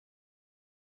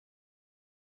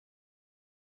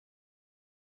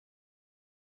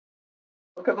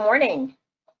Good morning.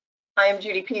 I am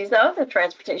Judy Pizzo, the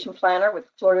Transportation Planner with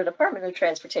the Florida Department of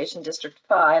Transportation District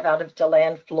 5 out of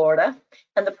DeLand, Florida,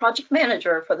 and the Project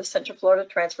Manager for the Central Florida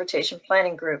Transportation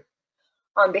Planning Group.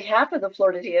 On behalf of the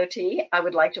Florida DOT, I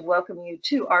would like to welcome you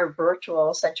to our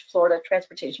virtual Central Florida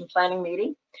Transportation Planning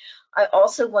meeting. I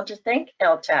also want to thank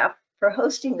LTAP for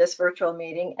hosting this virtual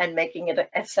meeting and making it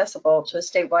accessible to a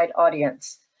statewide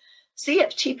audience.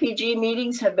 CFTPG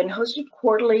meetings have been hosted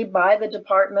quarterly by the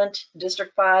Department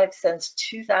District 5 since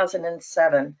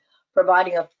 2007,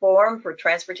 providing a forum for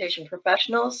transportation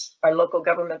professionals, our local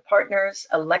government partners,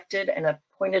 elected and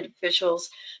appointed officials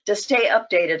to stay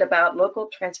updated about local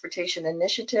transportation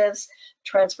initiatives,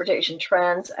 transportation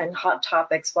trends, and hot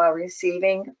topics while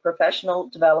receiving professional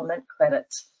development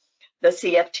credits. The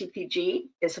CFTPG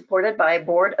is supported by a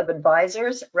board of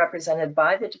advisors represented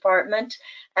by the department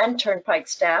and Turnpike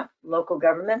staff, local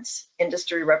governments,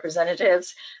 industry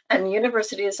representatives, and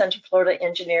University of Central Florida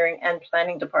Engineering and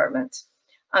Planning departments.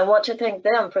 I want to thank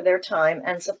them for their time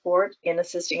and support in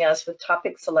assisting us with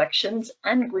topic selections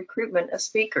and recruitment of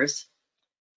speakers.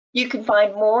 You can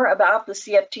find more about the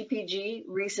CFTPG,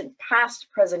 recent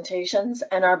past presentations,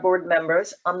 and our board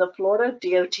members on the Florida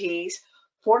DOT's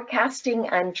Forecasting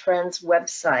and Trends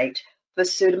website,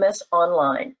 FSUTMS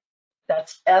Online.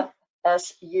 That's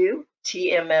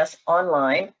FSUTMS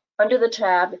Online under the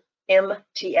tab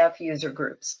MTF User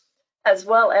Groups, as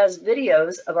well as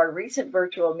videos of our recent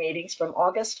virtual meetings from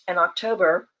August and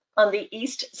October on the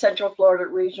East Central Florida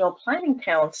Regional Planning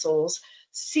Council's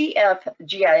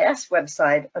CFGIS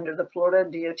website under the Florida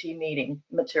DOT meeting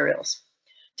materials.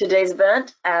 Today's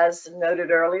event, as noted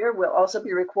earlier, will also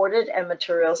be recorded and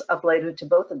materials uploaded to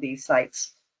both of these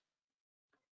sites.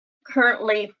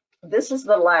 Currently, this is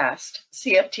the last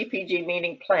CFTPG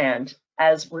meeting planned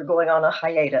as we're going on a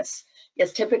hiatus.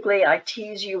 Yes, typically I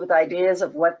tease you with ideas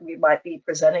of what we might be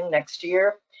presenting next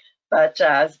year, but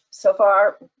so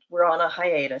far we're on a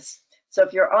hiatus. So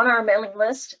if you're on our mailing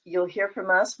list, you'll hear from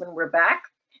us when we're back.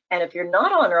 And if you're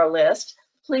not on our list,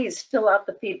 please fill out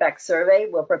the feedback survey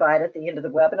we'll provide at the end of the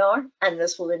webinar, and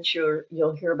this will ensure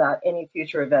you'll hear about any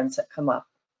future events that come up.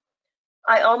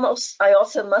 I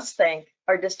also must thank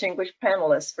our distinguished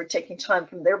panelists for taking time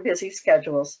from their busy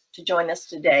schedules to join us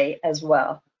today as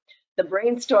well. The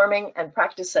brainstorming and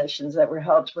practice sessions that were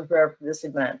held to prepare for this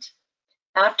event.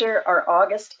 After our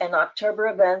August and October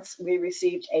events, we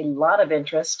received a lot of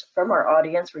interest from our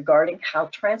audience regarding how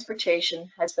transportation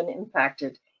has been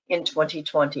impacted in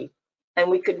 2020. And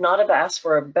we could not have asked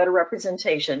for a better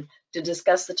representation to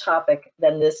discuss the topic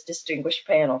than this distinguished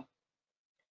panel.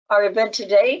 Our event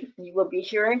today, you will be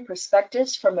hearing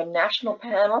perspectives from a national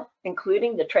panel,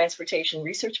 including the Transportation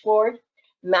Research Board,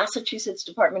 Massachusetts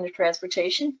Department of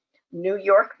Transportation, New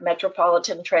York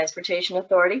Metropolitan Transportation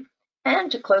Authority,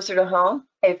 and closer to home,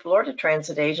 a Florida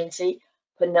transit agency,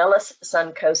 Pinellas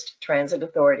Suncoast Transit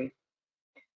Authority.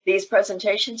 These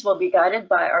presentations will be guided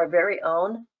by our very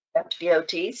own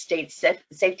FDOT State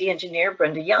Safety Engineer,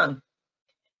 Brenda Young.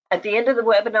 At the end of the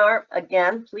webinar,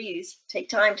 again, please take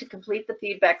time to complete the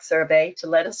feedback survey to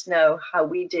let us know how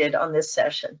we did on this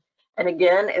session. And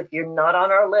again, if you're not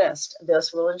on our list,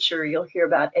 this will ensure you'll hear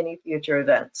about any future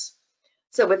events.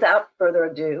 So without further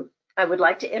ado, I would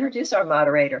like to introduce our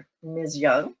moderator, Ms.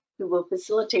 Young, who will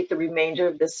facilitate the remainder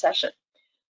of this session.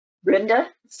 Brenda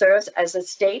serves as a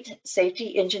State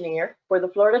Safety Engineer for the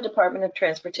Florida Department of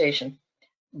Transportation.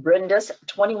 Brenda's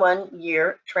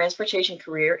 21-year transportation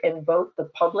career in both the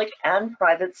public and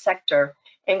private sector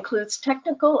includes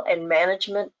technical and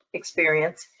management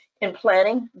experience in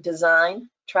planning, design,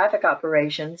 traffic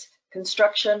operations,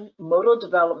 construction, modal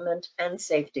development, and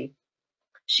safety.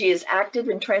 She is active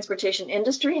in transportation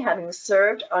industry, having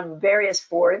served on various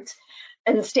boards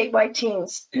and statewide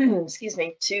teams,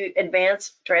 to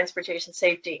advance transportation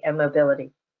safety and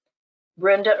mobility.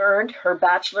 Brenda earned her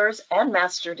bachelor's and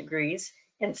master's degrees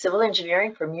in civil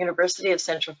engineering from University of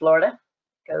Central Florida,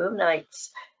 go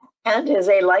Knights, and is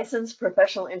a licensed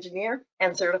professional engineer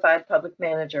and certified public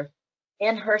manager.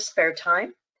 In her spare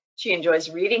time, she enjoys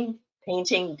reading,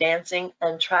 painting, dancing,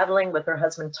 and traveling with her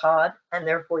husband Todd and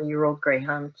their 4-year-old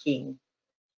greyhound King.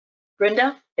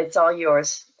 Brenda, it's all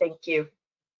yours. Thank you.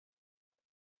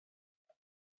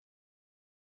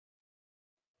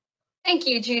 Thank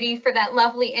you, Judy, for that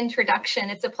lovely introduction.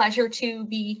 It's a pleasure to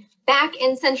be back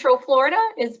in Central Florida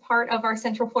as part of our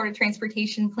Central Florida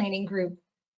Transportation Planning Group.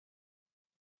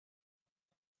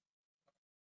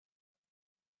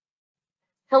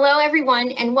 Hello,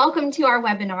 everyone, and welcome to our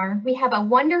webinar. We have a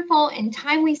wonderful and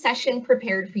timely session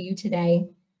prepared for you today.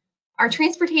 Our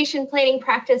transportation planning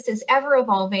practice is ever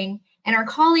evolving, and our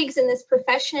colleagues in this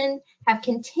profession have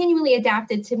continually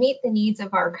adapted to meet the needs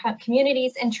of our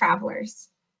communities and travelers.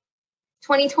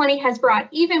 2020 has brought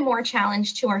even more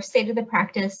challenge to our state of the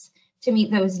practice to meet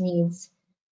those needs.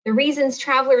 The reasons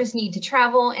travelers need to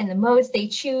travel and the modes they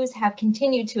choose have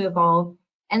continued to evolve,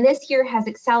 and this year has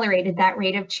accelerated that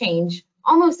rate of change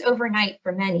almost overnight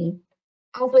for many.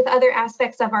 As with other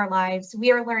aspects of our lives,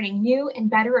 we are learning new and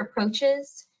better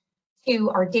approaches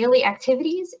to our daily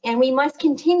activities, and we must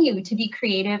continue to be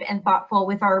creative and thoughtful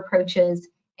with our approaches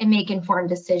and make informed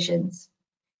decisions.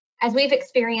 As we've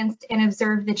experienced and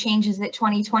observed the changes that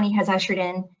 2020 has ushered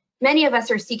in, many of us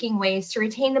are seeking ways to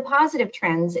retain the positive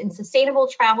trends in sustainable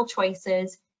travel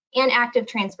choices and active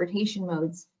transportation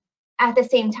modes. At the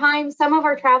same time, some of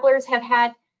our travelers have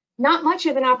had not much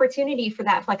of an opportunity for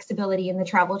that flexibility in the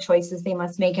travel choices they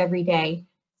must make every day.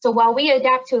 So while we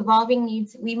adapt to evolving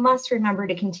needs, we must remember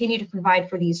to continue to provide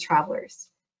for these travelers.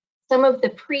 Some of the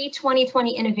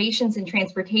pre-2020 innovations in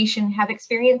transportation have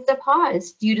experienced a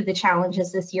pause due to the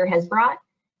challenges this year has brought.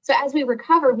 So as we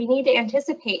recover, we need to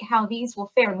anticipate how these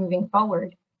will fare moving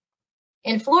forward.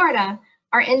 In Florida,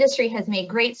 our industry has made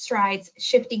great strides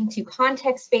shifting to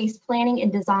context-based planning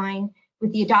and design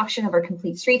with the adoption of our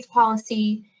Complete Streets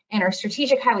policy, and our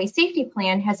Strategic Highway Safety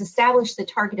Plan has established the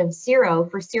target of 0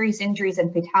 for serious injuries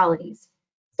and fatalities.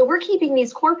 So we're keeping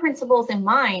these core principles in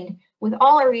mind with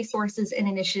all our resources and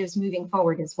initiatives moving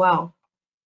forward as well.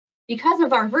 Because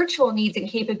of our virtual needs and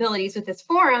capabilities with this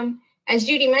forum, as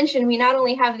Judy mentioned, we not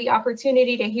only have the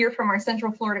opportunity to hear from our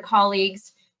Central Florida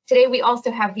colleagues, today we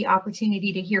also have the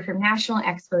opportunity to hear from national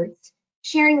experts,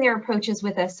 sharing their approaches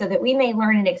with us so that we may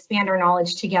learn and expand our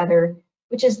knowledge together,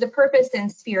 which is the purpose and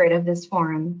spirit of this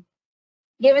forum.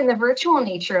 Given the virtual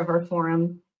nature of our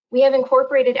forum, we have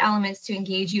incorporated elements to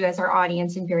engage you as our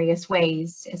audience in various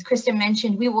ways. As Kristen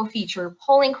mentioned, we will feature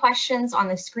polling questions on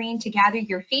the screen to gather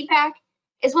your feedback,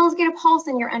 as well as get a pulse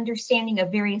on your understanding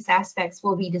of various aspects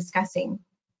we'll be discussing.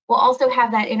 We'll also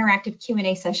have that interactive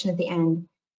Q&A session at the end.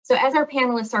 So as our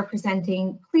panelists are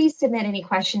presenting, please submit any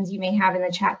questions you may have in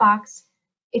the chat box.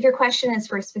 If your question is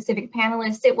for a specific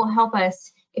panelist, it will help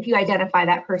us if you identify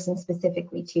that person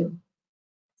specifically too.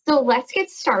 So let's get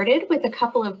started with a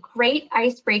couple of great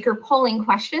icebreaker polling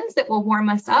questions that will warm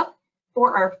us up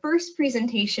for our first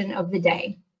presentation of the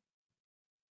day.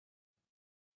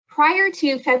 Prior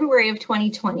to February of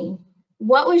 2020,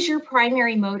 what was your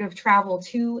primary mode of travel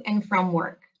to and from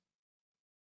work?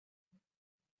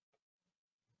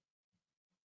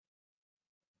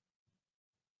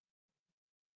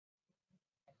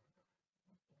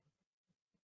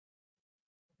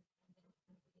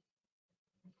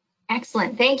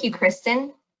 Excellent, thank you,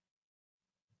 Kristen.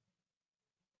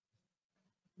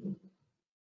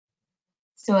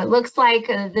 So it looks like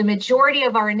the majority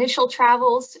of our initial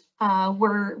travels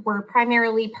were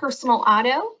primarily personal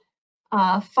auto,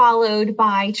 followed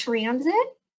by transit,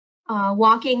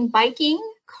 walking, biking,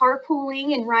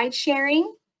 carpooling, and ride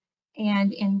sharing,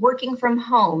 and working from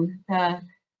home.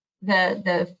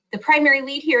 The primary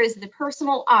lead here is the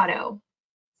personal auto.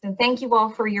 So thank you all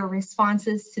for your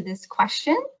responses to this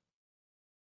question.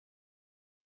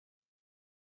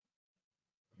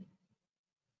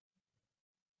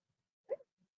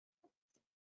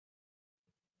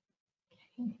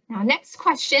 Now, next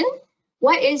question,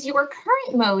 what is your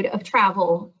current mode of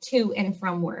travel to and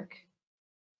from work?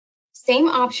 Same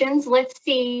options. Let's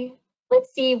see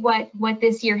what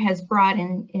this year has brought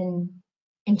in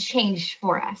and changed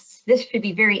for us. This should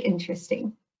be very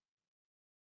interesting.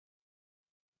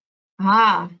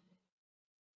 There's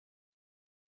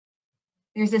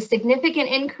a significant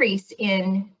increase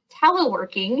in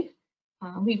teleworking.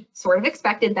 We sort of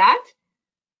expected that.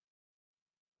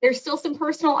 There's still some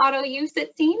personal auto use,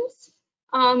 it seems,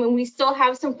 and we still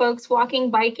have some folks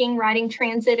walking, biking, riding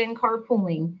transit, and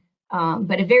carpooling,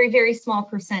 but a very, very small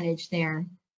percentage there.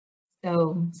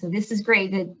 So this is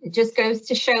great. It just goes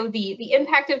to show the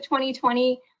impact of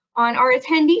 2020 on our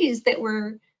attendees that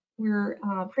we're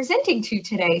presenting to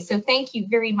today. So thank you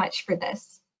very much for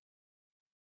this.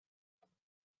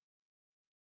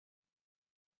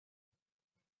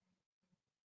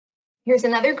 Here's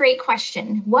another great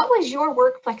question. What was your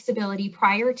work flexibility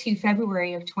prior to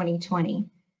February of 2020?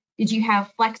 Did you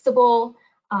have flexible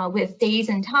with days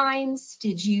and times?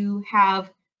 Did you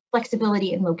have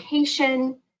flexibility in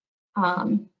location?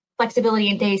 Flexibility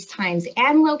in days, times,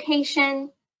 and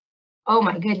location? Oh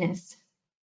my goodness.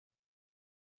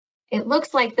 It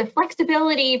looks like the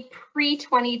flexibility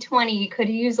pre-2020 could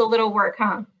use a little work,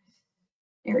 huh?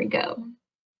 There we go.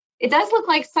 It does look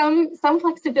like some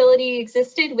flexibility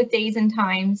existed with days and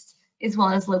times as well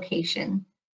as location.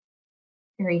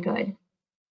 Very good.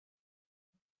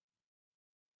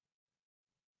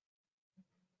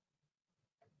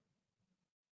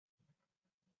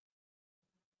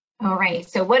 All right,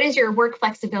 so what is your work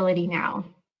flexibility now?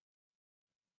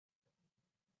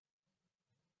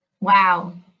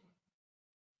 Wow.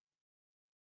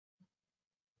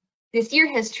 This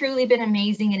year has truly been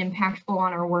amazing and impactful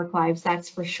on our work lives, that's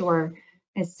for sure.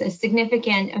 It's a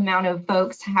significant amount of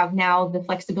folks have now the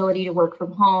flexibility to work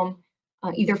from home,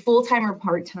 either full-time or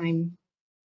part-time.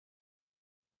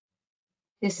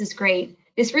 This is great.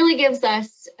 This really gives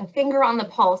us a finger on the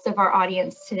pulse of our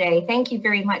audience today. Thank you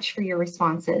very much for your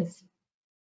responses.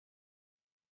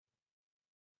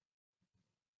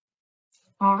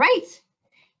 All right,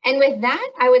 and with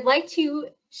that, I would like to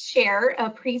share a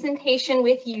presentation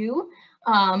with you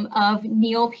of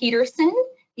Neil Peterson,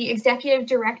 the Executive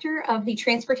Director of the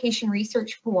Transportation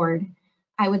Research Board.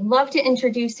 I would love to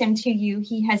introduce him to you.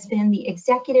 He has been the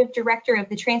Executive Director of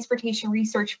the Transportation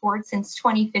Research Board since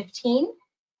 2015.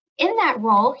 In that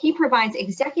role, he provides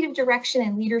executive direction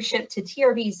and leadership to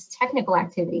TRB's technical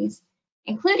activities,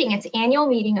 including its annual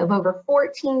meeting of over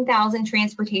 14,000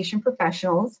 transportation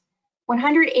professionals,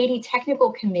 180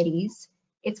 technical committees,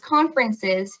 its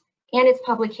conferences, and its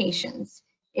publications,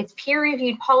 its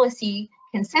peer-reviewed policy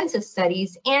consensus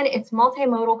studies, and its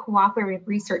multimodal cooperative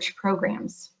research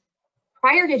programs.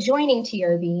 Prior to joining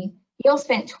TRB, Neil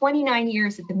spent 29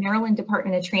 years at the Maryland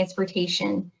Department of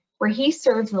Transportation, where he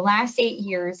served the last 8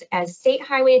 years as State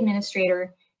Highway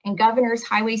Administrator and Governor's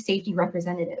Highway Safety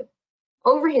Representative.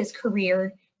 Over his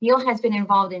career, Neil has been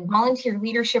involved in volunteer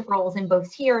leadership roles in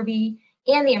both TRB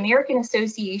and the American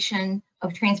Association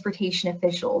of Transportation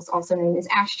Officials, also known as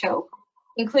AASHTO,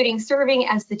 including serving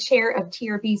as the chair of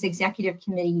TRB's Executive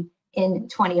Committee in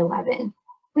 2011.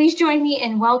 Please join me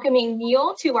in welcoming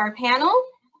Neil to our panel.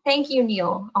 Thank you,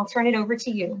 Neil. I'll turn it over to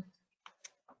you.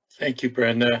 Thank you,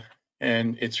 Brenda.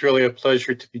 And it's really a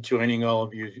pleasure to be joining all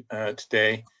of you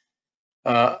today.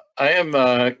 I am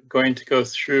going to go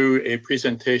through a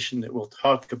presentation that will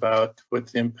talk about what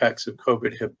the impacts of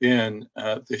COVID have been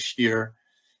this year.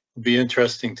 It'll be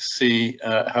interesting to see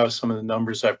how some of the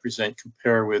numbers I present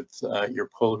compare with your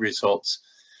poll results.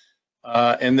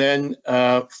 And then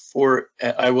I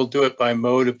will do it by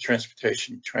mode of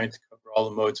transportation, trying to cover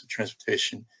all the modes of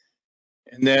transportation.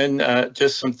 And then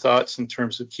just some thoughts in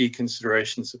terms of key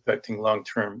considerations affecting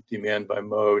long-term demand by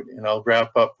mode. And I'll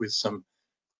wrap up with some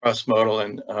cross-modal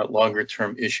and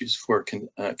longer-term issues for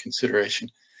consideration.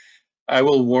 I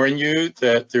will warn you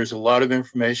that there's a lot of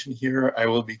information here. I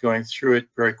will be going through it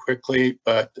very quickly,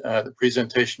 but the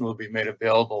presentation will be made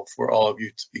available for all of you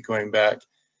to be going back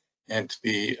and to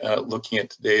be looking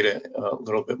at the data a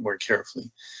little bit more carefully.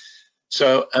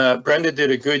 So Brenda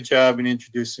did a good job in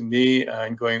introducing me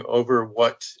and going over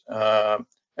what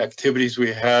activities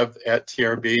we have at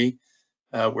TRB.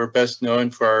 We're best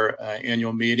known for our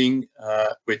annual meeting,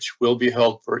 which will be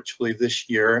held virtually this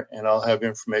year, and I'll have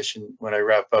information when I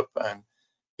wrap up on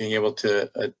being able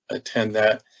to attend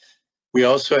that. We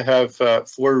also have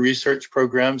 4 research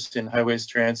programs in highways,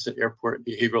 transit, airport,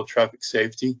 behavioral traffic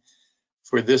safety.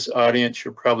 For this audience,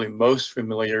 you're probably most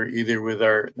familiar either with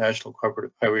our National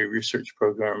Cooperative Highway Research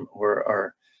Program or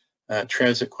our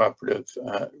Transit Cooperative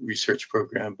Research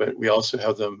Program, but we also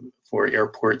have them for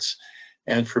airports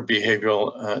and for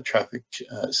behavioral traffic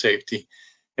safety.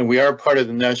 And we are part of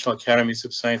the National Academies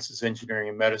of Sciences, Engineering,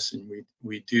 and Medicine.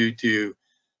 We do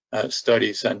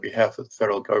studies on behalf of the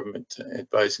federal government,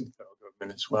 advising the federal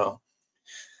government as well.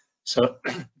 So,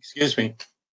 excuse me.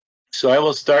 So I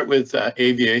will start with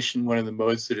aviation, one of the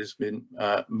modes that has been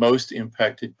most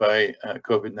impacted by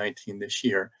COVID-19 this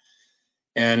year.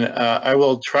 And I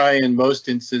will try in most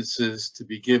instances to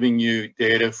be giving you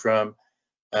data from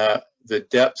the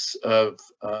depths of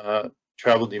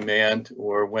travel demand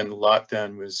or when the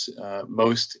lockdown was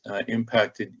most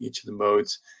impacted each of the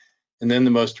modes, and then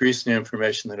the most recent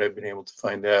information that I've been able to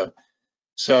find out.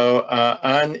 So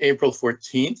on April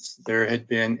 14th, there had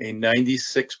been a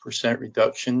 96%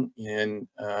 reduction in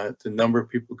the number of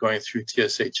people going through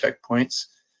TSA checkpoints.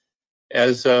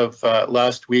 As of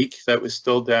last week, that was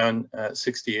still down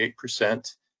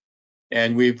 68%.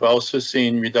 And we've also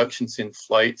seen reductions in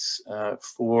flights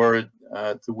for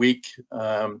the week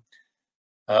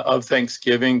of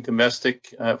Thanksgiving.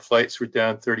 Domestic flights were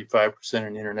down 35%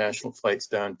 and international flights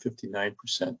down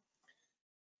 59%.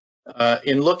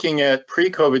 In looking at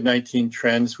pre-COVID-19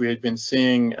 trends, we had been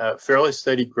seeing fairly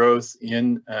steady growth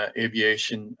in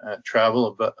aviation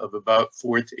travel of about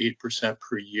 4 to 8%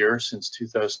 per year since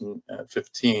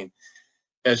 2015.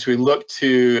 As we look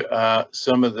to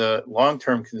some of the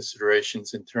long-term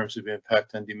considerations in terms of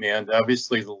impact on demand,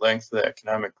 obviously the length of the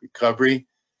economic recovery,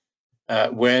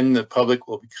 when the public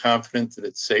will be confident that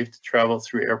it's safe to travel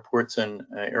through airports and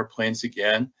airplanes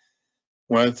again,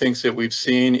 One of the things that we've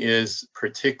seen is,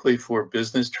 particularly for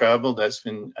business travel, that's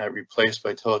been replaced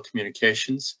by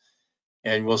telecommunications.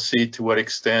 And we'll see to what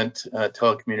extent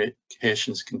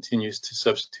telecommunications continues to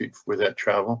substitute for that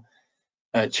travel.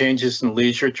 Changes in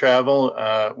leisure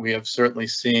travel, we have certainly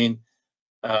seen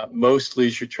most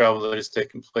leisure travel that is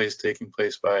taking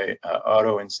place by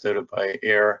auto instead of by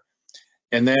air.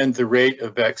 And then the rate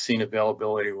of vaccine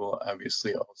availability will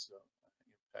obviously also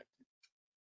impact it.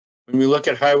 When we look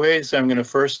at highways, I'm going to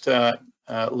first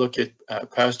look at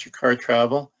passenger car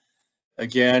travel.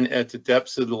 Again, at the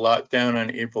depths of the lockdown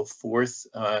on April 4th,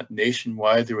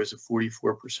 nationwide, there was a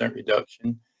 44%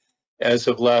 reduction. As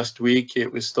of last week,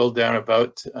 it was still down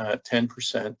about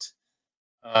 10%.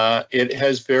 It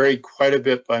has varied quite a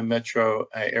bit by metro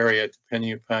area,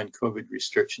 depending upon COVID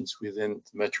restrictions within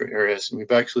the metro areas. And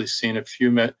we've actually seen a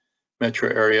few metro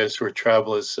areas where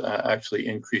travel has actually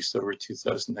increased over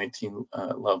 2019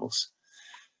 levels.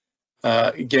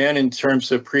 Again, in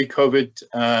terms of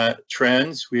pre-COVID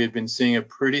trends, we had been seeing a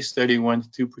pretty steady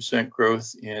 1% to 2%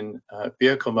 growth in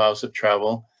vehicle miles of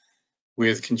travel,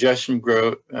 with congestion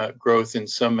growth in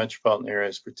some metropolitan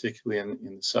areas, particularly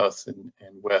in the south and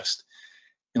west.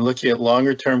 And looking at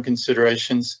longer term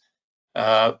considerations,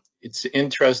 it's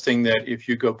interesting that if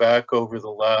you go back over the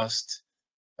last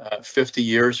 50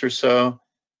 years or so,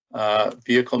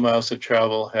 vehicle miles of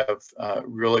travel have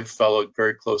really followed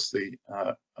very closely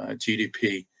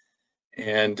GDP,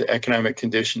 and economic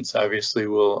conditions obviously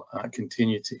will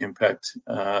continue to impact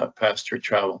passenger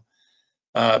travel.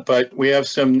 But we have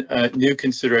some new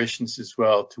considerations as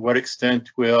well. To what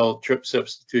extent will trip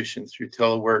substitution through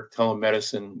telework,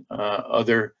 telemedicine,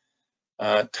 other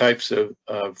types of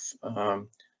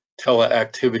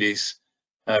teleactivities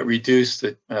reduce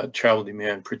the travel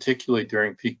demand, particularly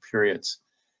during peak periods?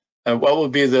 What will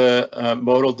be the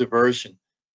modal diversion?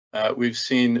 We've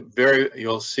seen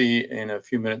you'll see in a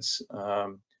few minutes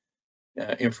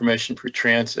information for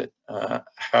transit.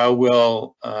 How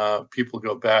will people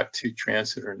go back to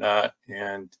transit or not,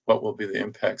 and what will be the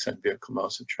impacts on vehicle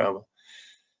miles of travel?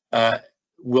 It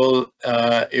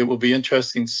will be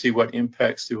interesting to see what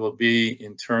impacts there will be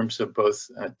in terms of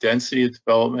both density of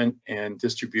development and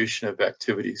distribution of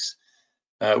activities.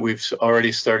 We've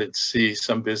already started to see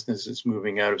some businesses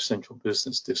moving out of central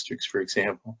business districts, for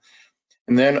example.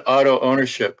 And then auto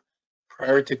ownership.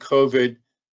 Prior to COVID,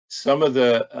 some of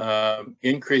the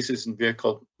increases in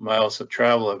vehicle miles of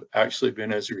travel have actually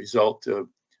been as a result of,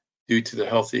 due to the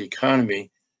healthy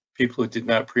economy, people who did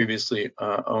not previously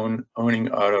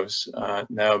owning autos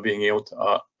now being able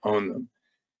to own them.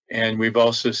 And we've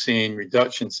also seen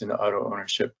reductions in auto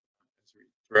ownership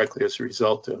directly as a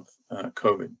result of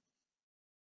COVID.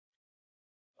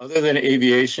 Other than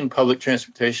aviation, public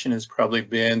transportation has probably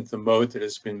been the mode that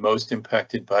has been most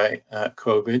impacted by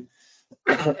COVID.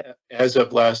 As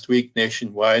of last week,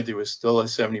 nationwide, there was still a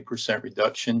 70%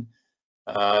 reduction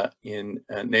in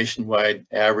nationwide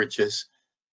averages,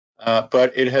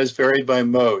 but it has varied by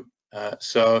mode.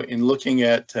 So in looking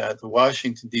at the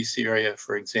Washington, D.C. area,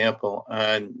 for example,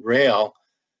 on rail,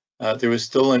 there was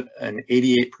still an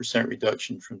 88%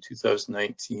 reduction from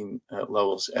 2019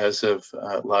 levels as of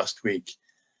last week.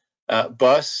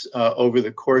 Bus, over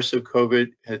the course of COVID,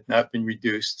 had not been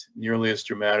reduced nearly as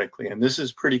dramatically. And this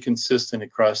is pretty consistent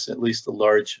across at least the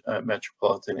large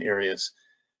metropolitan areas,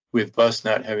 with bus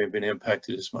not having been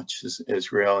impacted as much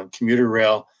as rail, and commuter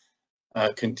rail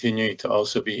continuing to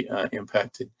also be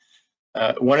impacted.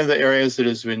 One of the areas that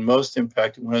has been most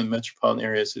impacted, one of the metropolitan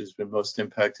areas that has been most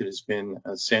impacted has been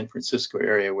San Francisco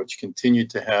area, which continued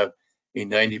to have a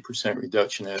 90%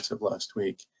 reduction as of last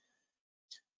week.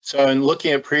 So in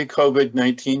looking at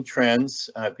pre-COVID-19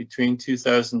 trends, between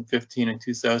 2015 and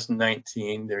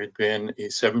 2019, there had been a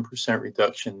 7%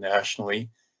 reduction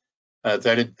nationally.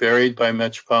 That had varied by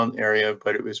metropolitan area,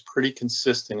 but it was pretty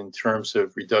consistent in terms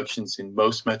of reductions in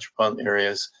most metropolitan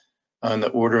areas on the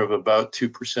order of about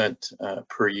 2%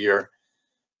 per year.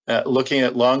 Looking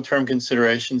at long-term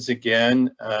considerations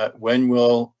again, when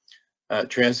will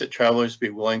transit travelers be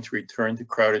willing to return to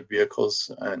crowded vehicles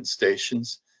and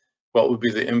stations? What would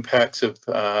be the impacts of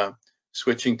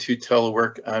switching to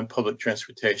telework on public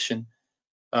transportation?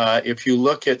 If you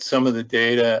look at some of the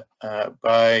data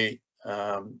by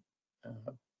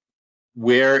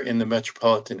where in the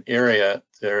metropolitan area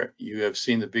there you have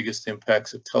seen the biggest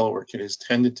impacts of telework, it has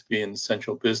tended to be in the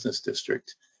central business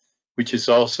district, which is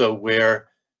also where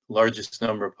the largest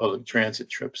number of public transit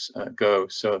trips go.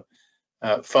 So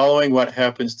following what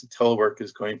happens to telework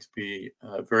is going to be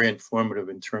very informative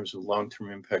in terms of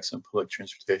long-term impacts on public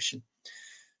transportation.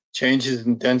 Changes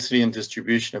in density and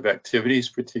distribution of activities,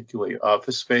 particularly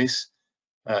office space,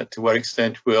 To what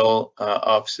extent will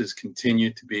offices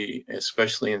continue to be,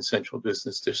 especially in central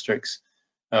business districts,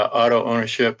 auto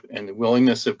ownership, and the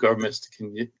willingness of governments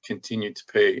to continue to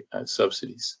pay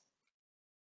subsidies.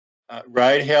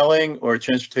 Ride hailing or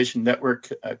transportation network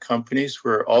companies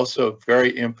were also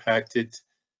very impacted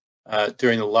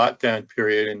during the lockdown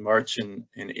period in March and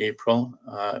April.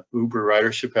 Uber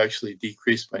ridership actually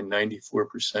decreased by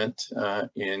 94%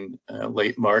 in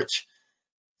late March.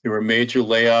 There were major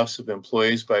layoffs of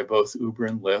employees by both Uber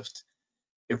and Lyft.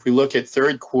 If we look at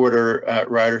third quarter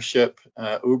ridership,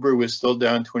 Uber was still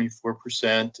down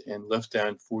 24% and Lyft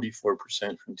down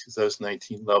 44% from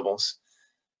 2019 levels.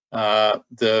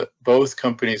 Both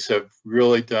companies have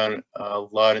really done a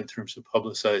lot in terms of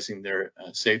publicizing their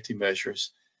safety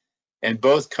measures. And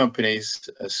both companies,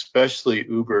 especially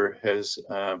Uber, has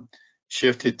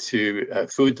shifted to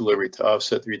food delivery to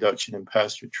offset the reduction in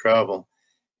passenger travel.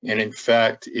 And in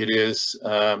fact, it is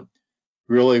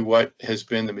really what has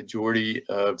been the majority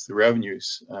of the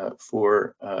revenues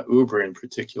for Uber in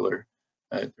particular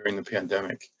during the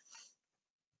pandemic.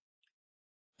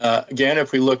 Again,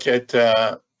 if we look at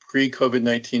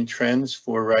pre-COVID-19 trends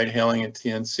for ride-hailing and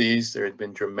TNCs, there had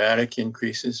been dramatic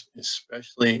increases,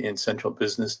 especially in central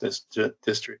business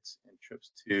districts and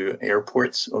trips to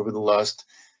airports over the last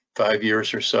 5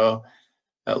 years or so.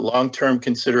 Long-term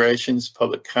considerations,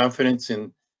 public confidence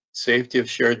in safety of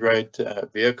shared ride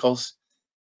vehicles.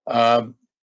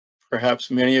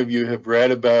 Perhaps many of you have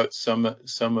read about some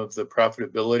of the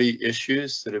profitability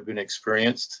issues that have been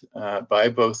experienced by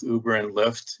both Uber and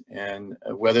Lyft, and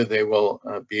whether they will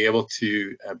be able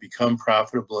to become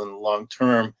profitable in the long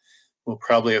term will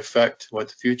probably affect what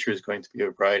the future is going to be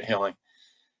of ride hailing.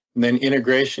 And then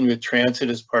integration with transit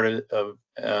as part of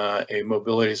a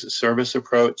mobility as a service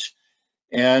approach,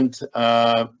 and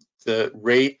the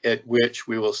rate at which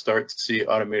we will start to see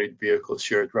automated vehicle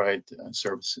shared ride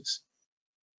services.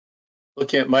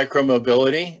 Looking at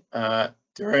micromobility,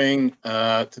 during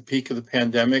the peak of the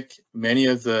pandemic, many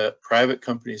of the private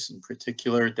companies in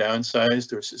particular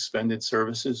downsized or suspended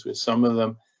services, with some of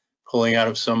them pulling out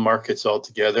of some markets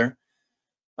altogether.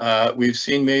 We've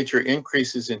seen major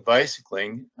increases in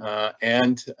bicycling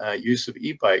and use of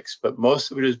e-bikes, but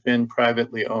most of it has been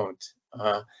privately owned.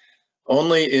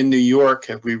 Only in New York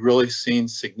have we really seen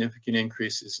significant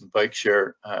increases in bike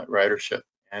share ridership,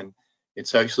 and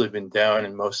it's actually been down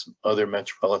in most other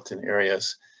metropolitan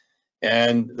areas.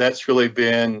 And that's really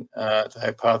been, the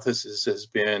hypothesis has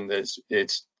been that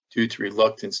it's due to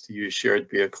reluctance to use shared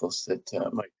vehicles that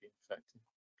might be affected.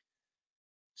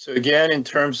 So again, in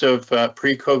terms of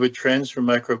pre-COVID trends for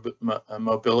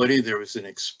micromobility, there was an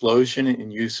explosion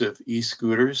in use of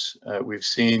e-scooters. We've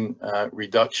seen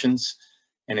reductions,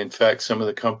 and in fact, some of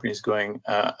the companies going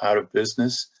out of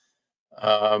business.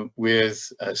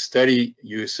 With a steady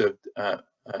use of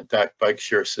DAC bike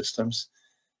share systems.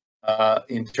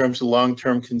 In terms of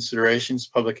long-term considerations,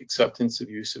 public acceptance of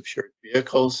use of shared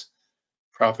vehicles,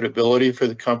 profitability for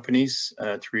the companies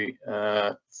to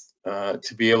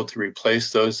be able to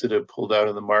replace those that have pulled out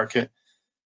of the market,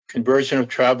 conversion of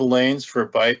travel lanes for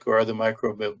bike or other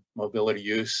micro-mobility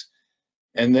use,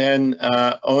 and then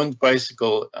owned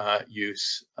bicycle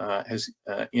use has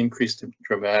increased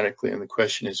dramatically, and the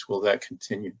question is, will that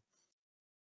continue?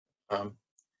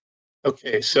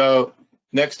 Okay, so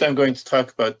next I'm going to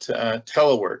talk about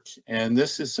telework, and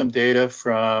this is some data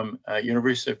from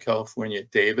University of California,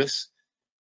 Davis,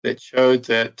 that showed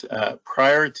that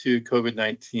prior to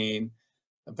COVID-19,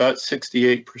 about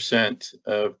 68%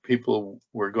 of people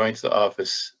were going to the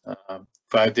office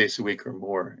 5 days a week or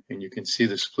more, and you can see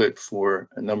the split for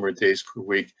a number of days per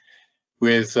week,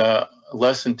 with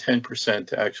less than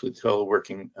 10% actually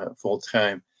teleworking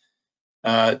full-time.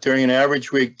 During an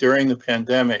average week during the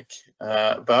pandemic,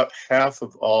 about half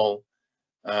of all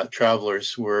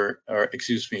travelers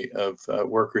workers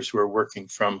were working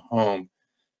from home,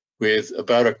 with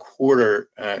about a quarter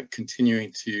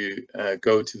continuing to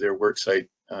go to their work site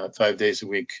 5 days a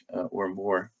week or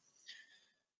more.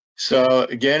 So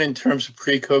again, in terms of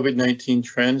pre-COVID-19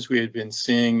 trends, we had been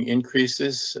seeing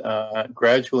increases,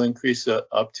 gradual increase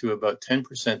up to about 10%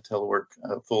 telework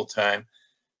full-time,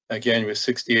 again with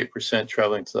 68%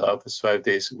 traveling to the office 5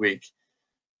 days a week.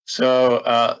 So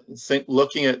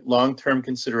looking at long-term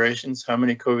considerations, how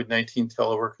many COVID-19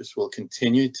 teleworkers will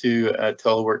continue to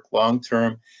telework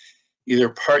long-term, either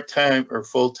part-time or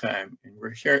full-time? And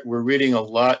we're reading a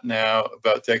lot now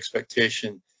about the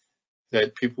expectation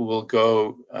that people will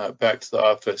go back to the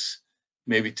office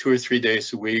maybe 2 or 3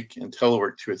 days a week and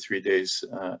telework 2 or 3 days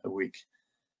a week.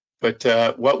 But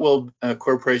what will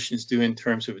corporations do in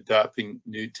terms of adopting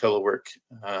new telework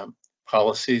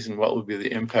policies and what will be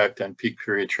the impact on peak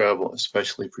period travel,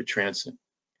 especially for transit.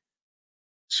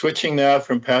 Switching now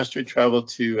from passenger travel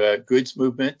to goods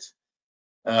movement.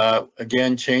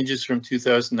 Again, changes from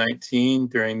 2019.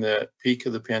 During the peak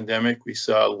of the pandemic, we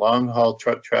saw long-haul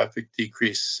truck traffic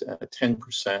decrease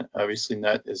 10%, obviously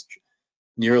not as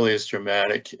nearly as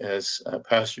dramatic as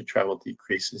passenger travel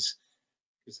decreases,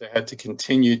 because they had to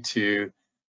continue to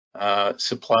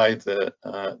supply the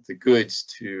goods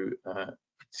to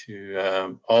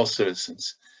all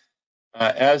citizens.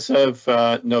 As of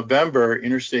November,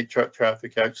 interstate truck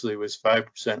traffic actually was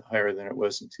 5% higher than it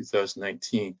was in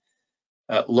 2019.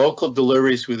 Local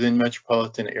deliveries within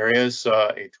metropolitan areas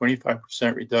saw a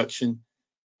 25% reduction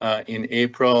in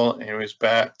April, and it was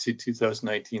back to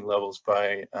 2019 levels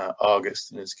by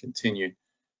August and has continued.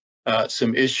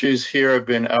 Some issues here have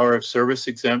been hour of service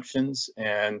exemptions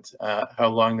and how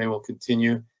long they will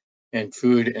continue, and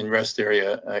food and rest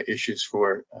area issues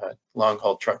for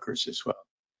long-haul truckers as well.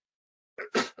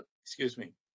 Excuse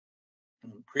me.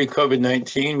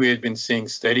 Pre-COVID-19, we had been seeing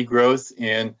steady growth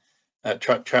in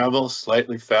truck travel,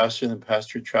 slightly faster than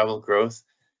passenger travel growth.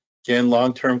 Again,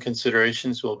 long-term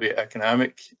considerations will be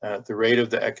economic, the rate of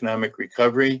the economic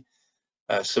recovery,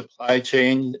 supply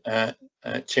chain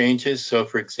changes. So,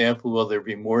 for example, will there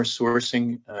be more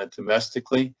sourcing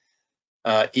domestically?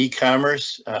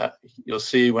 E-commerce, you'll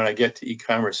see when I get to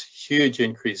e-commerce, huge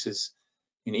increases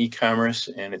in e-commerce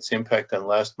and its impact on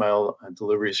last mile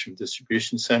deliveries from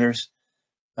distribution centers.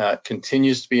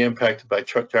 Continues to be impacted by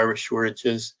truck driver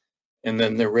shortages, and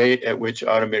then the rate at which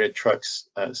automated trucks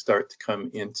start to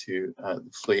come into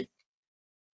the fleet.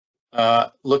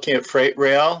 Looking at freight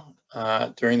rail,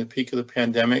 during the peak of the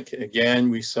pandemic, again,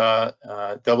 we saw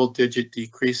double-digit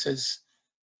decreases.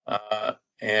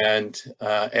 And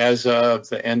as of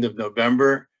the end of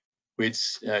November, we'd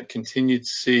continued to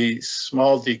see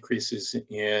small decreases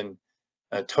in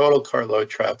total carload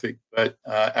traffic, but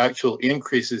actual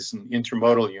increases in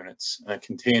intermodal units,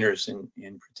 containers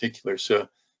in particular. So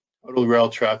total rail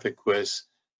traffic was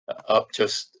up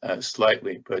just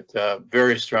slightly, but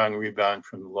very strong rebound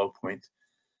from the low point.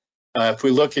 If we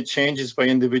look at changes by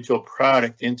individual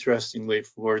product, interestingly,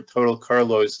 for total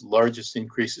carloads, the largest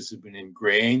increases have been in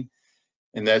grain,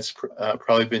 and that's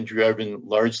probably been driven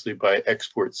largely by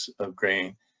exports of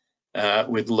grain,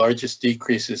 with the largest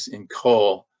decreases in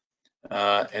coal,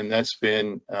 and that's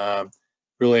been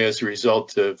really as a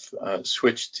result of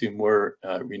switch to more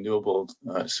renewable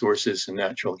sources and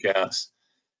natural gas.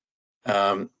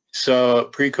 So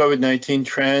pre-COVID-19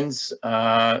 trends,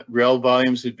 rail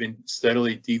volumes have been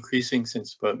steadily decreasing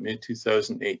since about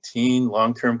mid-2018.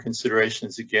 Long-term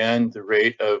considerations, again, the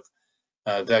rate of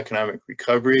the economic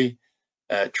recovery.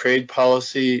 Trade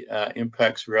policy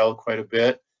impacts rail quite a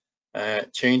bit.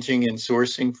 Changing in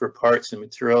sourcing for parts and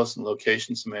materials and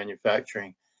locations of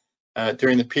manufacturing.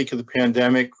 During the peak of the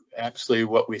pandemic, actually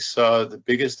what we saw, the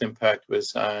biggest impact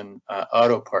was on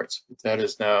auto parts, but that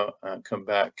has now come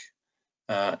back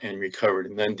and recovered.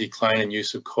 And then decline in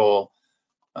use of coal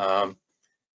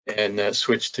and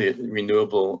switch to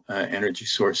renewable energy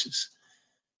sources.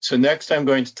 So next I'm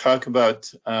going to talk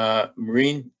about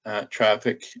marine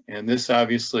traffic, and this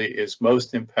obviously is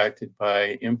most impacted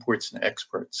by imports and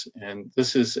exports. And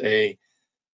this is a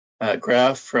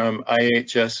graph from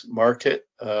IHS Markit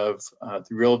of the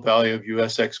real value of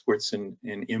US exports and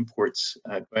imports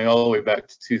going all the way back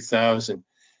to 2000.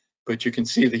 But you can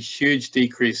see the huge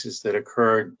decreases that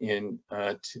occurred in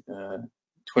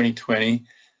 2020,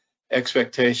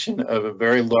 expectation of a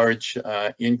very large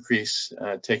increase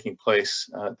taking place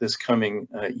this coming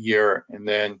year, and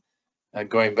then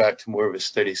going back to more of a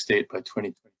steady state by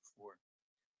 2024.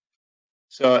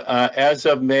 So as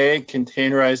of May,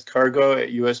 containerized cargo at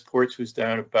US ports was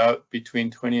down about between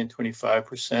 20 and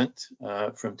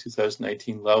 25% from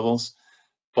 2019 levels.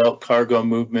 Bulk cargo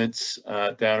movements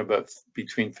down about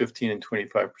between 15 and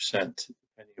 25%,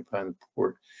 depending upon the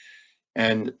port.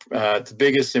 And the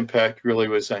biggest impact really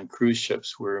was on cruise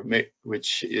ships,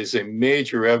 which is a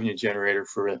major revenue generator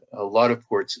for a lot of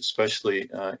ports, especially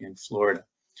in Florida.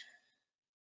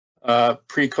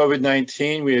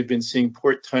 Pre-COVID-19, we had been seeing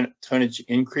port tonnage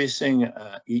increasing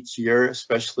each year,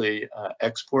 especially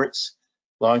exports.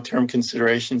 Long-term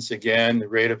considerations, again, the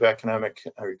rate of economic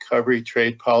recovery,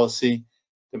 trade policy,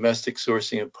 domestic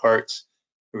sourcing of parts,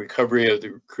 the recovery of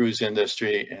the cruise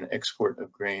industry, and export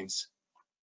of grains.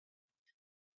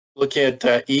 Look at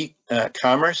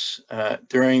e-commerce.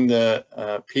 During the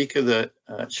peak of the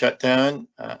shutdown,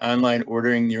 online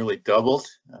ordering nearly doubled,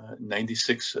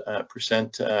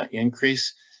 96%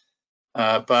 increase.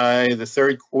 By the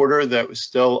third quarter, that was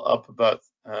still up about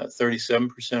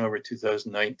 37% over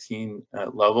 2019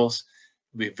 levels.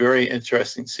 be very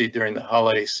interesting to see during the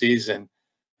holiday season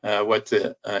what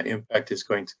the impact is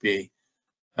going to be.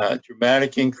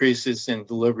 Dramatic increases in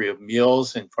delivery of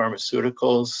meals and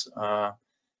pharmaceuticals,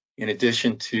 in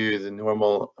addition to the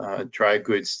normal dry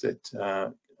goods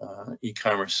that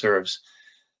e-commerce serves.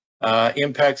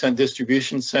 Impacts on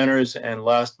distribution centers and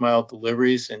last mile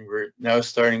deliveries, and we're now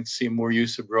starting to see more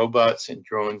use of robots and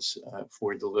drones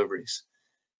for deliveries.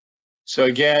 So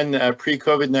again,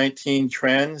 pre-COVID-19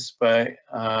 trends by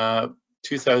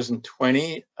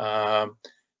 2020,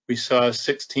 we saw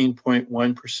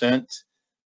 16.1%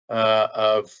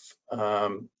 of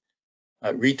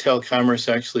retail commerce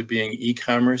actually being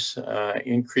e-commerce,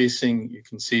 increasing, you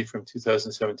can see, from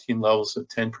 2017 levels of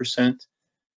 10%.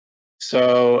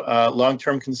 So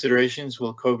long-term considerations: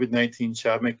 will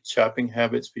COVID-19 shopping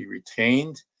habits be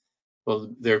retained?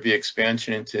 Will there be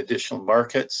expansion into additional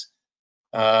markets?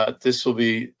 This will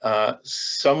be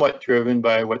somewhat driven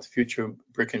by what the future of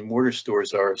brick and mortar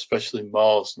stores are, especially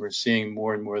malls. We're seeing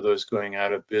more and more of those going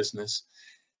out of business.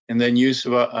 And then use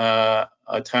of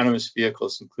autonomous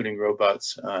vehicles, including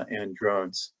robots and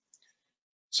drones.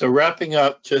 So wrapping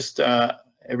up, just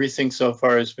everything so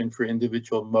far has been for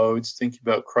individual modes. Think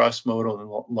about cross-modal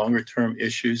and longer-term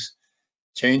issues.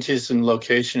 Changes in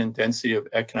location and density of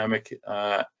economic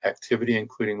activity,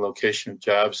 including location of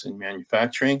jobs and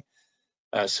manufacturing.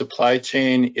 Supply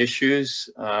chain issues,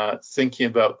 thinking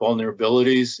about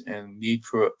vulnerabilities and need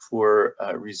for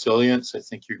resilience. I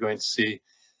think you're going to see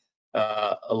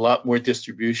a lot more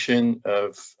distribution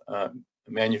of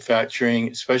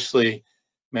manufacturing, especially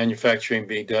manufacturing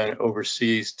being done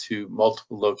overseas to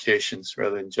multiple locations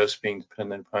rather than just being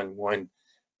dependent upon one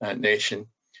nation.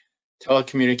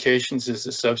 Telecommunications is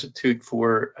a substitute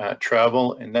for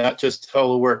travel, and not just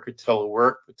telework, but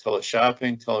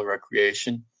teleshopping,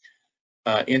 telerecreation.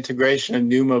 Integration of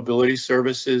new mobility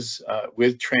services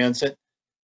with transit.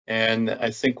 And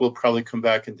I think we'll probably come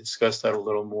back and discuss that a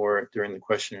little more during the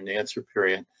question and answer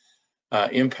period.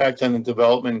 Impact on the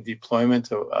development and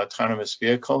deployment of autonomous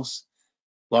vehicles.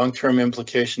 Long-term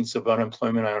implications of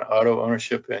unemployment on auto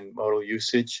ownership and modal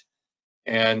usage.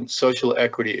 And social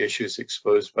equity issues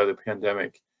exposed by the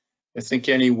pandemic. I think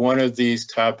any one of these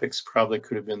topics probably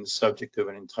could have been the subject of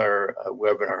an entire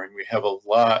webinar, and we have a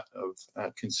lot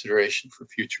of consideration for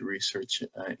future research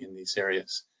in these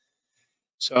areas.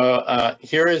 So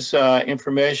here is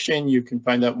information. You can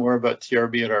find out more about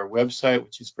TRB at our website,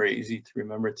 which is very easy to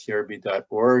remember,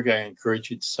 trb.org. I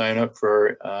encourage you to sign up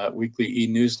for our weekly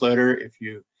e-newsletter if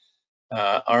you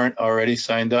aren't already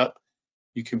signed up.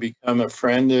 You can become a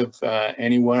friend of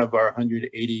any one of our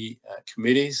 180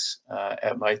 committees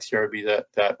at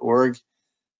mytrb.org.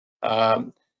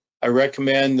 I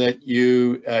recommend that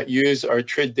you use our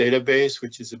TRID database,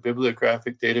 which is a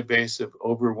bibliographic database of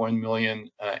over 1 million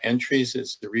entries,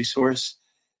 as the resource.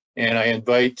 And I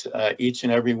invite each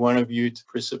and every one of you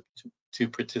to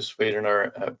participate in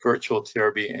our virtual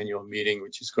TRB annual meeting,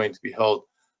 which is going to be held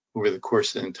over the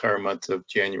course of the entire month of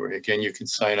January. Again, you can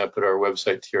sign up at our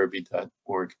website,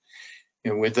 trb.org.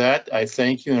 And with that, I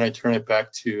thank you, and I turn it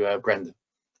back to Brenda.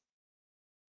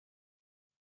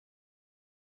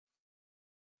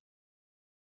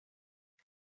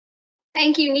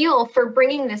 Thank you, Neil, for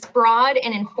bringing this broad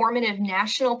and informative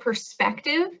national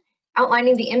perspective,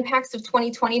 outlining the impacts of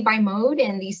 2020 by mode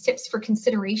and these tips for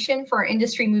consideration for our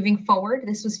industry moving forward.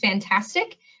 This was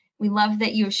fantastic. We love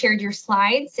that you have shared your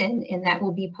slides, and that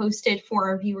will be posted for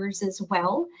our viewers as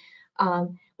well.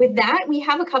 With that, we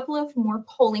have a couple of more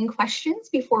polling questions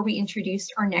before we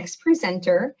introduce our next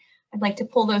presenter. I'd like to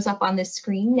pull those up on the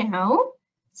screen now.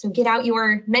 So get out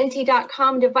your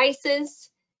menti.com devices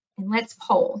and let's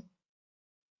poll.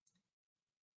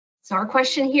 So our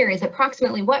question here is,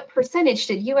 approximately what percentage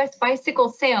did US bicycle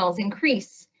sales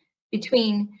increase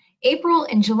between April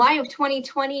and July of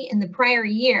 2020 and the prior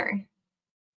year?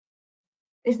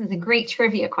 This is a great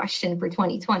trivia question for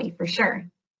 2020 for sure.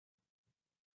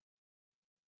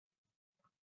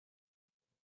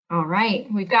 All right,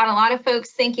 we've got a lot of folks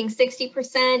thinking 60%,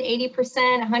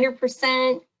 80%,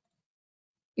 100%.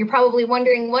 You're probably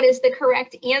wondering what is the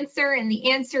correct answer, and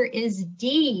the answer is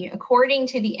D. According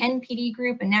to the NPD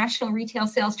Group, a national retail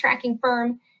sales tracking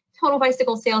firm, total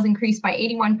bicycle sales increased by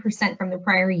 81% from the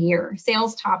prior year.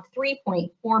 Sales topped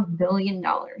 $3.4 billion.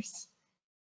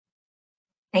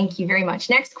 Thank you very much.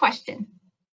 Next question.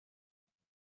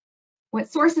 What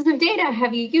sources of data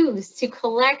have you used to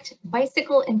collect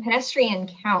bicycle and pedestrian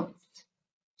counts?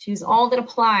 Choose all that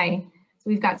apply. So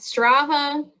we've got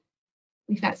Strava,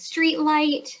 we've got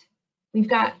Streetlight, we've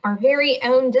got our very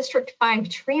own District 5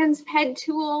 TransPed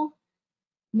tool,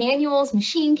 manuals,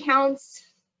 machine counts,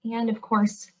 and of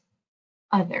course,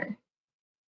 other.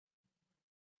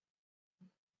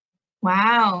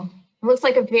 Wow, it looks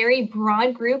like a very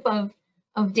broad group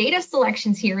of data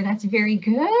selections here. That's very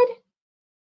good.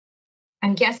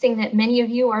 I'm guessing that many of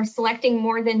you are selecting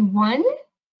more than one.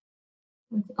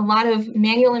 A lot of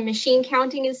manual and machine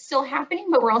counting is still happening,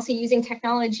 but we're also using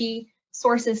technology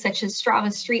sources such as Strava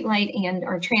Streetlight and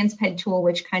our Transped tool,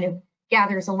 which kind of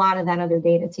gathers a lot of that other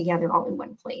data together all in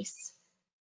one place.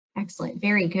 Excellent,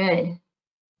 very good.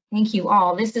 Thank you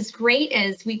all. This is great.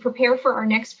 As we prepare for our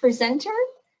next presenter,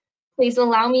 please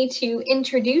allow me to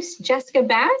introduce Jessica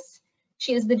Bass.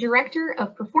 She is the Director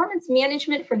of Performance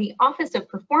Management for the Office of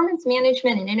Performance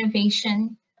Management and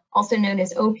Innovation, also known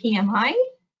as OPMI,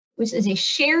 which is a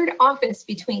shared office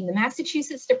between the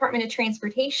Massachusetts Department of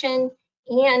Transportation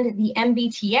and the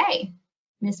MBTA.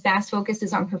 Ms. Bass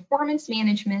focuses on performance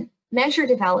management, measure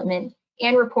development,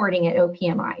 and reporting at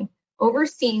OPMI,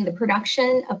 overseeing the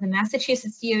production of the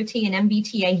Massachusetts DOT and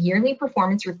MBTA yearly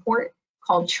performance report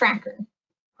called Tracker.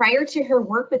 Prior to her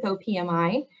work with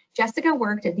OPMI, Jessica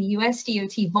worked at the US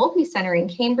DOT Volpe Center in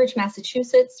Cambridge,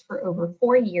 Massachusetts for over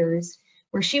 4 years,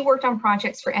 where she worked on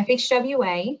projects for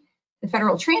FHWA, the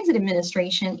Federal Transit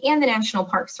Administration, and the National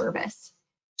Park Service.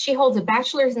 She holds a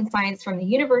bachelor's in science from the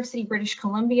University of British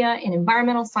Columbia in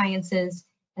environmental sciences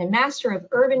and a master of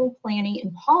urban planning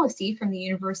and policy from the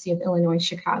University of Illinois,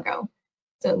 Chicago.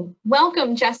 So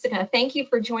welcome, Jessica. Thank you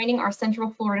for joining our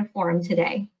Central Florida Forum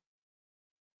today.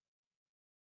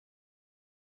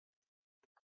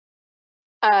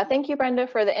 Thank you, Brenda,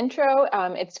 for the intro.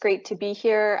 It's great to be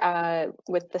here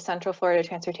with the Central Florida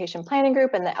Transportation Planning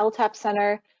Group and the LTAP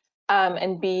Center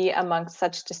and be amongst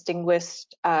such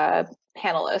distinguished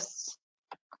panelists.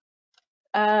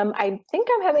 I think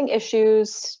I'm having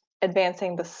issues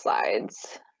advancing the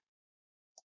slides.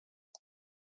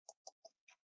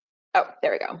 Oh,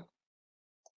 there we go.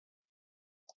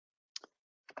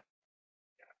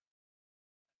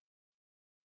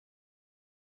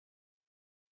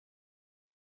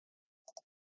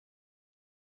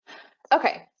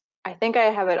 Okay, I think I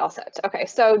have it all set. Okay,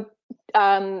 so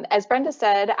as Brenda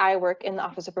said, I work in the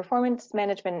Office of Performance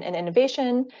Management and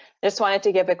Innovation. I just wanted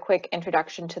to give a quick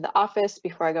introduction to the office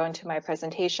before I go into my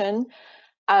presentation.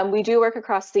 We do work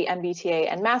across the MBTA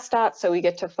and MassDOT, so we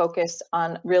get to focus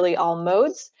on really all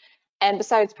modes. And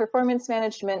besides performance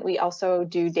management, we also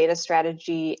do data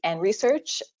strategy and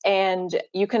research. And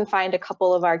you can find a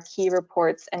couple of our key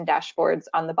reports and dashboards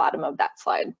on the bottom of that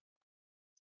slide.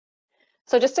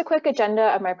 So just a quick agenda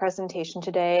of my presentation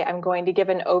today. I'm going to give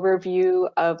an overview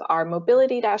of our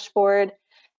mobility dashboard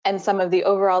and some of the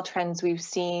overall trends we've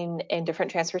seen in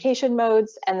different transportation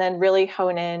modes, and then really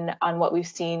hone in on what we've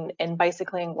seen in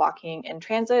bicycling, walking, and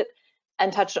transit,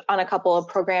 and touch on a couple of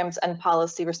programs and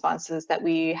policy responses that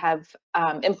we have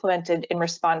implemented in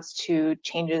response to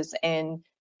changes in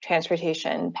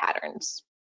transportation patterns.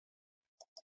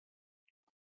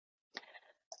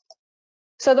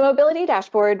 So the mobility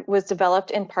dashboard was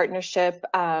developed in partnership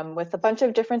with a bunch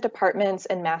of different departments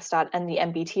in MassDOT and the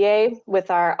MBTA, with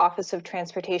our Office of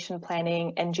Transportation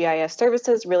Planning and GIS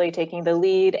Services really taking the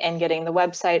lead and getting the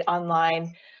website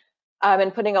online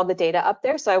and putting all the data up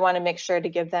there. So I want to make sure to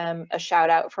give them a shout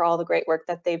out for all the great work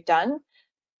that they've done.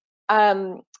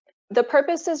 The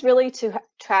purpose is really to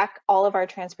track all of our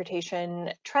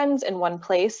transportation trends in one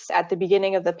place. At the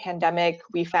beginning of the pandemic,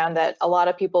 we found that a lot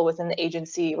of people within the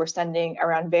agency were sending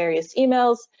around various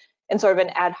emails in sort of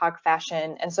an ad hoc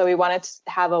fashion. And so we wanted to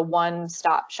have a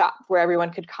one-stop shop where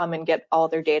everyone could come and get all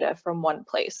their data from one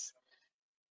place.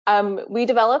 We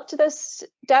developed this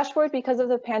dashboard because of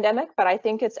the pandemic, but I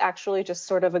think it's actually just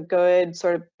sort of a good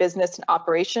sort of business and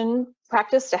operation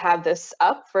practice to have this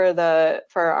up for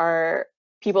our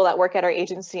people that work at our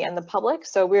agency and the public.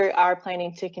 So we are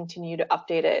planning to continue to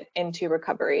update it into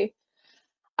recovery.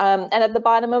 And at the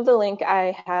bottom of the link,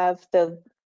 I have the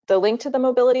link to the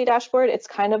mobility dashboard. It's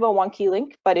kind of a wonky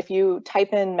link, but if you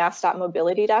type in MassDOT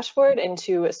mobility dashboard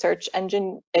into a search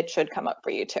engine, it should come up for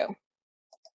you too.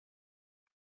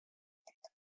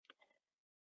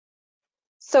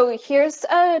 So here's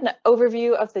an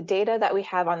overview of the data that we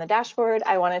have on the dashboard.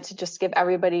 I wanted to just give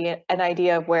everybody an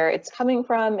idea of where it's coming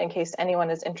from in case anyone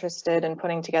is interested in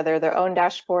putting together their own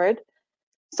dashboard.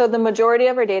 So the majority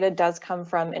of our data does come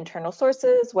from internal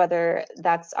sources, whether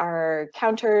that's our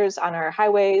counters on our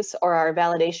highways or our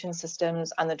validation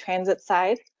systems on the transit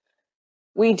side.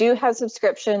 We do have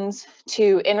subscriptions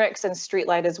to INRIX and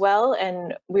Streetlight as well,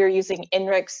 and we're using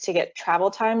INRIX to get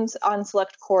travel times on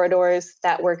select corridors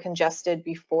that were congested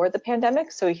before the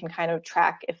pandemic, so we can kind of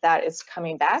track if that is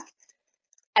coming back.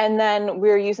 And then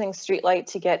we're using Streetlight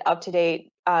to get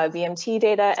up-to-date VMT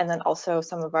data, and then also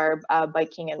some of our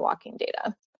biking and walking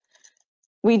data.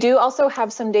 We do also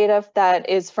have some data that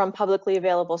is from publicly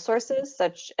available sources,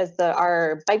 such as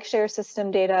our bike share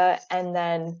system data, and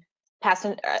then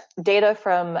data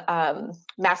from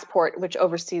Massport, which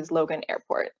oversees Logan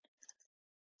Airport.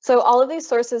 So all of these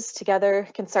sources together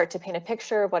can start to paint a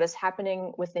picture of what is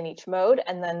happening within each mode,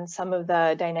 and then some of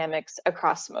the dynamics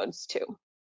across modes too.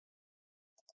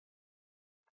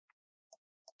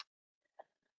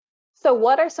 So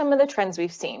what are some of the trends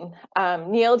we've seen?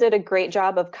 Neil did a great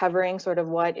job of covering sort of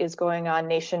what is going on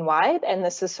nationwide, and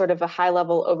this is sort of a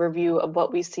high-level overview of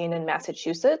what we've seen in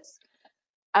Massachusetts.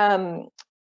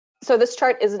 So this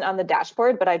chart isn't on the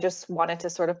dashboard, but I just wanted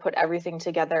to sort of put everything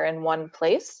together in one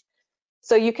place.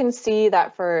 So you can see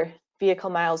that for vehicle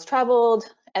miles traveled,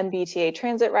 MBTA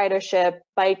transit ridership,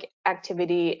 bike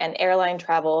activity, and airline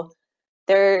travel,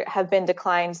 there have been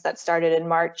declines that started in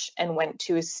March and went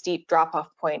to a steep drop-off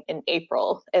point in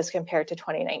April as compared to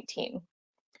 2019.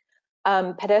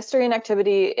 Pedestrian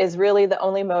activity is really the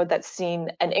only mode that's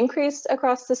seen an increase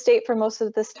across the state for most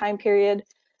of this time period,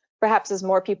 perhaps as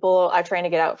more people are trying to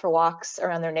get out for walks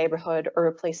around their neighborhood or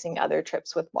replacing other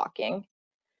trips with walking.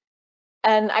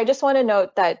 And I just want to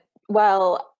note that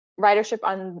while ridership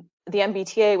on the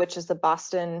MBTA, which is the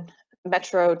Boston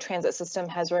Metro Transit System,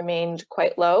 has remained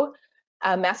quite low,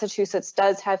 Massachusetts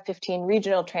does have 15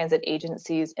 regional transit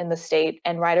agencies in the state,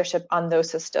 and ridership on those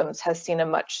systems has seen a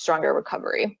much stronger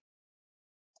recovery.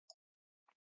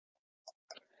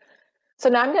 So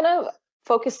now I'm going to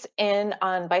focus in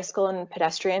on bicycle and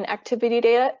pedestrian activity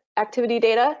data.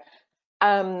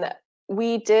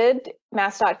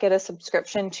 MassDOT get a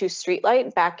subscription to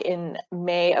Streetlight back in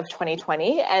May of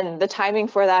 2020, and the timing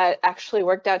for that actually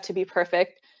worked out to be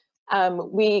perfect.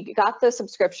 We got the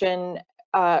subscription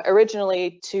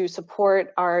originally to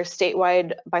support our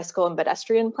statewide bicycle and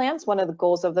pedestrian plans. One of the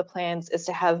goals of the plans is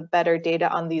to have better data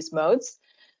on these modes.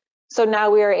 So now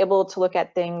we are able to look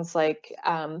at things like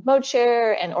mode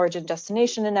share and origin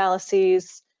destination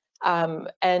analyses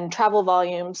and travel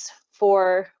volumes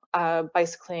for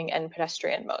bicycling and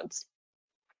pedestrian modes.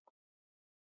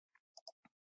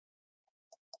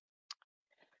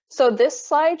 So this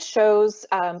slide shows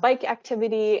bike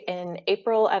activity in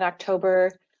April and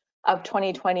October of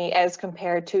 2020 as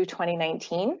compared to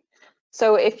 2019.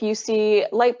 So if you see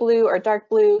light blue or dark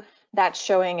blue, that's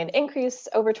showing an increase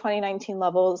over 2019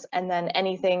 levels, and then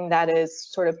anything that is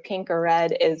sort of pink or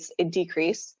red is a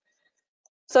decrease.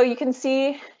 So you can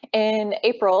see in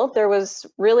April, there was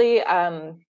really,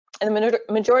 in the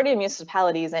majority of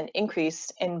municipalities, an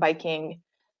increase in biking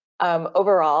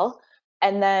overall.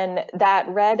 And then that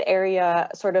red area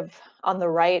sort of on the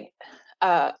right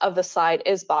of the slide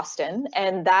is Boston.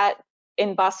 And that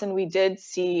in Boston, we did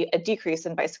see a decrease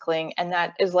in bicycling, and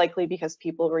that is likely because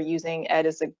people were using it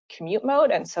as a commute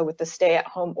mode. And so with the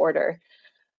stay-at-home order,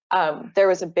 there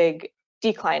was a big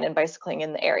decline in bicycling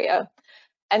in the area.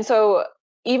 And so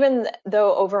even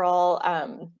though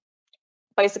overall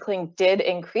bicycling did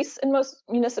increase in most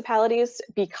municipalities,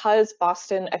 because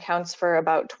Boston accounts for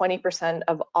about 20%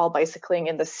 of all bicycling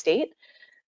in the state,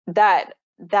 that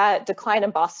decline in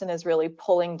Boston is really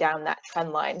pulling down that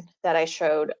trend line that I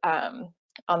showed on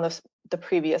the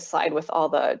previous slide with all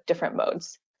the different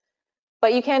modes.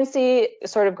 But you can see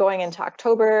sort of going into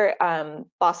October,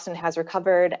 Boston has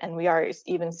recovered, and we are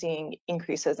even seeing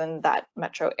increases in that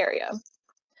metro area.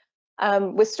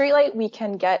 With Streetlight, we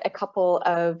can get a couple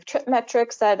of trip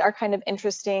metrics that are kind of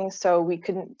interesting. So we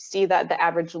couldn't see that the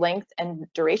average length and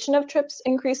duration of trips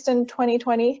increased in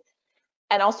 2020,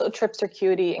 and also trip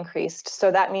circuity increased.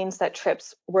 So that means that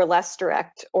trips were less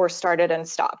direct or started and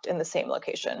stopped in the same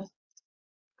location.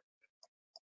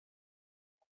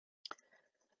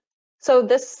 So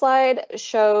this slide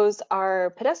shows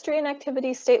our pedestrian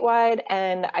activity statewide,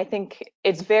 and I think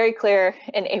it's very clear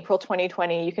in April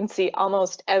 2020, you can see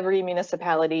almost every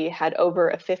municipality had over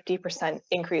a 50%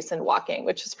 increase in walking,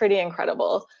 which is pretty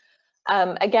incredible.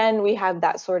 Again, we have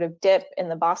that sort of dip in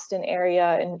the Boston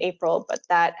area in April, but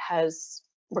that has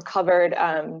recovered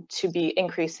to be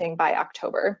increasing by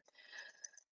October.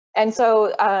 And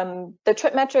so the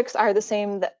trip metrics are the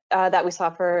same that we saw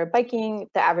for biking.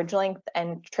 The average length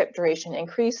and trip duration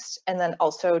increased, and then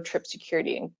also trip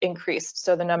security increased.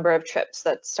 So the number of trips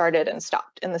that started and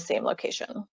stopped in the same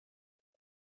location.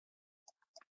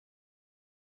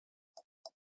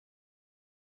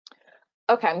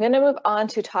 Okay, I'm going to move on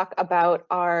to talk about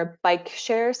our bike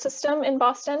share system in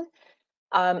Boston.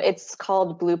 It's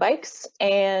called Blue Bikes,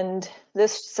 and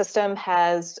this system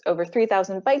has over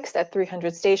 3,000 bikes at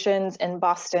 300 stations in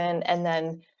Boston and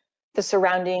then the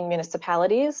surrounding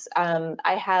municipalities.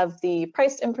 I have the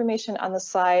price information on the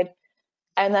slide,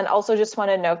 and then also just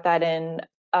want to note that in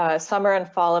summer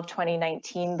and fall of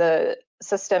 2019, the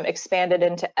system expanded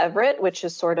into Everett, which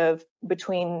is sort of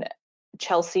between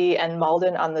Chelsea and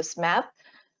Malden on this map.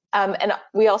 And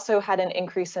we also had an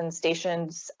increase in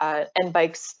stations and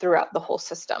bikes throughout the whole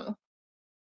system.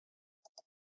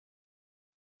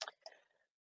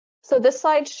 So this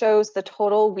slide shows the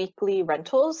total weekly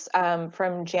rentals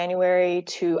from January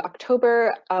to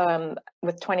October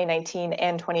with 2019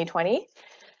 and 2020.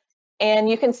 And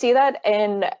you can see that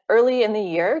early in the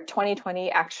year,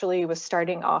 2020 actually was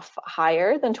starting off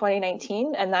higher than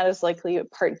 2019, and that is likely in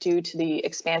part due to the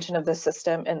expansion of the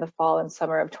system in the fall and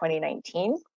summer of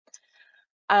 2019.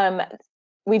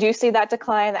 We do see that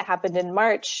decline that happened in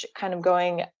March, kind of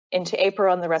going into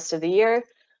April and the rest of the year.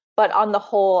 But on the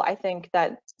whole, I think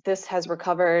that this has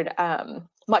recovered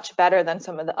much better than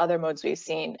some of the other modes we've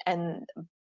seen. And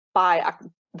by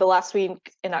the last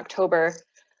week in October,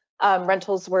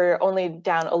 rentals were only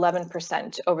down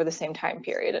 11% over the same time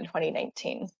period in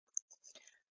 2019.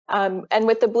 And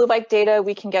with the Blue Bike data,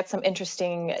 we can get some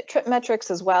interesting trip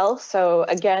metrics as well. So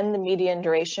again, the median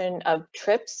duration of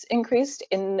trips increased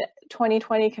in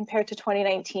 2020 compared to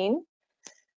 2019.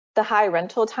 The high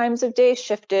rental times of day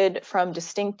shifted from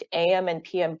distinct AM and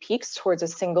PM peaks towards a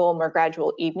single, more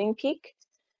gradual evening peak.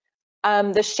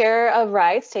 The share of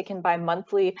rides taken by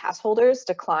monthly pass holders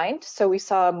declined, so we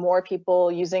saw more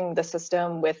people using the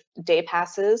system with day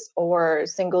passes or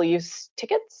single-use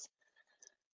tickets.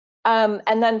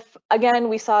 And then again,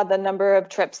 we saw the number of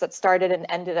trips that started and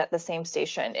ended at the same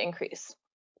station increase.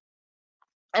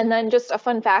 And then just a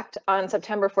fun fact, on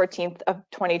September 14th of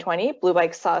 2020, Blue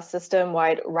Bike saw a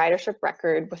system-wide ridership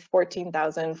record with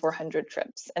 14,400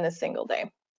 trips in a single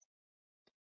day.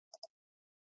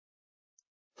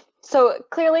 So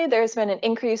clearly there's been an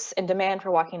increase in demand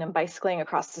for walking and bicycling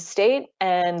across the state,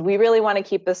 and we really want to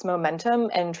keep this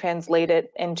momentum and translate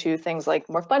it into things like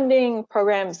more funding,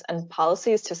 programs, and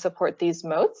policies to support these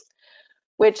modes,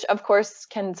 which of course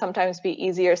can sometimes be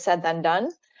easier said than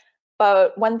done.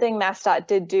 But one thing MassDOT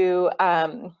did do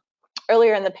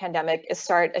earlier in the pandemic is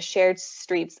start a shared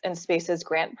streets and spaces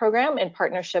grant program in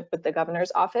partnership with the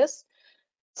governor's office.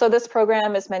 So this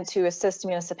program is meant to assist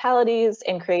municipalities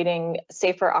in creating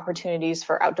safer opportunities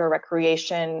for outdoor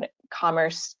recreation,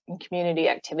 commerce, and community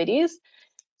activities.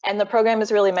 And the program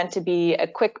is really meant to be a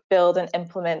quick build and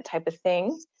implement type of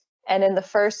thing. And in the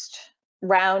first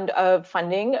round of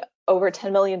funding, over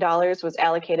 $10 million was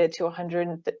allocated to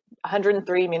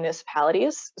 103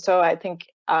 municipalities. So I think,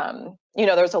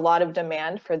 there's a lot of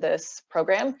demand for this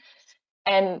program.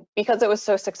 And because it was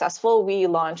so successful, we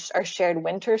launched our shared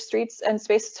winter streets and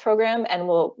spaces program, and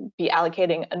we'll be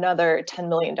allocating another $10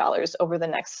 million over the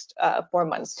next 4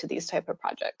 months to these type of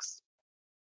projects.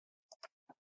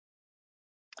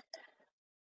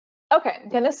 Okay, I'm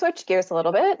going to switch gears a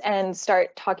little bit and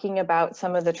start talking about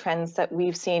some of the trends that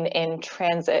we've seen in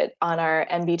transit on our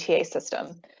MBTA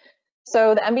system.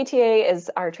 So the MBTA is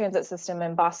our transit system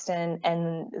in Boston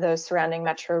and the surrounding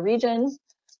metro region.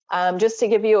 Just to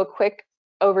give you a quick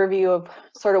overview of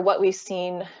sort of what we've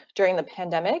seen during the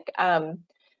pandemic.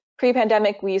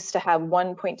 Pre-pandemic, we used to have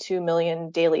 1.2 million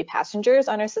daily passengers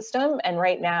on our system, and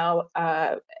right now,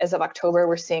 as of October,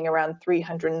 we're seeing around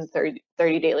 330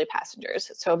 daily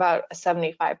passengers, so about a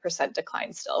 75%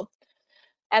 decline still.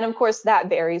 And of course, that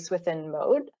varies within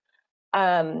mode.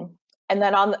 And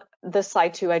then on this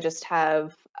slide too, I just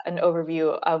have an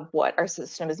overview of what our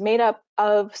system is made up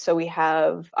of. So we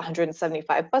have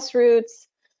 175 bus routes.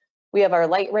 We have our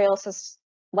light rail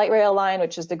line,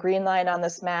 which is the green line on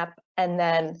this map, and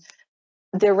then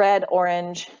the red,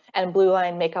 orange, and blue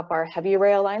line make up our heavy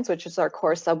rail lines, which is our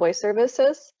core subway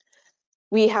services.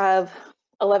 We have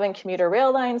 11 commuter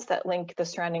rail lines that link the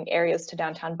surrounding areas to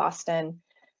downtown Boston,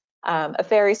 a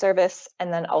ferry service,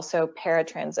 and then also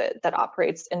paratransit that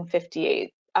operates in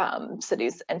 58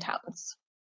 cities and towns.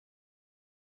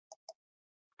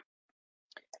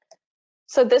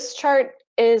 So this chart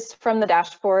is from the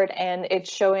dashboard, and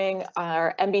it's showing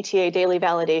our MBTA daily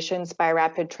validations by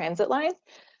rapid transit line.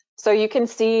 So you can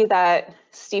see that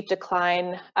steep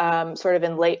decline sort of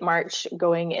in late March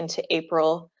going into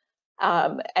April,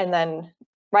 and then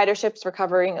ridership's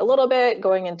recovering a little bit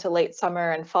going into late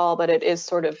summer and fall, but it is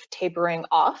sort of tapering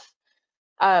off,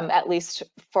 at least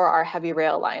for our heavy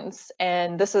rail lines.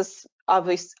 And this is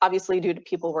obviously due to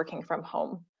people working from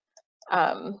home.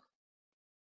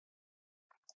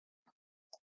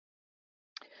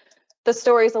 The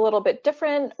story is a little bit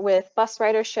different with bus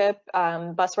ridership.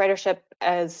 Bus ridership,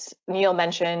 as Neil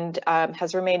mentioned,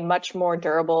 has remained much more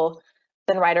durable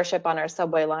than ridership on our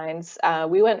subway lines.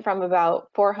 We went from about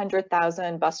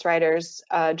 400,000 bus riders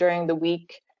during the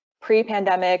week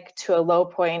pre-pandemic to a low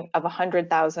point of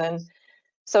 100,000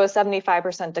 So a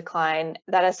 75% decline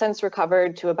that has since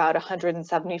recovered to about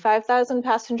 175,000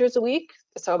 passengers a week,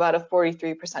 so about a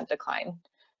 43% decline.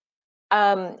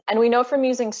 And we know from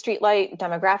using streetlight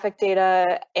demographic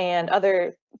data and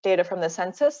other data from the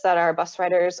census that our bus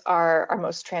riders are our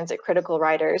most transit critical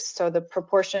riders. So the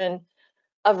proportion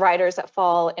of riders that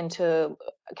fall into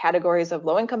categories of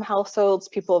low-income households,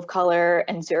 people of color,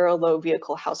 and zero low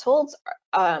vehicle households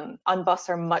on bus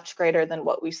are much greater than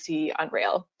what we see on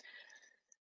rail.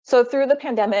 So through the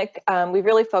pandemic, we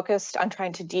really focused on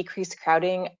trying to decrease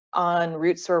crowding on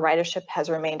routes where ridership has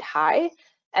remained high.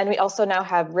 And we also now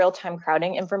have real-time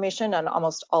crowding information on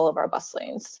almost all of our bus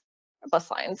lines.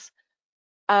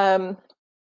 And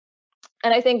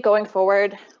I think going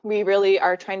forward, we really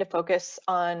are trying to focus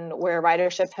on where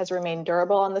ridership has remained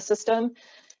durable on the system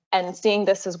and seeing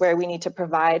this as where we need to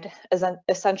provide as an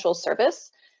essential service.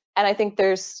 And I think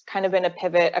there's kind of been a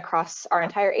pivot across our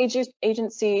entire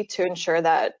agency to ensure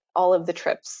that all of the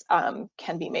trips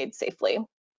can be made safely.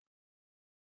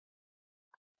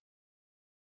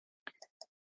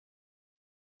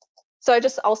 So I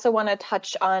just also want to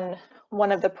touch on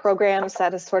one of the programs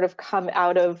that has sort of come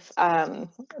out of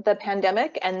the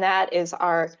pandemic, and that is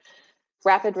our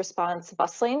Rapid Response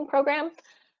Bus Lane program.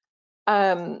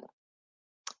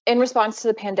 In response to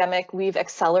the pandemic, we've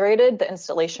accelerated the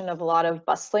installation of a lot of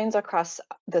bus lanes across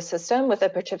the system with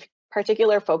a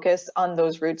particular focus on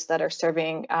those routes that are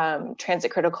serving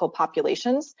transit critical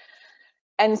populations.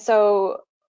 And so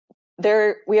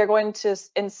we are going to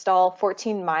install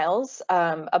 14 miles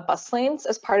of bus lanes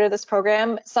as part of this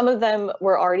program. Some of them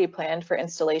were already planned for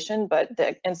installation, but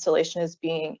the installation is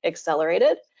being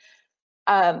accelerated.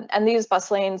 And these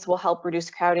bus lanes will help reduce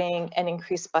crowding and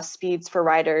increase bus speeds for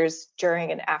riders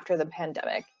during and after the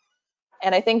pandemic.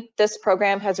 And I think this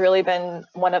program has really been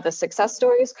one of the success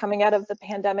stories coming out of the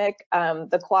pandemic.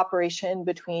 The cooperation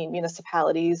between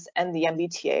municipalities and the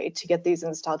MBTA to get these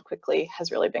installed quickly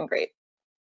has really been great.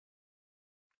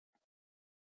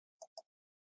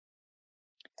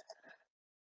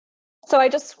 So I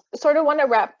just sort of want to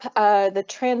wrap the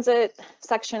transit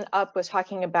section up with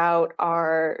talking about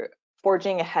our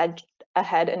Forging Ahead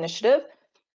initiative.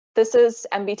 This is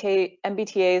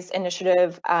MBTA's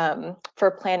initiative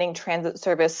for planning transit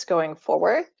service going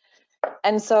forward.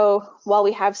 And so while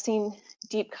we have seen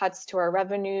deep cuts to our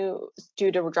revenue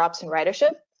due to drops in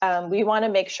ridership, we want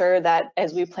to make sure that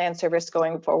as we plan service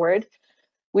going forward,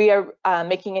 we are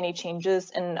making any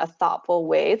changes in a thoughtful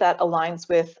way that aligns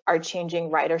with our changing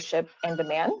ridership and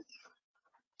demand.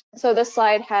 So this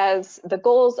slide has the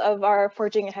goals of our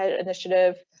Forging Ahead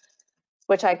initiative,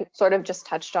 which I sort of just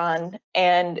touched on.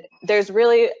 And there's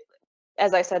really,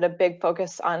 as I said, a big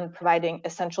focus on providing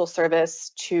essential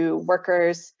service to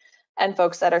workers and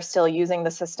folks that are still using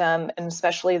the system, and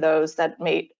especially those that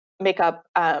make up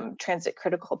transit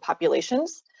critical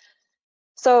populations.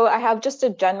 So I have just a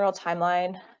general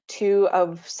timeline too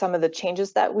of some of the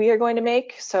changes that we are going to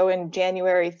make. So in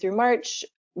January through March,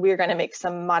 we're going to make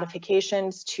some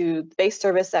modifications to the base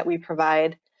service that we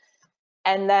provide.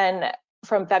 And then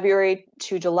from February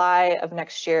to July of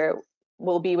next year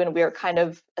will be when we're kind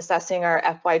of assessing our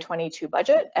FY22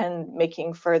 budget and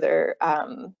making further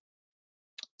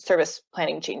service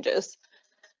planning changes.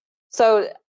 So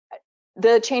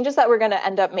the changes that we're going to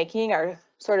end up making are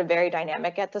sort of very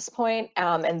dynamic at this point,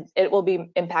 and it will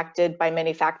be impacted by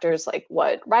many factors like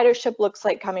what ridership looks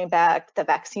like coming back, the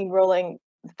vaccine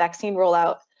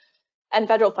rollout, and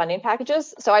federal funding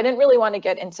packages. So I didn't really want to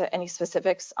get into any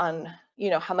specifics on,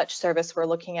 how much service we're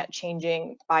looking at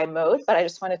changing by mode, but I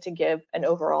just wanted to give an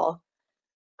overall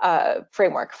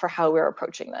framework for how we're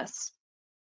approaching this.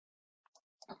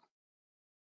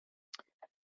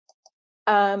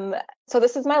 So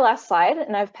this is my last slide,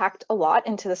 and I've packed a lot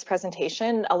into this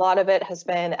presentation. A lot of it has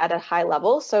been at a high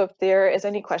level. So if there is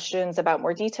any questions about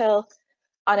more detail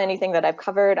on anything that I've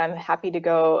covered, I'm happy to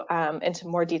go into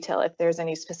more detail if there's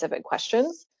any specific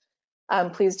questions.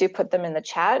 Please do put them in the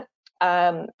chat.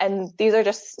 And these are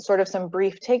just sort of some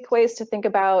brief takeaways to think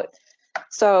about.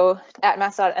 So at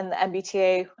MassDOT and the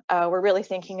MBTA, we're really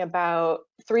thinking about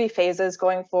 3 phases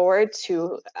going forward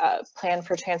to plan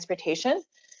for transportation.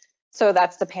 So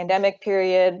that's the pandemic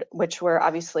period, which we're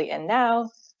obviously in now,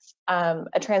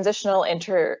 a transitional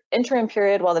interim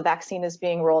period while the vaccine is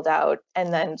being rolled out,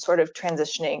 and then sort of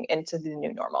transitioning into the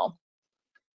new normal.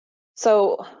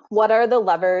 So what are the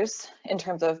levers in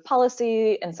terms of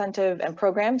policy, incentive, and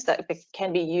programs that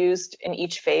can be used in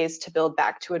each phase to build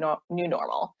back to a new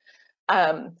normal?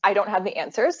 I don't have the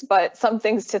answers, but some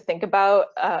things to think about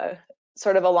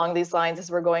sort of along these lines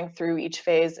as we're going through each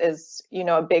phase is,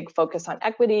 a big focus on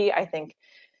equity. I think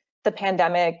the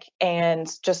pandemic and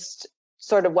just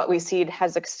sort of what we see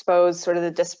has exposed sort of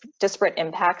the disparate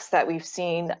impacts that we've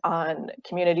seen on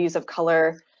communities of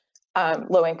color,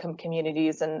 low-income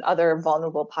communities, and other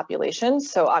vulnerable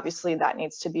populations. So obviously that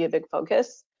needs to be a big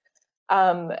focus.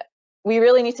 We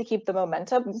really need to keep the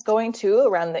momentum going too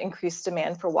around the increased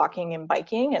demand for walking and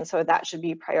biking, and so that should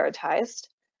be prioritized.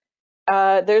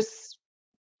 There's,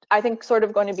 I think, sort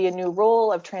of going to be a new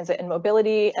role of transit and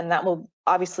mobility, and that will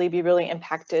obviously be really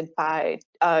impacted by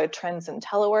trends in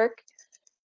telework.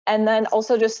 And then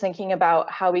also just thinking about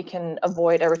how we can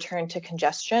avoid a return to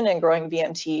congestion and growing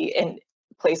VMT in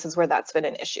places where that's been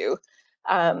an issue.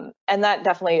 And that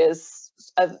definitely is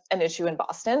an issue in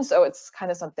Boston, so it's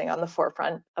kind of something on the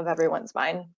forefront of everyone's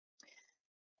mind.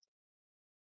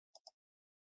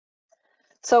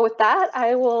 So with that,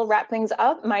 I will wrap things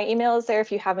up. My email is there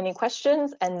if you have any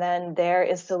questions, and then there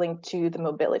is the link to the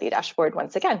mobility dashboard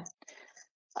once again.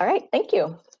 All right, thank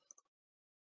you.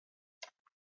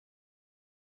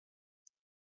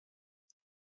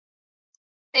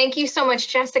 Thank you so much,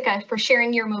 Jessica, for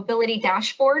sharing your mobility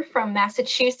dashboard from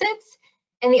Massachusetts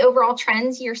and the overall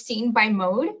trends you're seeing by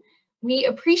mode. We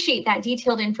appreciate that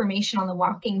detailed information on the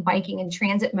walking, biking, and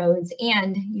transit modes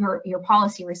and your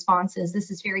policy responses. This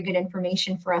is very good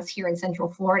information for us here in Central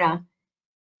Florida.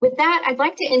 With that, I'd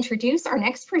like to introduce our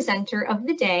next presenter of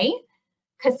the day.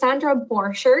 Cassandra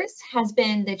Borchers has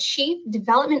been the Chief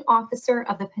Development Officer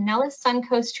of the Pinellas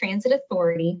Suncoast Transit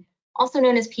Authority, also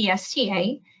known as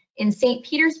PSTA, in St.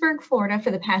 Petersburg, Florida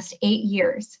for the past 8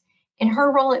 years. In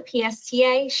her role at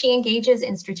PSTA, she engages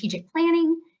in strategic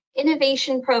planning,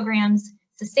 innovation programs,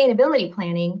 sustainability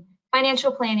planning,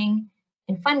 financial planning,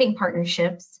 and funding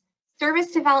partnerships,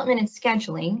 service development and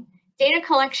scheduling, data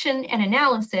collection and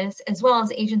analysis, as well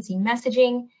as agency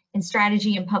messaging and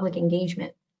strategy and public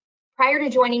engagement. Prior to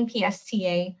joining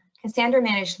PSTA, Cassandra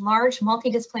managed large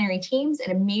multidisciplinary teams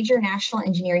at a major national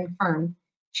engineering firm.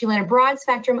 She led a broad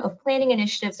spectrum of planning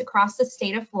initiatives across the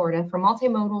state of Florida for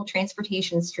multimodal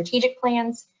transportation strategic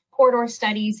plans, corridor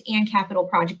studies, and capital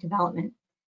project development.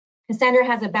 Cassandra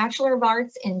has a Bachelor of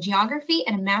Arts in Geography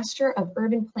and a Master of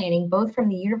Urban Planning, both from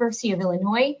the University of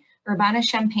Illinois,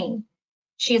 Urbana-Champaign.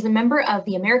 She is a member of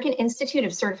the American Institute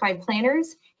of Certified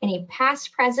Planners and a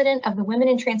past president of the Women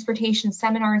in Transportation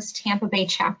Seminars Tampa Bay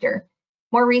chapter.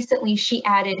 More recently, she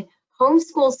added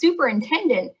homeschool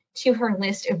superintendent to her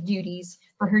list of duties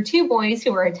for her 2 boys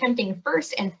who are attempting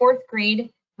 1st and 4th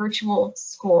grade virtual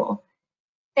school.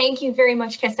 Thank you very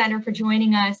much, Cassandra, for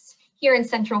joining us here in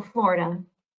Central Florida.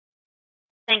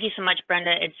 Thank you so much,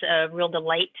 Brenda. It's a real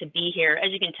delight to be here.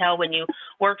 As you can tell, when you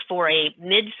work for a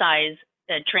mid-size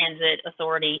transit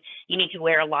authority, you need to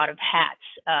wear a lot of hats.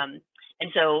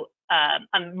 And so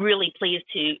I'm really pleased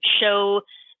to show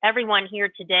everyone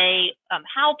here today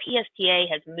how PSTA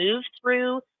has moved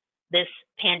through this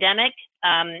pandemic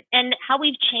and how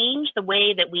we've changed the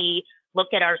way that we look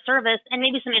at our service and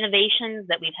maybe some innovations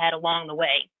that we've had along the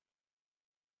way.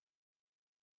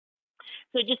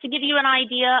 So just to give you an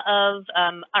idea of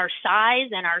our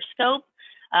size and our scope,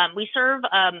 we serve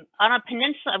on a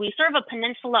peninsula. We serve a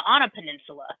peninsula on a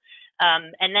peninsula,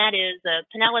 and that is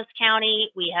Pinellas County.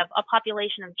 We have a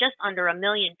population of just under 1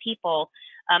 million people,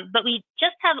 but we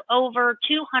just have over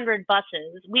 200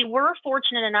 buses. We were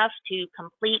fortunate enough to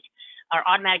complete our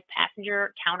automatic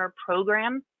passenger counter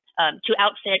program to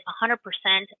outfit 100%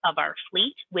 of our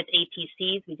fleet with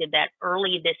APCs. We did that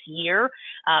early this year,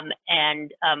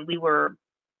 and we were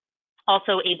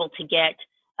also able to get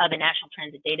the National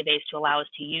Transit Database to allow us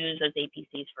to use those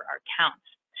APCs for our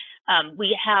counts.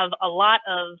 We have a lot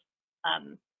of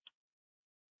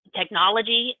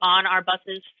technology on our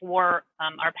buses for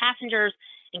our passengers,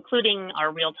 including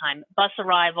our real-time bus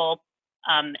arrival,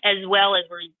 as well as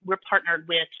we're partnered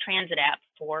with Transit App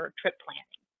for trip planning.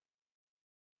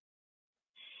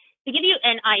 To give you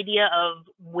an idea of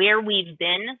where we've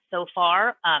been so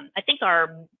far, I think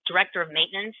our director of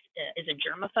maintenance is a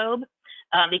germaphobe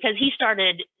because he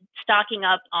started stocking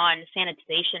up on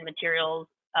sanitization materials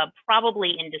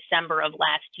probably in December of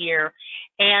last year.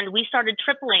 And we started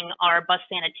tripling our bus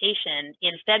sanitation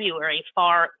in February,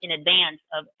 far in advance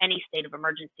of any state of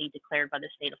emergency declared by the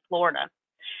state of Florida.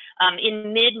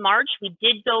 In mid-March, we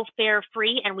did go fare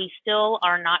free, and we still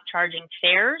are not charging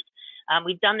fares.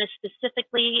 We've done this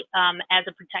specifically as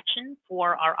a protection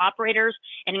for our operators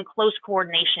and in close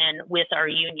coordination with our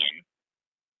union.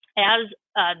 As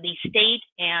the state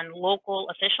and local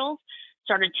officials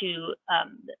started to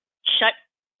shut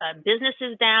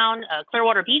businesses down,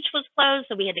 Clearwater Beach was closed,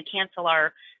 so we had to cancel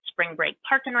our spring break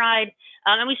park and ride,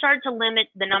 and we started to limit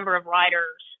the number of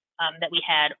riders that we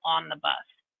had on the bus.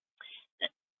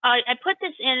 I put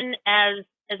this in as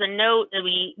a note that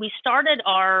we started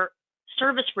our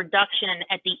service reduction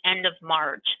at the end of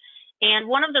March. And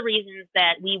one of the reasons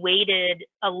that we waited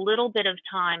a little bit of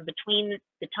time between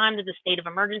the time that the state of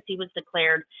emergency was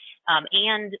declared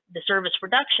and the service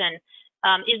reduction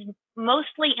is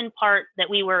mostly in part that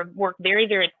we worked very,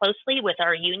 very closely with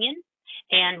our union,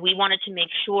 and we wanted to make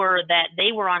sure that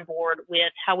they were on board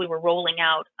with how we were rolling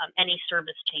out any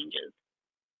service changes.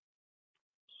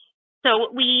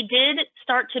 So we did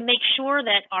start to make sure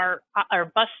that our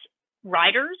bus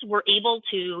riders were able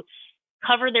to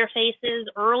cover their faces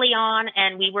early on,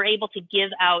 and we were able to give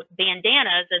out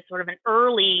bandanas as sort of an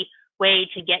early way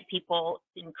to get people,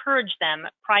 encourage them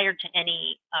prior to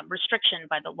any restriction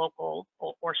by the local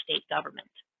or state government.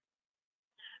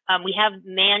 We have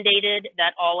mandated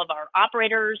that all of our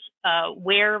operators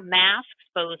wear masks,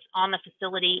 both on the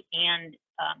facility and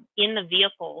in the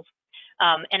vehicles.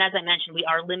 And as I mentioned, we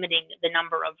are limiting the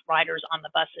number of riders on the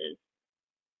buses.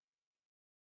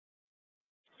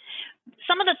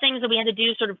 Some of the things that we had to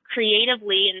do sort of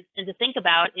creatively and to think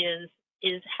about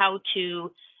is how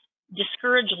to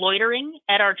discourage loitering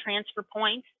at our transfer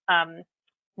points.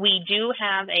 We do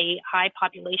have a high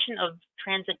population of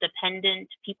transit dependent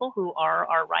people who are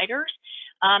our riders,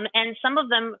 and some of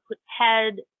them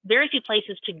had very few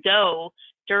places to go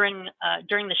during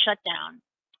the shutdown.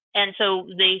 And so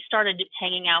they started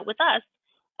hanging out with us,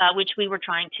 which we were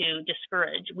trying to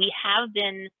discourage. We have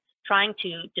been trying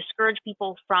to discourage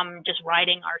people from just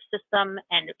riding our system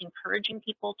and encouraging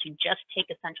people to just take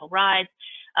essential rides.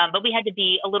 But we had to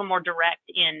be a little more direct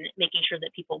in making sure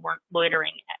that people weren't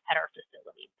loitering at our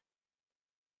facilities.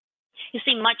 You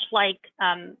see, much like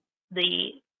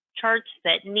the charts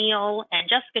that Neil and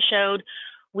Jessica showed,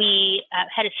 we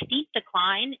had a steep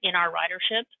decline in our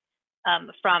ridership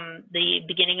from the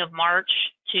beginning of March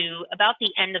to about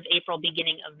the end of April,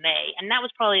 beginning of May. And that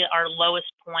was probably our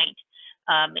lowest point,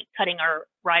 cutting our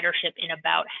ridership in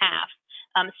about half.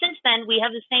 Since then, we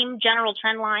have the same general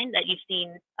trend line that you've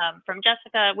seen from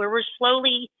Jessica, where we're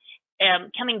slowly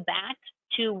coming back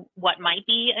to what might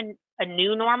be a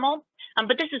new normal.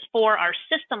 But this is for our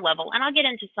system level. And I'll get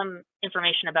into some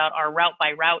information about our route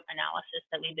by route analysis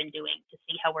that we've been doing to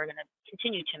see how we're going to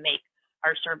continue to make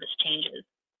our service changes.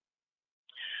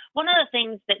 One of the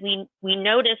things that we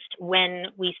noticed when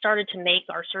we started to make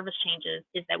our service changes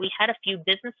is that we had a few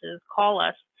businesses call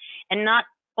us, and not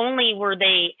only were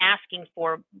they asking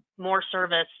for more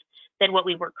service than what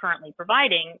we were currently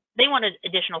providing, they wanted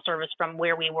additional service from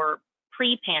where we were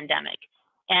pre-pandemic.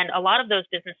 And a lot of those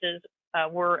businesses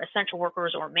were essential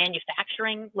workers or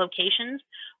manufacturing locations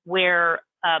where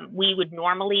we would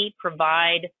normally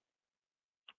provide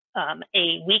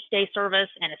a weekday service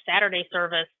and a Saturday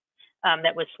service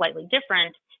that was slightly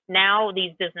different. Now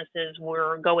these businesses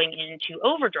were going into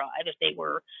overdrive if they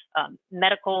were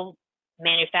medical,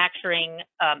 manufacturing,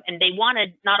 and they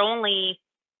wanted not only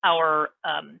our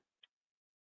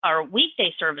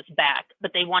weekday service back,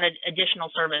 but they wanted additional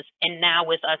service. And now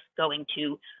with us going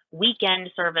to weekend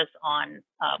service on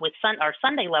with our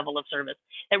Sunday level of service,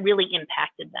 that really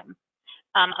impacted them.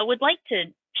 I would like to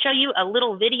show you a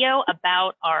little video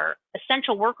about our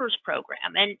Essential Workers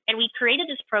Program. And we created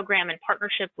this program in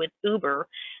partnership with Uber.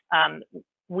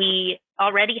 We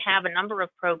already have a number of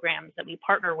programs that we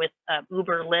partner with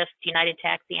Uber, Lyft, United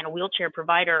Taxi, and a wheelchair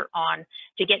provider on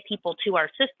to get people to our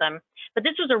system. But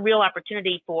this was a real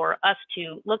opportunity for us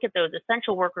to look at those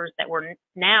essential workers that were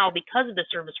now, because of the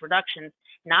service reductions,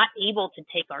 not able to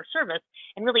take our service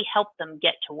and really help them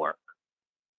get to work.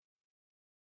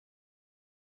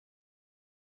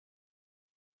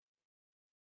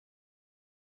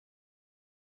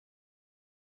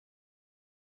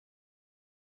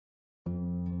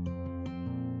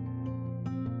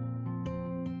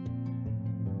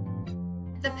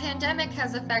 The pandemic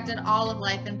has affected all of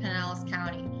life in Pinellas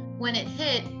County. When it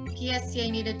hit, PSTA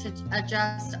needed to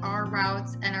adjust our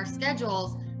routes and our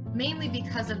schedules, mainly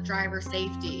because of driver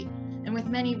safety. And with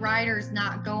many riders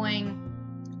not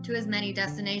going to as many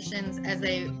destinations as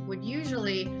they would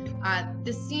usually,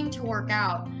 this seemed to work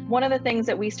out. One of the things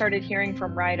that we started hearing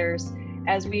from riders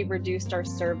as we reduced our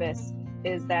service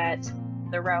is that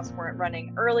the routes weren't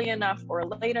running early enough or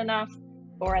late enough,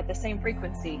 or at the same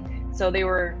frequency. So they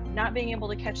were not being able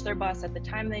to catch their bus at the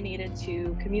time they needed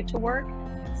to commute to work.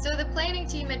 So the planning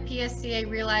team at PSTA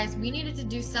realized we needed to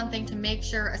do something to make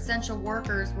sure essential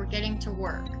workers were getting to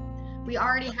work. We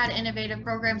already had innovative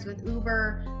programs with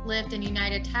Uber, Lyft, and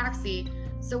United Taxi.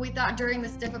 So we thought during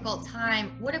this difficult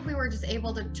time, what if we were just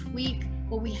able to tweak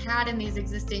what we had in these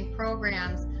existing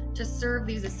programs to serve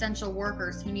these essential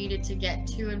workers who needed to get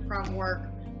to and from work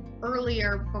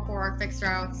earlier before our fixed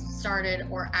routes started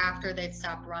or after they'd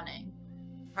stopped running.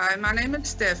 Hi, my name is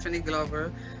Stephanie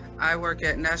Glover. I work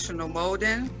at National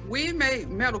Molding. We make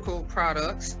medical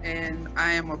products, and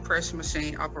I am a press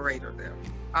machine operator there.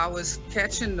 I was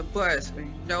catching the bus, but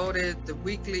you know that the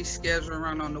weekly schedule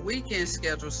run on the weekend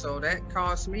schedule, so that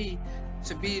caused me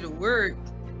to be to work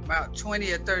about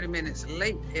 20 or 30 minutes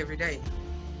late every day.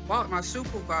 My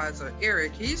supervisor,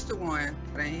 Eric, he's the one,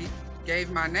 and he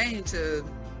gave my name to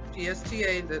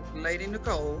PSTA, the lady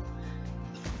Nicole,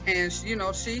 and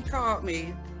she called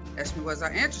me, asked me was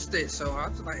I interested, so I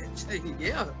was like,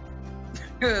 yeah,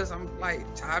 because I'm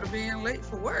like tired of being late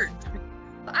for work.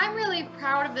 I'm really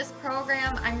proud of this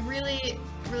program. I'm really,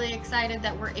 really excited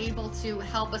that we're able to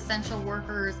help essential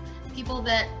workers, people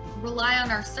that rely on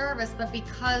our service, but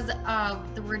because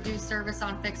of the reduced service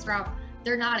on fixed route,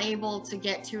 they're not able to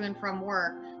get to and from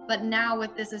work. But now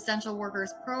with this essential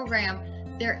workers program,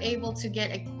 they're able to get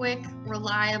a quick,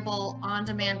 reliable,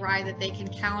 on-demand ride that they can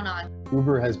count on.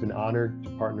 Uber has been honored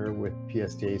to partner with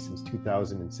PSTA since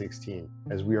 2016,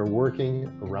 as we are working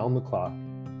around the clock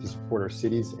to support our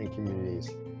cities and communities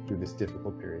through this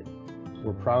difficult period.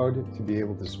 We're proud to be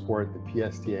able to support the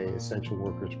PSTA Essential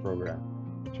Workers Program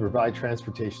to provide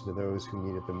transportation to those who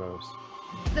need it the most.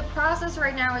 The process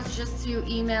right now is just to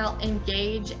email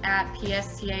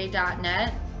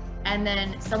engage@psta.net, and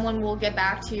then someone will get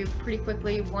back to you pretty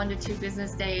quickly, 1 to 2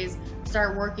 business days,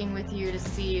 start working with you to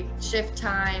see shift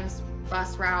times,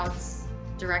 bus routes,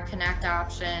 direct connect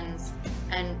options,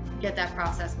 and get that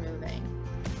process moving.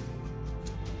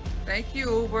 Thank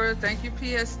you, Uber. Thank you,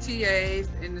 PSTA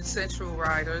and Essential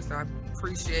Riders. I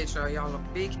appreciate y'all. Y'all a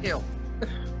big help.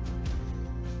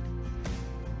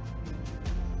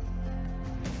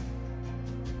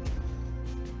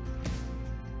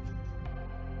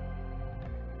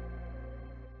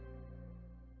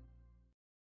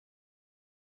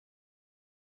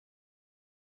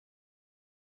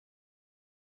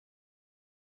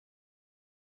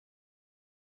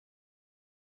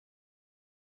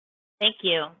 Thank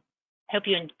you. I hope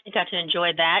you got to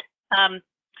enjoy that.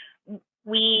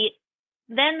 We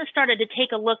then started to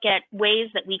take a look at ways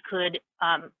that we could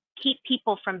keep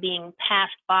people from being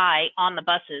passed by on the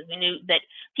buses. We knew that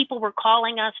people were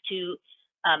calling us to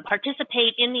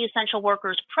participate in the Essential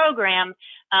Workers Program,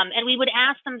 and we would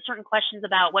ask them certain questions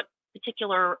about what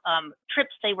particular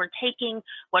trips they were taking,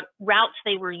 what routes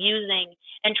they were using,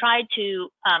 and tried to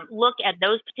look at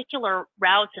those particular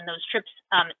routes and those trips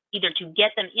either to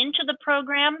get them into the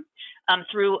program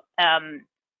through a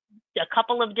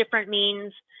couple of different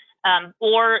means,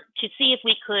 or to see if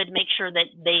we could make sure that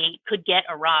they could get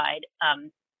a ride.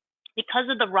 Because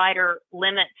of the rider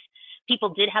limits, people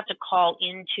did have to call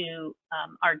into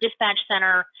our dispatch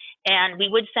center, and we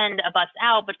would send a bus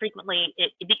out, but frequently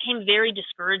it became very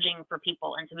discouraging for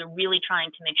people. And so we're really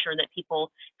trying to make sure that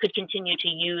people could continue to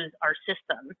use our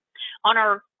system. On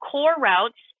our core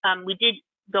routes, we did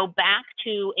go back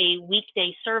to a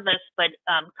weekday service, but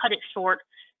cut it short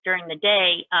during the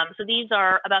day. So these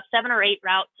are about 7 or 8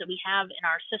 routes that we have in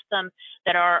our system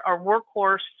that are our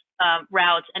workhorse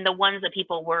routes, and the ones that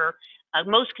people were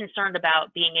most concerned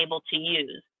about being able to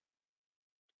use.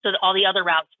 So that all the other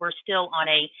routes were still on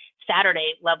a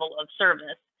Saturday level of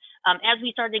service. As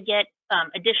we started to get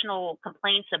additional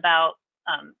complaints about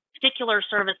particular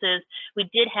services, we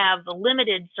did have the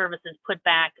limited services put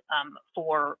back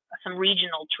for some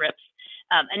regional trips,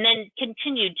 and then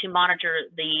continued to monitor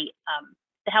the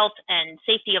health and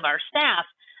safety of our staff.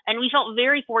 And we felt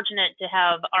very fortunate to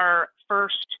have our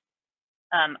first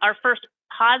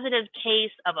positive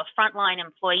case of a frontline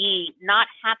employee not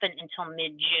happen until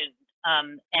mid-June.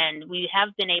 And we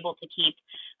have been able to keep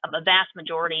a vast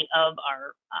majority of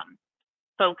our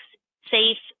folks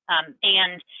safe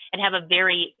and have a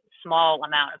very small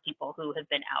amount of people who have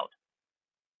been out.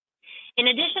 In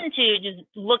addition to just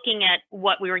looking at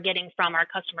what we were getting from our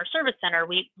customer service center,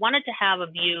 we wanted to have a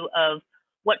view of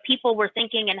what people were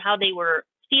thinking and how they were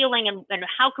feeling, and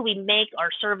how could we make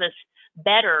our service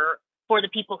better for the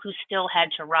people who still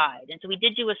had to ride. And so we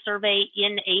did do a survey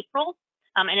in April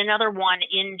and another one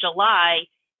in July,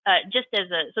 just as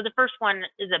so the first one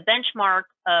is a benchmark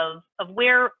of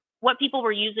what people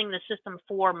were using the system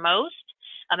for most,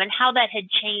 and how that had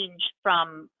changed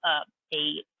from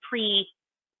a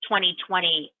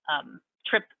pre-2020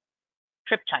 trip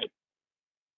type.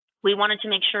 We wanted to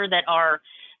make sure that our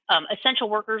essential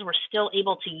workers were still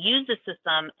able to use the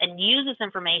system and use this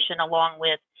information along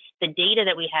with the data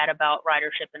that we had about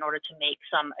ridership in order to make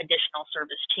some additional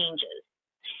service changes.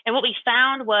 And what we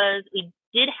found was we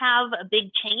did have a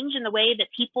big change in the way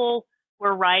that people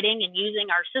were riding and using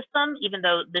our system, even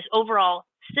though this overall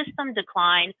system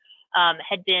decline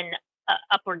had been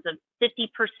upwards of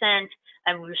 50%.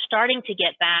 and we were starting to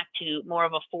get back to more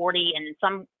of a 40, and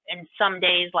in some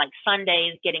days, like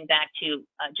Sundays, getting back to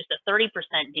just a 30%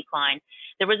 decline.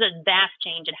 There was a vast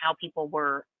change in how people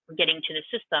were getting to the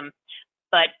system,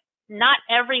 but not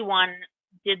everyone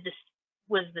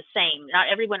was the same. Not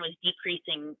everyone was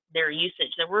decreasing their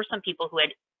usage. There were some people who had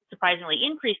surprisingly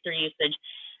increased their usage,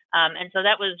 and so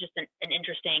that was just an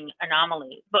interesting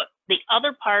anomaly. But the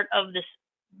other part of this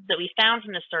that we found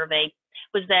from the survey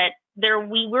was that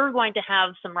we were going to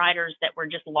have some riders that were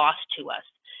just lost to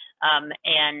us,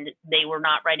 and they were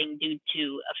not riding due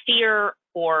to a fear,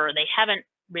 or they haven't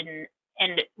ridden,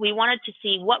 and we wanted to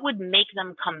see what would make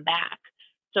them come back.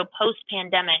 So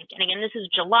post-pandemic, and again, this is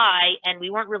July, and we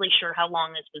weren't really sure how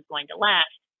long this was going to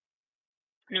last.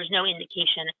 And there was no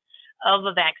indication of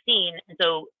a vaccine, and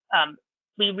so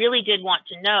we really did want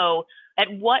to know at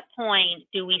what point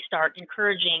do we start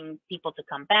encouraging people to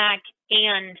come back,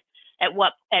 and at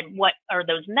what are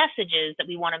those messages that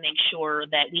we want to make sure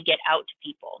that we get out to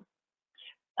people.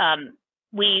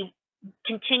 We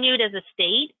continued as a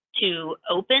state to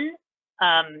open,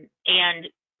 and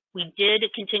we did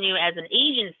continue as an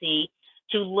agency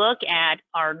to look at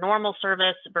our normal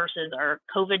service versus our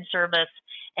COVID service,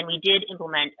 and we did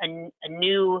implement a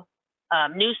new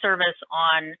service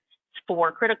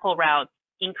for critical routes,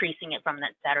 increasing it from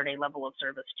that Saturday level of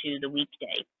service to the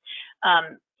weekday.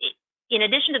 In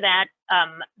addition to that,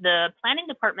 the planning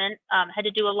department had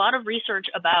to do a lot of research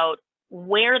about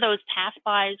where those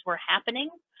pass-bys were happening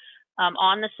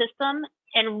on the system,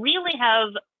 and really have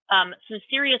some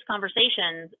serious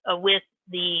conversations with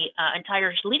the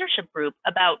entire leadership group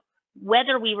about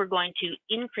whether we were going to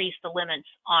increase the limits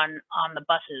on the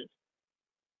buses.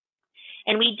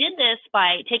 And we did this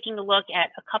by taking a look at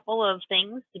a couple of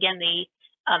things. Again, the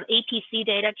APC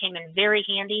data came in very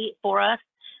handy for us,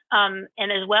 and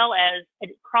as well as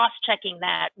cross-checking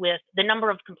that with the number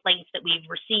of complaints that we've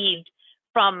received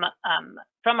from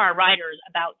our riders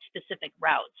about specific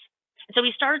routes. So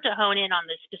we started to hone in on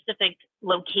the specific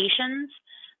locations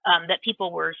that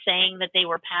people were saying that they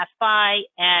were passed by,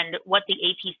 and what the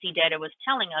APC data was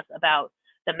telling us about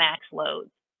the max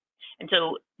loads. And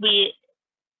so we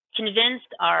convinced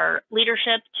our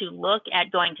leadership to look at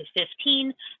going to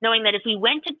 15, knowing that if we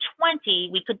went to 20,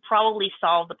 we could probably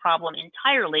solve the problem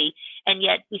entirely, and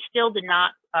yet we still did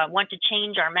not want to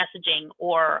change our messaging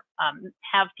or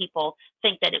have people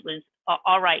think that it was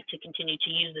all right to continue to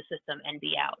use the system and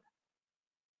be out.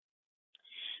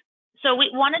 So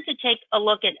we wanted to take a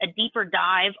look at a deeper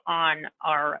dive on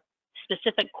our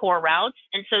specific core routes.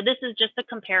 And so this is just a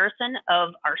comparison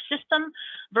of our system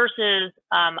versus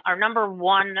our number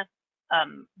one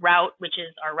route, which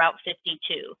is our Route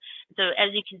 52. So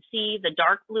as you can see, the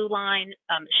dark blue line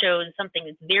shows something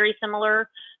that's very similar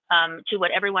to what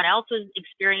everyone else was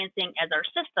experiencing as our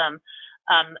system.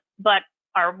 But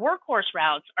our workhorse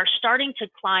routes are starting to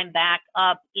climb back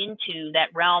up into that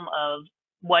realm of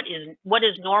what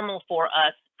is normal for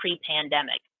us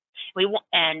pre-pandemic. We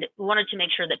wanted to make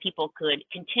sure that people could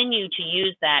continue to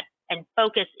use that and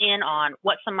focus in on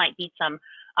what might be some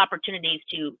opportunities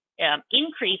to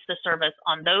increase the service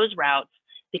on those routes,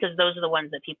 because those are the ones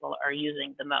that people are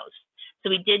using the most. So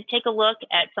we did take a look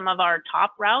at some of our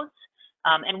top routes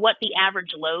and what the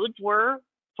average loads were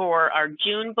for our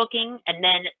June booking, and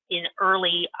then in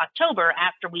early October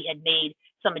after we had made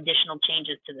some additional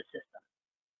changes to the system.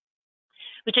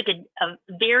 We took a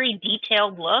very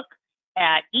detailed look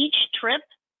at each trip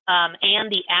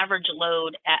and the average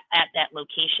load at that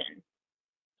location.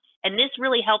 And this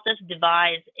really helped us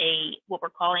devise what we're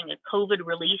calling a COVID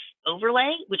relief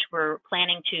overlay, which we're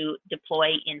planning to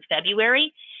deploy in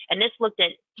February. And this looked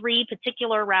at 3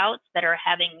 particular routes that are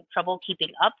having trouble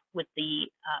keeping up with the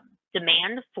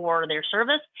demand for their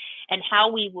service, and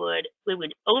how we would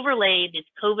overlay this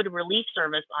COVID relief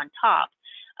service on top.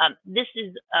 This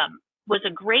was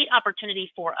a great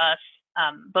opportunity for us,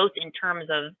 both in terms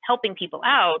of helping people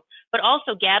out, but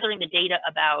also gathering the data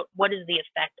about what is the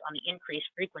effect on the increased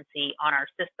frequency on our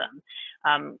system.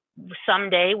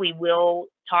 Someday we will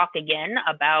talk again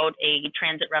about a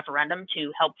transit referendum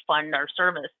to help fund our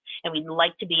service, and we'd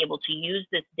like to be able to use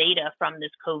this data from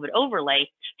this COVID overlay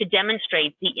to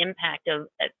demonstrate the impact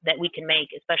that we can make,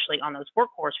 especially on those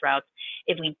workhorse routes,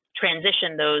 if we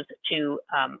transition those to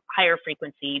higher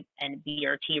frequency and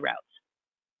BRT routes.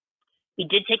 We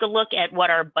did take a look at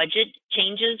what our budget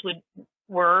changes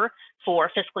were for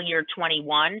fiscal year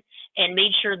 21, and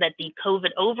made sure that the COVID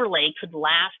overlay could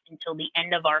last until the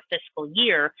end of our fiscal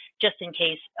year, just in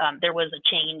case there was a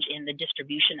change in the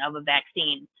distribution of a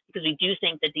vaccine, because we do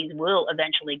think that these will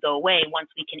eventually go away once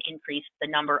we can increase the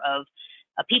number of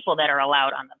people that are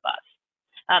allowed on the bus.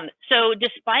 So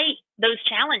despite those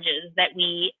challenges that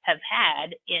we have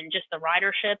had in just the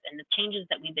ridership and the changes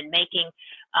that we've been making,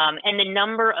 and the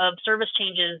number of service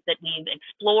changes that we've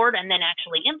explored and then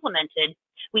actually implemented,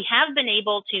 we have been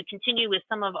able to continue with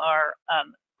some of our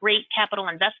great capital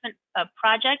investment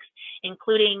projects,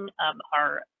 including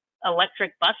our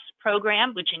electric bus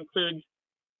program, which includes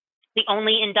the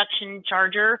only induction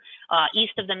charger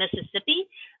east of the Mississippi,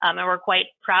 and we're quite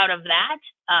proud of that.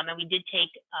 And we did take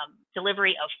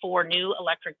delivery of 4 new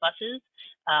electric buses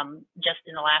just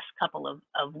in the last couple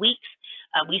of weeks.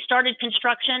 We started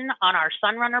construction on our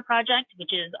Sunrunner project,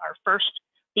 which is our first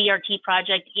BRT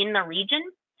project in the region,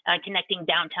 connecting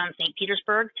downtown St.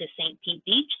 Petersburg to St. Pete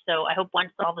Beach. So I hope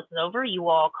once all this is over, you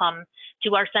all come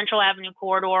to our Central Avenue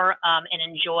corridor and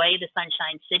enjoy the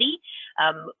Sunshine City.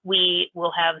 We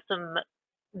will have some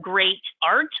great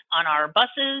art on our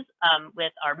buses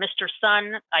with our Mr.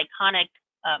 Sun iconic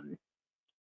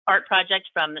art project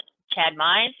from Chad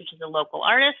Mize, which is a local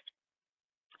artist.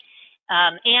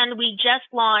 And we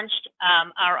just launched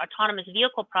our autonomous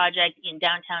vehicle project in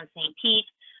downtown St. Pete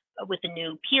with a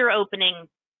new pier opening.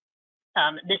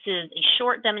 This is a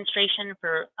short demonstration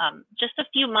for just a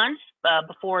few months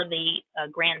before the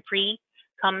Grand Prix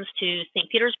comes to St.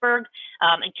 Petersburg,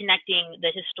 and connecting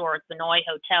the historic Vinoy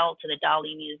Hotel to the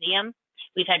Dali Museum.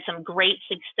 We've had some great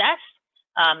success,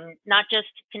 not just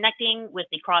connecting with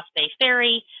the Cross Bay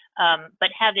Ferry,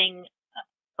 but having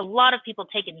a lot of people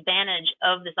take advantage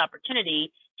of this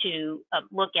opportunity to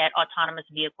look at autonomous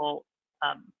vehicle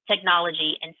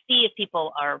technology and see if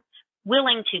people are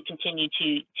willing to continue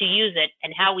to use it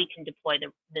and how we can deploy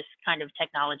this kind of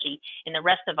technology in the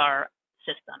rest of our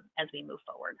system as we move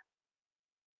forward.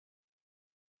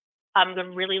 I'm going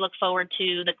to really look forward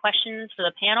to the questions for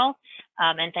the panel,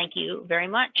 and thank you very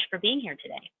much for being here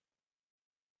today.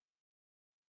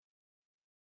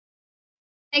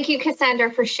 Thank you,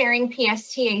 Cassandra, for sharing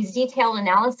PSTA's detailed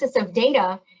analysis of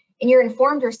data and your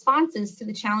informed responses to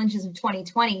the challenges of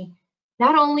 2020.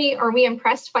 Not only are we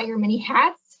impressed by your many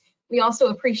hats, we also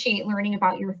appreciate learning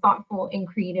about your thoughtful and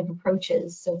creative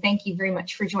approaches. So thank you very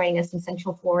much for joining us in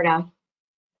Central Florida.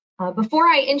 Before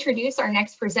I introduce our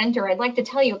next presenter, I'd like to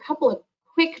tell you a couple of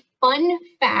quick fun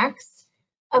facts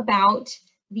about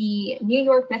the New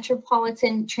York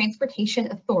Metropolitan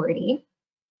Transportation Authority.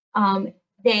 The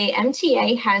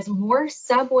MTA has more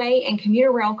subway and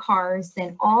commuter rail cars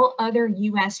than all other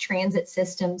US transit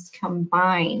systems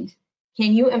combined.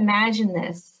 Can you imagine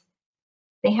this?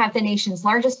 They have the nation's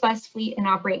largest bus fleet and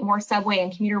operate more subway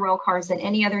and commuter rail cars than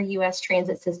any other US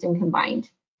transit system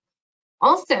combined.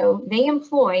 Also, they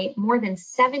employ more than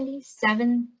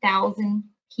 77,000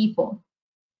 people.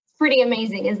 It's pretty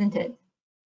amazing, isn't it?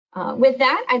 With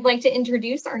that, I'd like to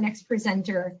introduce our next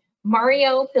presenter,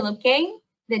 Mario Pilipke,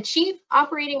 the Chief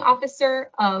Operating Officer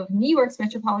of New York's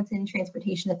Metropolitan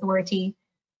Transportation Authority.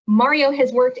 Mario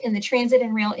has worked in the transit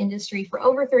and rail industry for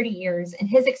over 30 years, and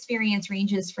his experience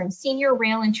ranges from senior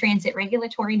rail and transit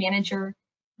regulatory manager,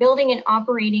 building and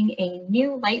operating a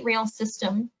new light rail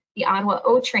system, the Ottawa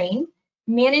O-Train,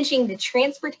 managing the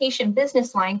transportation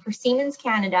business line for Siemens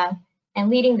Canada, and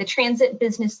leading the transit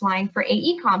business line for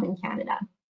AECOM in Canada.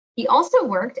 He also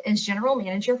worked as general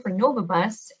manager for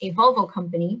Novabus, a Volvo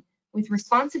company, with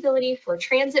responsibility for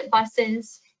transit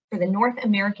buses for the North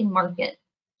American market.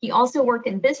 He also worked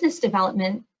in business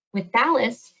development with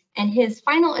Thales, and his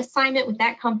final assignment with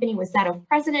that company was that of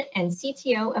president and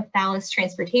CTO of Thales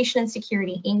Transportation and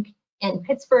Security, Inc. in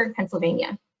Pittsburgh,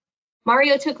 Pennsylvania.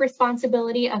 Mario took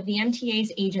responsibility of the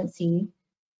MTA's agency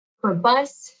for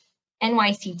bus,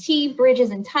 NYCT,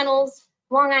 bridges and tunnels,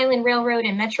 Long Island Railroad,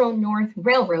 and Metro North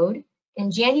Railroad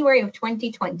in January of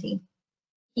 2020.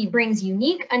 He brings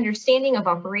unique understanding of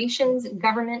operations,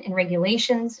 government and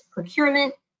regulations,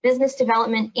 procurement, business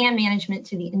development, and management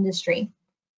to the industry.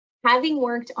 Having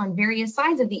worked on various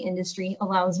sides of the industry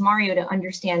allows Mario to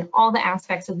understand all the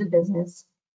aspects of the business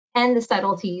and the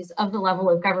subtleties of the level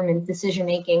of government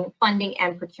decision-making, funding,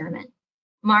 and procurement.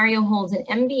 Mario holds an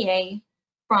MBA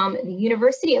from the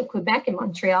University of Quebec in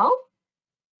Montreal.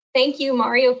 Thank you,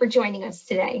 Mario, for joining us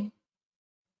today.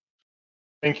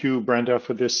 Thank you, Brenda,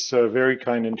 for this very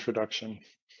kind introduction.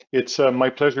 It's my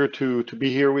pleasure to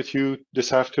be here with you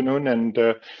this afternoon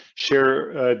and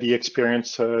share the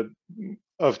experience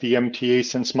of the MTA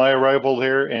since my arrival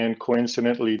there, and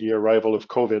coincidentally the arrival of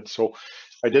COVID. So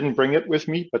I didn't bring it with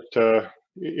me, but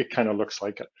it kind of looks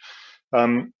like it.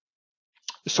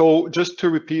 So just to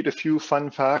repeat a few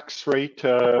fun facts, right?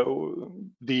 The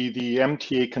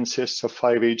MTA consists of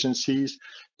 5 agencies.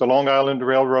 The Long Island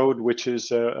Railroad, which is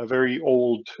a very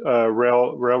old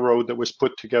railroad that was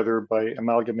put together by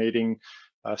amalgamating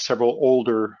several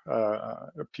older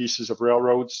pieces of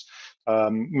railroads.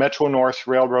 Metro North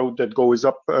Railroad that goes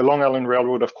up, Long Island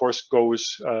Railroad, of course,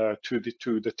 goes to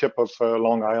the tip of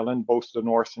Long Island, both the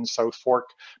North and South Fork.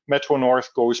 Metro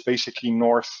North goes basically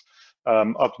north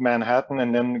of Manhattan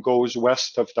and then goes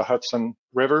west of the Hudson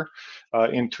River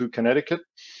into Connecticut.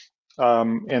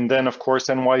 And then, of course,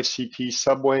 NYCT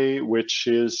subway, which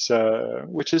is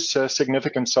a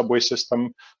significant subway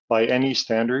system by any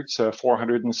standards,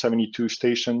 472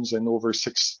 stations and over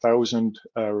 6,000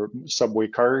 subway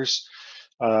cars.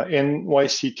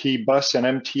 NYCT bus and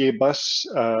MTA bus,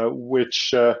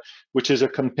 which is a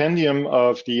compendium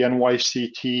of the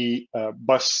NYCT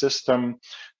bus system,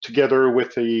 together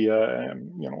with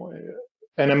an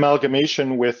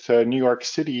amalgamation with New York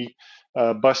City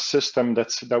bus system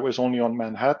that was only on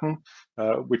Manhattan,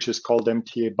 which is called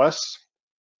MTA bus.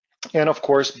 And of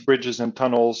course, bridges and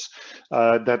tunnels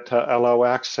that allow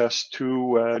access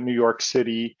to New York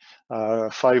City,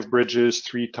 5 bridges,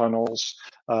 3 tunnels,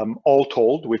 all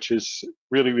told, which is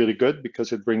really, really good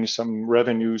because it brings some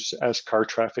revenues as car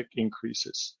traffic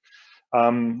increases.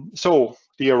 So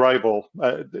the arrival,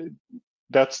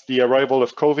 that's the arrival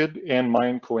of COVID and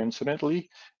mine coincidentally,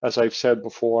 as I've said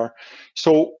before.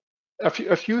 So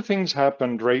a few things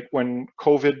happened right when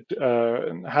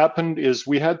COVID happened. Is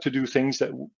we had to do things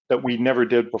that we never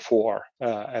did before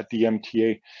at the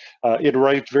MTA. It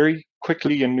arrived very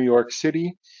quickly in New York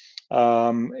City,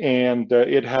 and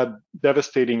it had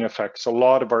devastating effects. A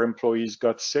lot of our employees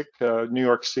got sick. New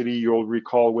York City, you'll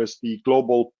recall, was the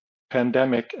global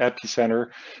pandemic epicenter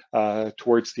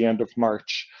towards the end of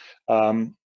March.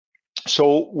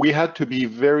 So we had to be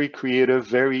very creative,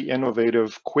 very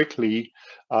innovative quickly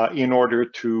in order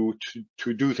to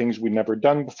do things we'd never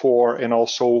done before, and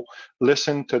also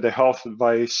listen to the health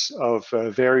advice of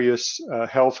various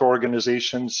health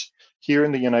organizations here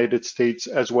in the United States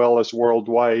as well as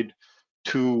worldwide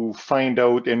to find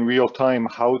out in real time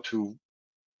how to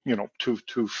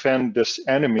fend this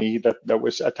enemy that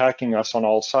was attacking us on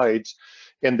all sides.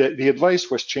 And the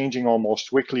advice was changing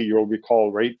almost weekly, you'll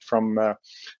recall, right? From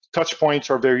touch points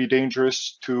are very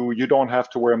dangerous to you don't have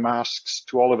to wear masks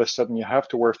to all of a sudden you have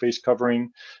to wear face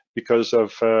covering because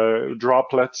of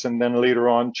droplets, and then later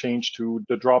on change to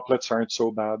the droplets aren't so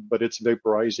bad, but it's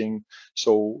vaporizing.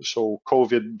 So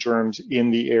COVID germs in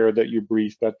the air that you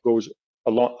breathe, that goes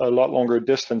a lot longer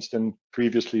distance than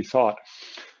previously thought.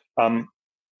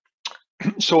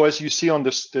 So as you see on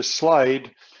this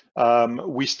slide,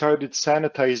 we started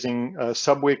sanitizing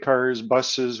subway cars,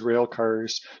 buses, rail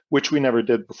cars, which we never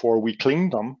did before. We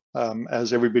cleaned them,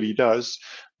 as everybody does,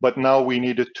 but now we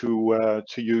needed to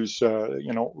use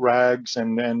rags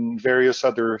and various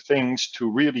other things to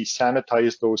really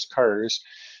sanitize those cars.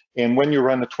 And when you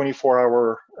run a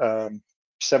 24-hour,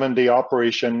 7-day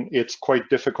operation, it's quite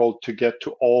difficult to get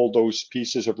to all those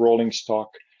pieces of rolling stock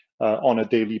on a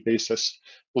daily basis,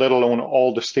 let alone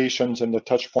all the stations and the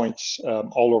touch points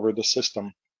all over the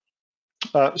system.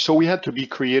 So we had to be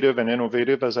creative and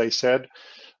innovative, as I said.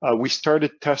 We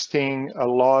started testing a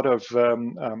lot of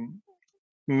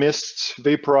mists,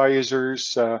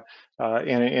 vaporizers,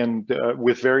 and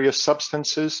with various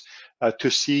substances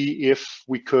to see if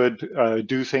we could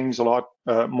do things a lot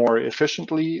more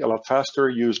efficiently, a lot faster,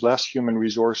 use less human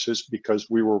resources because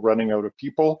we were running out of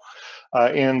people.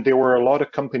 And there were a lot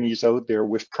of companies out there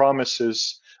with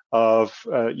promises of,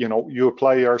 you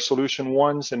apply our solution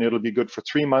once and it'll be good for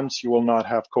 3 months. You will not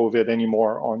have COVID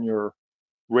anymore on your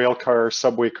rail car,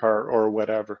 subway car, or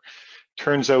whatever.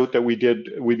 Turns out that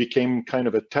we became kind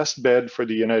of a test bed for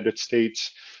the United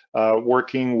States,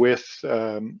 working with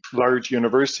large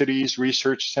universities,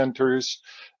 research centers,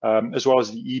 as well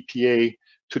as the EPA,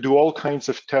 to do all kinds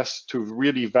of tests to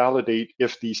really validate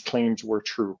if these claims were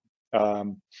true.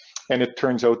 And it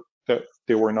turns out that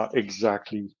they were not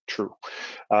exactly true.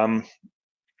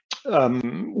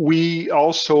 We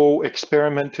also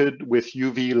experimented with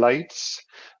UV lights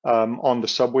on the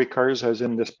subway cars, as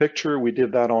in this picture. We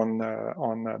did that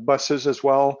on buses as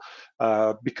well,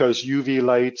 because UV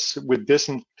lights with this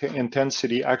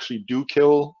intensity actually do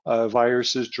kill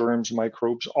viruses, germs,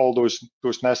 microbes, all those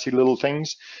nasty little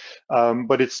things.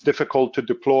 But it's difficult to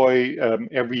deploy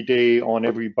every day on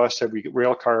every bus, every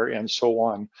rail car, and so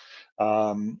on.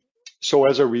 So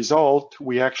as a result,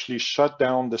 we actually shut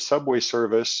down the subway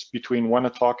service between 1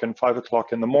 o'clock and 5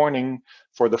 o'clock in the morning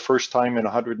for the first time in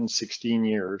 116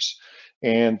 years.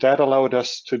 And that allowed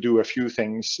us to do a few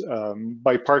things.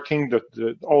 By parking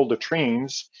all the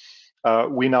trains,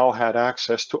 we now had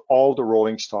access to all the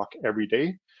rolling stock every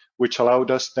day, which allowed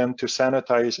us then to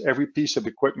sanitize every piece of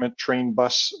equipment, train,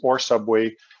 bus, or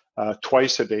subway,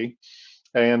 twice a day.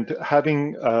 And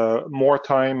having more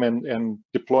time and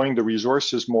deploying the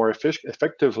resources more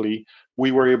effectively,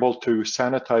 we were able to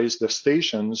sanitize the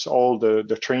stations, all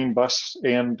the train, bus,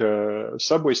 and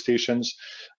subway stations,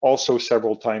 also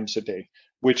several times a day,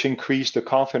 which increased the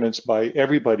confidence by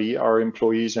everybody, our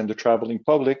employees and the traveling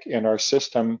public, in our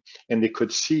system, and they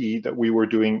could see that we were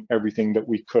doing everything that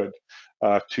we could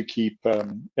to keep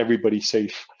everybody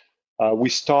safe. We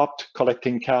stopped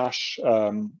collecting cash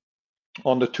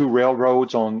on the two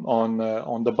railroads,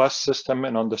 on the bus system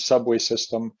and on the subway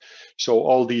system. So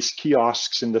all these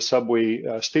kiosks in the subway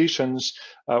stations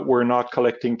were not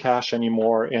collecting cash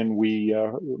anymore, and we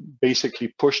basically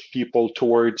pushed people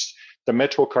towards the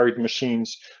MetroCard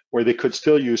machines where they could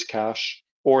still use cash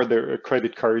or their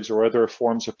credit cards or other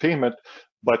forms of payment,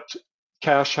 but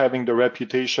cash having the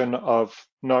reputation of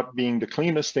not being the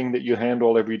cleanest thing that you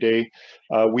handle every day,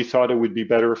 we thought it would be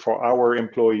better for our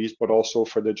employees, but also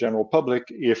for the general public,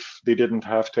 if they didn't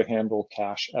have to handle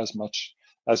cash as much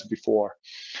as before.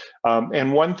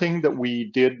 And one thing that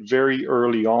we did very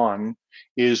early on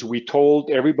is we told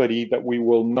everybody that we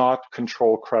will not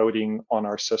control crowding on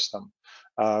our system.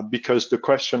 Because the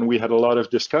question, we had a lot of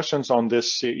discussions on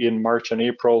this in March and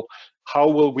April. How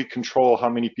will we control how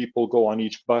many people go on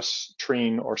each bus,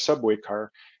 train, or subway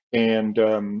car?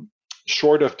 And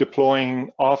short of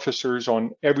deploying officers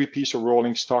on every piece of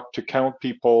rolling stock to count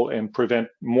people and prevent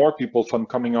more people from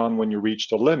coming on when you reach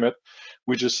the limit,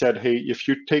 we just said, hey, if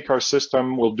you take our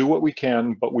system, we'll do what we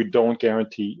can, but we don't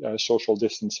guarantee social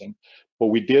distancing. But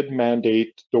we did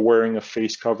mandate the wearing of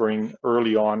face covering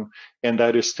early on, and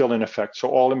that is still in effect. So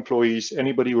all employees,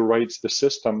 anybody who rides the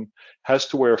system, has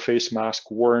to wear a face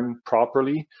mask worn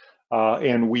properly.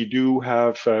 And we do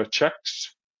have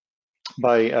checks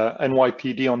by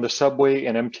NYPD on the subway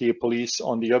and MTA police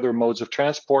on the other modes of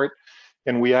transport.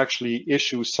 And we actually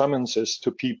issue summonses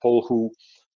to people who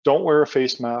don't wear a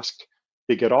face mask.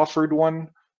 They get offered one.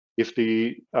 If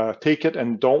they take it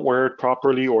and don't wear it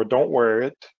properly or don't wear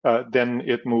it, then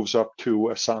it moves up to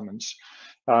a summons.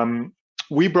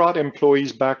 We brought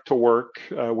employees back to work.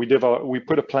 We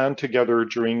put a plan together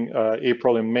during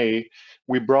April and May.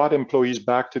 We brought employees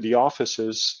back to the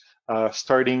offices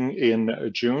starting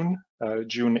in June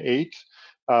 8th,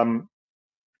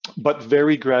 but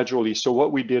very gradually. So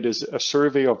what we did is a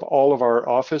survey of all of our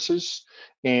offices,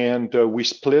 and we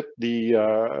split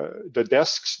the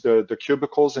desks, the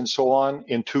cubicles and so on,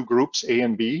 in two groups, A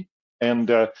and B. And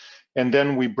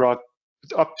then we brought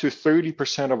up to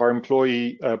 30% of our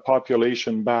employee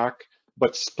population back,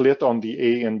 but split on the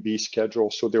A and B schedule.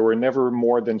 So there were never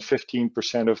more than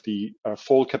 15% of the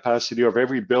full capacity of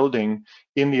every building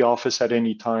in the office at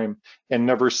any time, and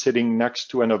never sitting next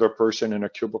to another person in a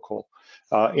cubicle.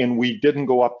 And we didn't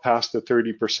go up past the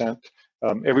 30%.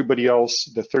 Everybody else,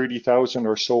 the 30,000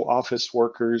 or so office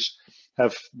workers,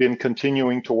 have been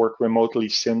continuing to work remotely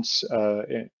since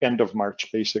end of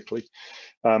March, basically.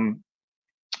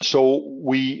 So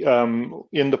we,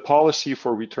 in the policy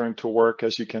for return to work,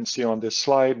 as you can see on this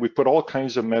slide, we put all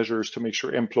kinds of measures to make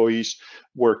sure employees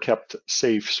were kept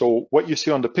safe. So what you see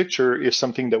on the picture is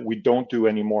something that we don't do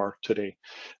anymore today.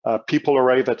 People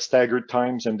arrive at staggered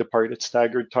times and depart at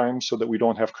staggered times so that we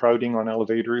don't have crowding on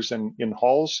elevators and in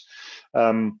halls.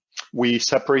 We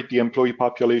separate the employee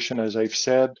population, as I've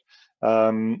said,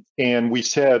 and we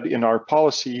said in our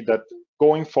policy that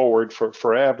going forward for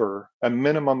forever, a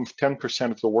minimum of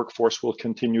 10% of the workforce will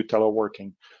continue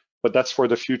teleworking. But that's for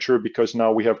the future, because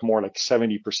now we have more like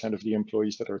 70% of the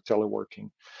employees that are teleworking.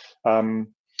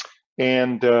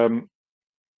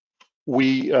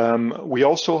 We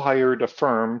also hired a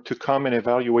firm to come and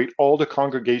evaluate all the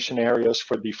congregation areas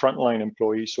for the frontline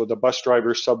employees, so the bus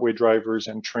drivers, subway drivers,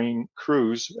 and train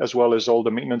crews, as well as all the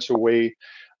maintenance away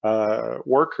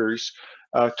workers,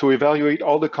 to evaluate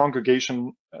all the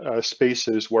congregation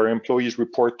spaces where employees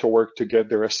report to work to get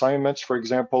their assignments, for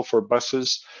example, for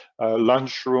buses,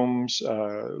 lunch rooms,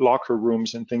 locker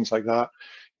rooms, and things like that.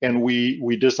 And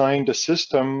we designed a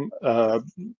system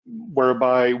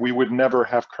whereby we would never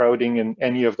have crowding in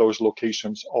any of those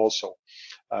locations also.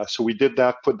 So we did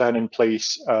that, put that in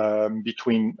place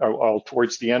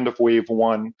towards the end of wave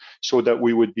 1, so that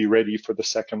we would be ready for the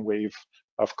second wave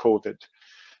of COVID.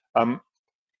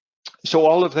 So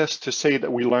all of this to say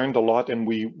that we learned a lot and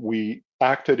we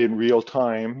acted in real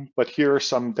time, but here are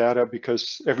some data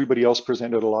because everybody else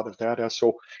presented a lot of data.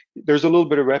 So there's a little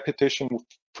bit of repetition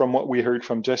from what we heard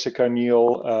from Jessica,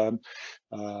 Neil,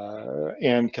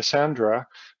 and Cassandra.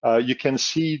 You can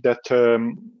see that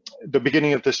the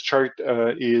beginning of this chart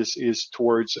is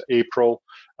towards April.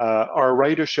 Our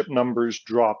ridership numbers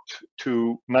dropped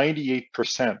to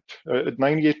 98%,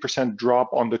 98% drop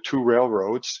on the two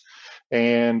railroads.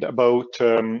 and about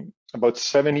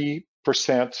 70%,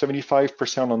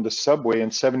 75% on the subway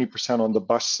and 70% on the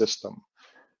bus system.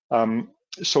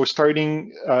 So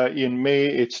starting in May,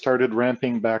 it started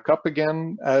ramping back up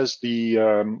again as the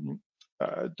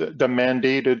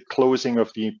mandated closing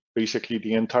of basically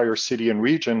the entire city and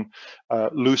region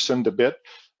loosened a bit.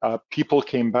 People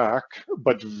came back,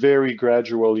 but very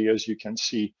gradually, as you can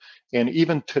see. And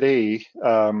even today,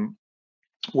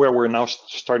 where we're now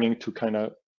starting to kind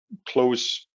of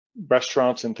close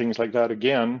restaurants and things like that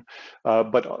again,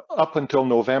 but up until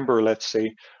November, let's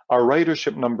say, our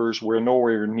ridership numbers were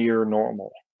nowhere near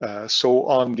normal. So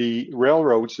on the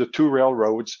railroads, the two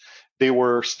railroads, they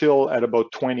were still at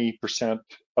about 20%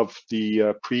 of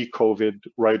the pre-COVID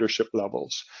ridership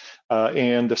levels.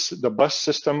 And the bus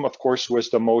system, of course, was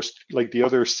the most, like the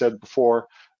others said before,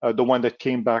 the one that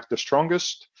came back the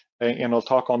strongest. And I'll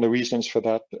talk on the reasons for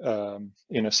that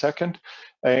in a second.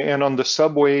 And on the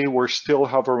subway, we're still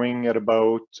hovering at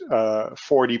about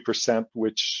 40%,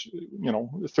 which,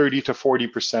 30 to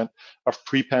 40% of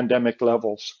pre-pandemic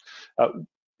levels.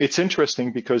 It's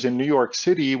interesting because in New York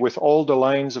City, with all the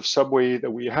lines of subway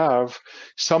that we have,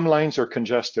 some lines are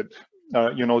congested.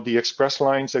 The express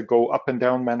lines that go up and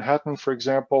down Manhattan, for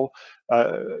example,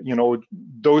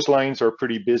 those lines are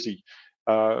pretty busy.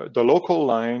 The local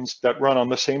lines that run on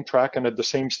the same track and at the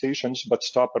same stations, but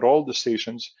stop at all the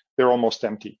stations, they're almost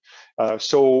empty.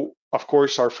 So, of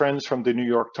course, our friends from the New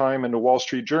York Times and the Wall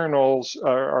Street Journals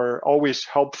are always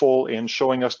helpful in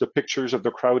showing us the pictures of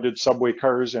the crowded subway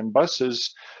cars and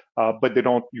buses, but they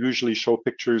don't usually show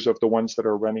pictures of the ones that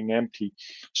are running empty.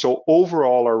 So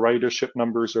overall, our ridership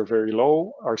numbers are very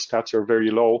low, our stats are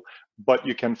very low, but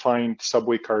you can find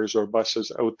subway cars or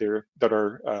buses out there that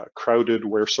are crowded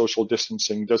where social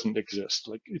distancing doesn't exist.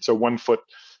 Like it's a 1 foot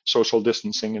social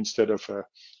distancing instead of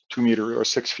 2 meter or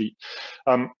 6 feet.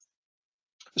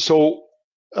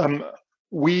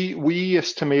 We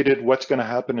estimated what's going to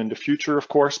happen in the future, of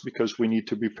course, because we need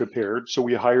to be prepared. So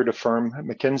we hired a firm,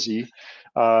 McKinsey,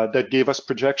 that gave us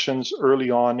projections early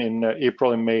on in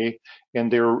April and May,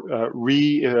 and they're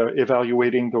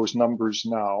re-evaluating those numbers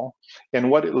now. And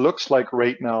what it looks like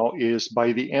right now is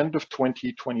by the end of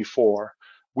 2024,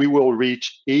 we will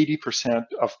reach 80%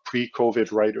 of pre-COVID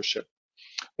ridership.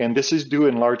 And this is due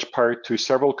in large part to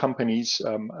several companies.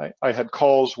 I had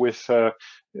calls with the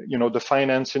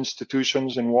finance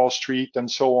institutions in Wall Street and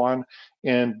so on,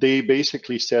 and they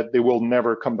basically said they will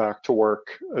never come back to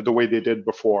work the way they did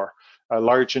before.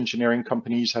 Large engineering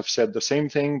companies have said the same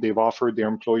thing. They've offered their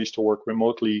employees to work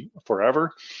remotely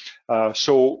forever.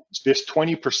 So this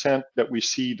 20% that we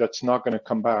see that's not going to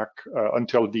come back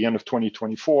until the end of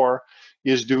 2024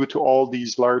 is due to all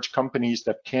these large companies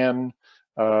that can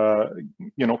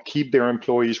keep their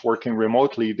employees working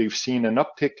remotely. They've seen an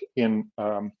uptick in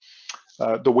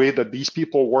the way that these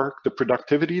people work, the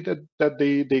productivity that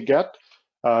they get,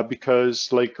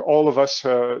 because like all of us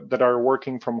that are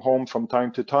working from home from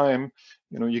time to time,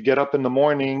 you get up in the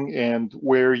morning and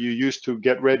where you used to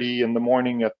get ready in the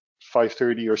morning at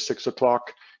 5:30 or 6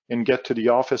 o'clock and get to the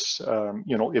office,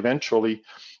 eventually,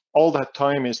 all that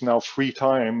time is now free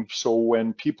time. So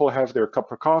when people have their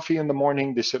cup of coffee in the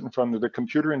morning, they sit in front of the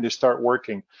computer and they start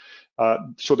working.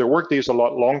 So their workday is a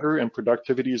lot longer and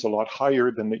productivity is a lot higher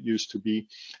than it used to be.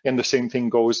 And the same thing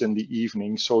goes in the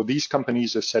evening. So these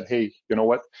companies have said, hey, you know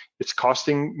what? It's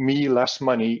costing me less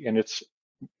money and it's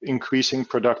increasing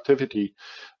productivity.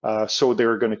 So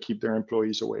they're going to keep their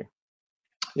employees away.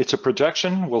 It's a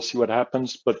projection. We'll see what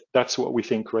happens, but that's what we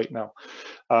think right now.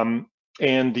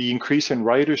 And the increase in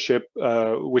ridership,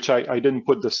 which I didn't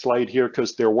put the slide here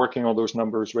because they're working on those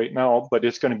numbers right now, but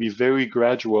it's going to be very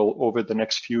gradual over the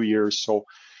next few years. So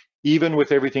even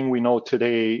with everything we know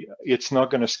today, it's not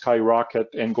going to skyrocket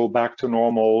and go back to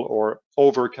normal or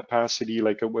over capacity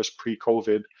like it was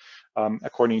pre-COVID,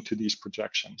 according to these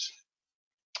projections.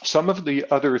 Some of the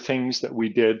other things that we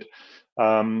did,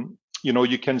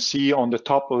 you can see on the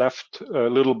top left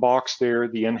little box there,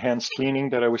 the enhanced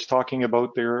cleaning that I was talking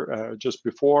about there just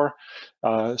before.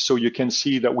 So you can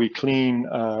see that we clean,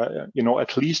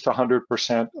 at least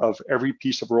 100% of every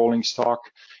piece of rolling stock.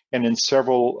 And in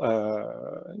several,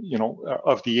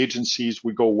 of the agencies,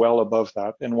 we go well above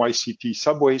that. NYCT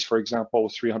subways, for example,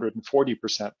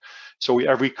 340%. So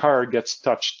every car gets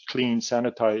touched, cleaned,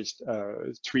 sanitized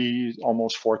 3,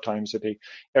 almost 4 times a day.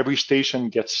 Every station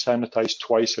gets sanitized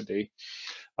twice a day.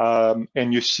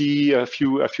 And you see a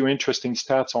few interesting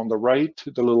stats on the right,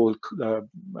 the little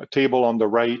table on the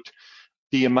right,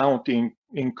 the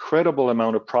incredible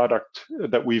amount of product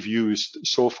that we've used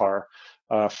so far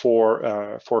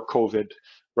for COVID.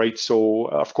 right? So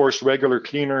of course, regular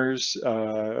cleaners,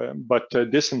 but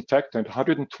disinfectant,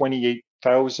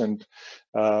 128,000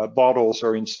 bottles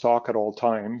are in stock at all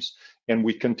times, and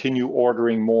we continue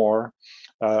ordering more.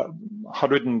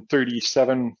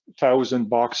 137,000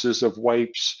 boxes of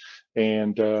wipes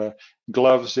and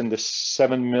gloves in the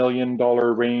 $7 million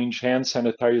range, hand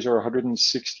sanitizer,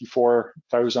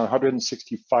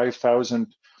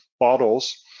 165,000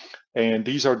 bottles. And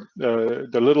these are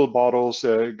the little bottles.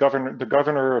 The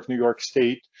governor of New York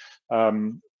State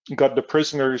got the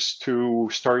prisoners to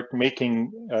start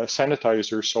making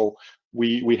sanitizer. So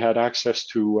we had access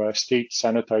to state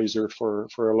sanitizer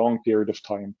for a long period of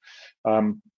time.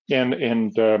 And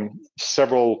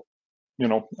several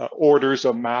orders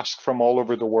of masks from all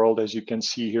over the world, as you can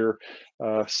see here.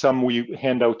 Some we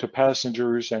hand out to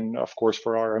passengers and of course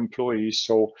for our employees.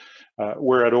 So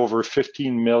we're at over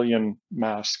 15 million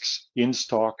masks in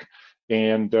stock,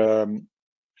 and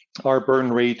our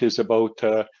burn rate is about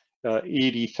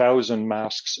 80,000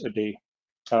 masks a day.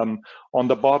 On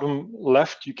the bottom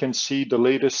left, you can see the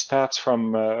latest stats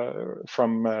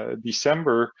from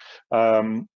December.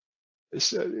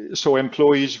 So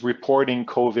employees reporting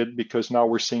COVID, because now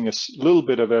we're seeing a little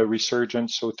bit of a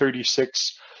resurgence. So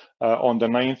 36 on the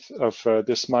 9th of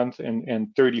this month,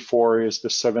 and 34 is the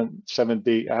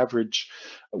seven-day average.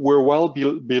 We're well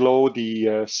below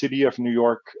the City of New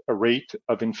York rate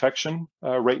of infection.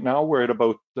 Right now, we're at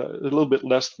about a little bit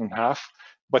less than half,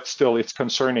 but still it's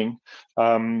concerning.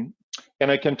 And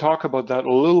I can talk about that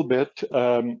a little bit.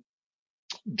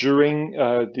 During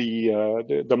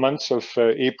the months of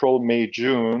April, May,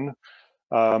 June,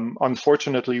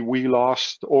 unfortunately, we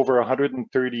lost over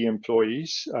 130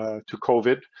 employees to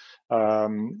COVID.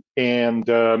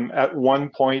 At one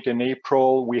point in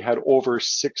April, we had over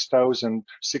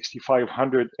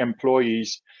 6,500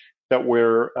 employees that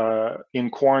were in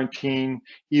quarantine,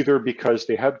 either because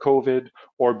they had COVID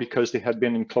or because they had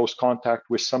been in close contact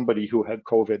with somebody who had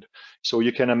COVID. So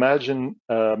you can imagine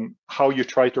how you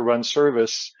try to run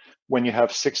service when you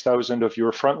have 6,000 of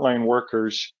your frontline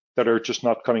workers that are just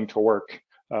not coming to work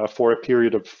for a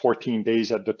period of 14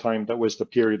 days at the time. That was the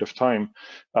period of time.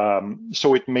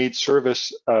 So it made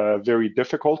service very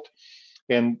difficult.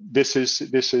 And this is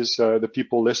the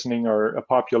people listening are a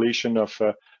population of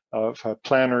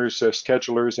planners,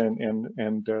 schedulers,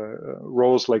 and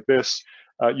roles like this.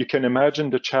 You can imagine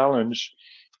the challenge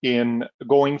in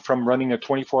going from running a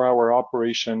 24-hour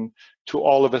operation to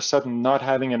all of a sudden not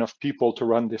having enough people to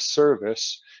run this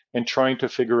service, and trying to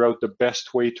figure out the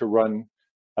best way to run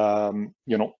a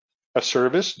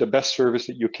service, the best service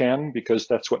that you can, because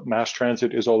that's what mass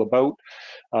transit is all about.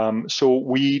 So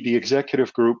we, the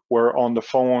executive group, were on the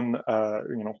phone,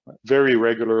 very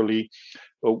regularly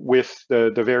with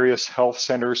the various health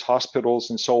centers, hospitals,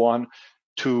 and so on,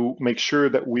 to make sure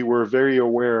that we were very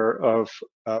aware of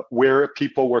where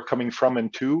people were coming from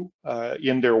and to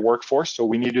in their workforce. So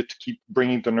we needed to keep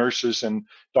bringing the nurses and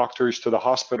doctors to the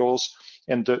hospitals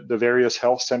and the various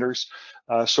health centers.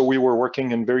 So we were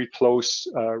working in very close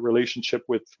relationship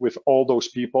with all those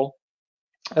people,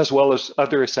 as well as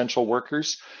other essential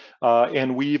workers.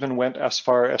 And we even went as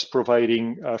far as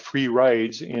providing free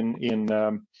rides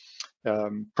in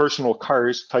personal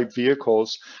cars type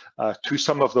vehicles to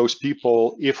some of those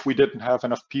people if we didn't have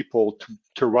enough people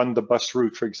to run the bus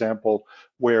route, for example,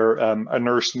 where a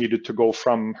nurse needed to go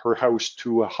from her house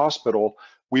to a hospital.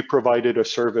 We provided a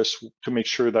service to make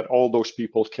sure that all those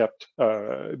people kept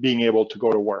being able to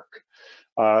go to work.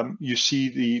 You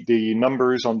see the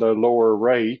numbers on the lower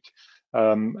right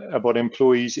about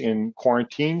employees in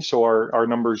quarantine. So our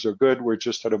numbers are good. We're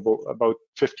just at about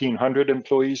 1,500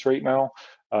 employees right now,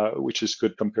 which is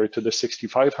good compared to the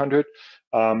 6,500.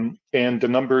 And the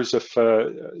numbers of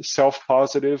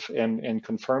self-positive and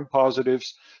confirmed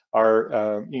positives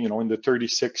are in the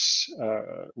 36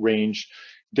 range.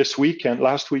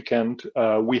 Last weekend,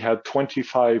 we had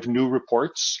 25 new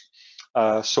reports.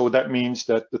 So that means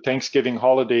that the Thanksgiving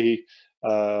holiday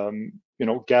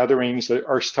gatherings that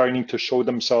are starting to show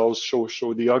themselves,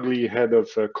 show the ugly head of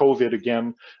COVID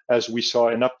again, as we saw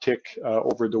an uptick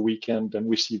over the weekend, and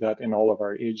we see that in all of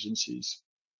our agencies.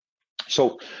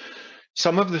 So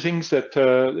some of the things that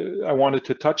I wanted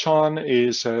to touch on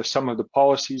is some of the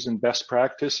policies and best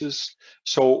practices.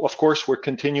 So of course, we're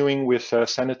continuing with a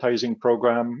sanitizing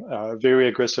program very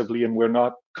aggressively, and we're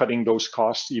not cutting those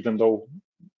costs, even though,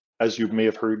 as you may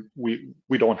have heard, we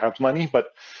don't have money, but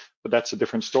that's a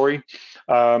different story.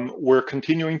 We're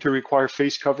continuing to require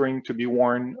face covering to be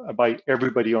worn by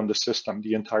everybody on the system,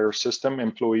 the entire system,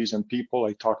 employees and people.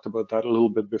 I talked about that a little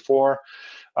bit before.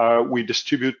 We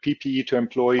distribute PPE to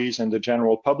employees and the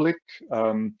general public.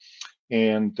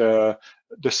 And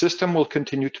the system will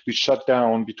continue to be shut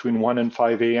down between 1 and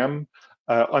 5 a.m.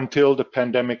 Until the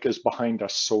pandemic is behind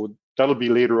us. So that'll be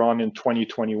later on in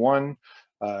 2021.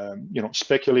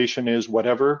 Speculation is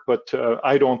whatever, but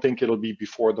I don't think it'll be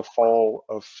before the fall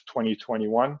of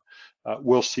 2021.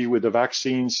 We'll see with the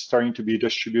vaccines starting to be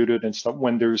distributed and stuff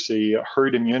when there's a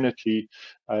herd immunity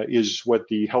is what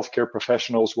the healthcare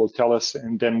professionals will tell us,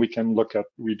 and then we can look at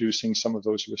reducing some of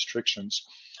those restrictions.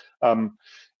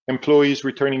 Employees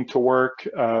returning to work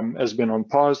has been on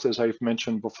pause, as I've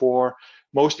mentioned before.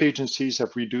 Most agencies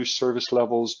have reduced service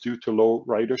levels due to low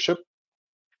ridership.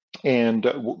 And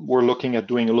we're looking at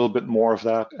doing a little bit more of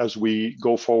that as we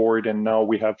go forward. And now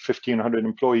we have 1,500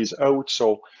 employees out.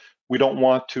 So we don't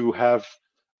want to have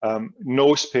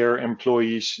no spare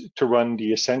employees to run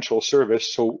the essential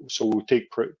service. So we take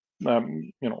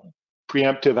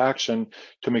preemptive action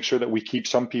to make sure that we keep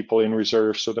some people in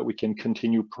reserve so that we can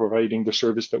continue providing the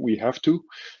service that we have to.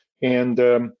 And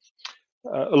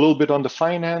a little bit on the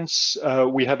finance,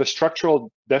 we have a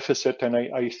structural deficit, and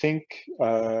I think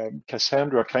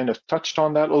Cassandra kind of touched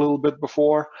on that a little bit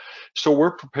before. So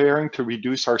we're preparing to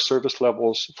reduce our service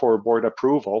levels for board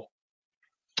approval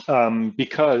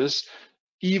because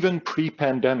even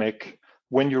pre-pandemic,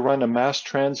 when you run a mass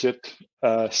transit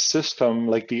system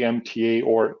like the MTA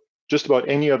or just about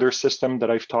any other system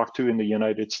that I've talked to in the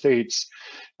United States,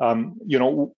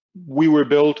 we were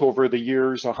built over the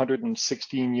years,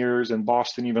 116 years, in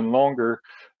Boston even longer,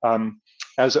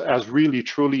 as really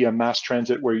truly a mass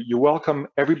transit where you welcome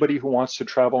everybody who wants to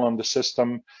travel on the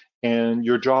system, and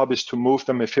your job is to move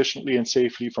them efficiently and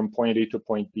safely from point A to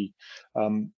point B.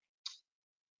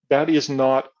 That is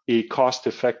not a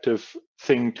cost-effective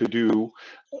thing to do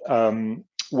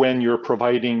when you're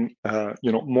providing,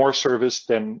 more service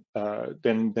than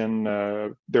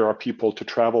there are people to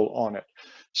travel on it.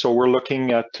 So we're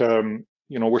looking at,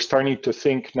 we're starting to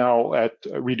think now at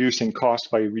reducing costs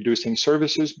by reducing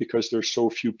services because there's so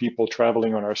few people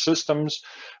traveling on our systems,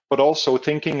 but also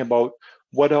thinking about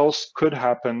what else could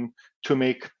happen to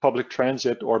make public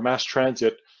transit or mass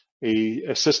transit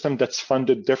a system that's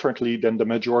funded differently than the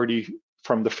majority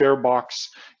from the fare box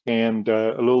and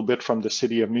a little bit from the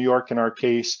city of New York in our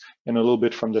case, and a little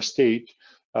bit from the state.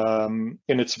 And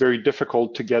it's very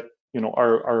difficult to get,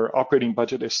 our operating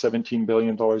budget is $17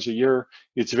 billion a year.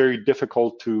 It's very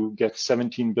difficult to get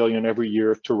 $17 billion every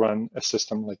year to run a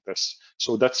system like this.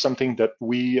 So that's something that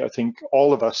I think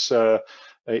all of us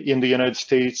in the United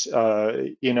States,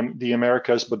 in the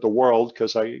Americas, but the world,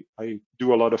 because I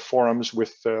do a lot of forums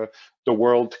with the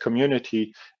world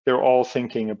community, they're all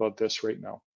thinking about this right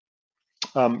now.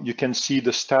 You can see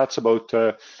the stats about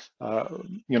the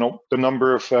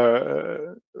number of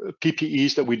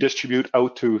PPEs that we distribute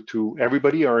out to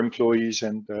everybody, our employees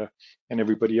and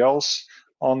everybody else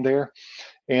on there.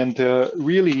 And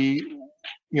really,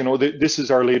 this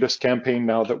is our latest campaign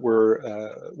now that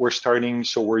we're starting.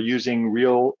 So we're using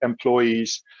real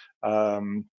employees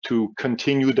to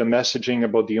continue the messaging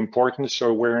about the importance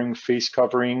of wearing face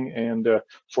covering. And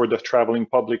for the traveling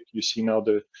public, you see now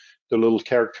the little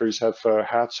characters have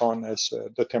hats on as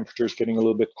the temperature is getting a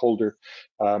little bit colder.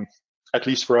 At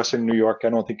least for us in New York, I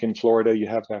don't think in Florida you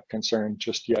have that concern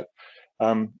just yet.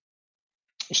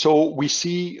 So we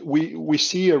see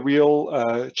a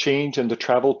real change in the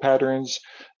travel patterns.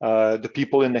 The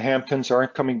people in the Hamptons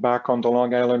aren't coming back on the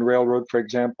Long Island Railroad, for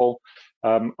example.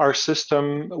 Our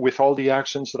system, with all the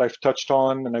actions that I've touched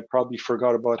on, and I probably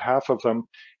forgot about half of them,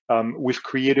 we've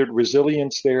created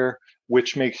resilience there,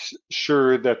 which makes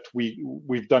sure that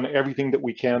we've done everything that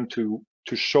we can to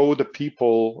show the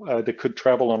people that could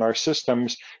travel on our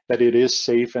systems that it is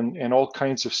safe. And all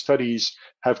kinds of studies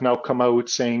have now come out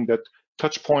saying that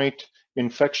touch point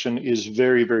infection is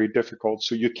very, very difficult.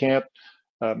 So you can't,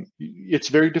 it's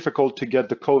very difficult to get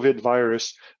the COVID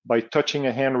virus by touching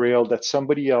a handrail that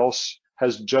somebody else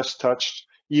has just touched,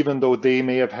 even though they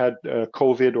may have had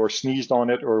COVID or sneezed on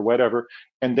it or whatever,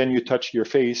 and then you touch your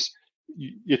face.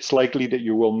 It's likely that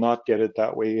you will not get it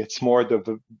that way. It's more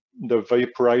the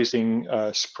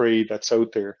vaporizing spray that's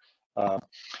out there.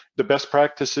 The best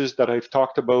practices that I've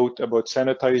talked about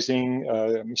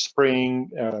sanitizing, spraying,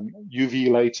 UV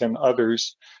lights and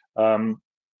others, and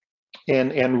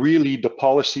really the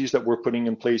policies that we're putting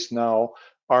in place now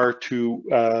are to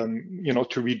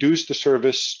to reduce the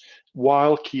service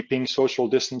while keeping social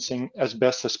distancing as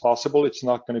best as possible. It's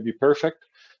not going to be perfect,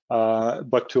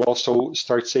 but to also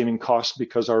start saving costs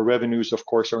because our revenues, of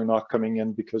course, are not coming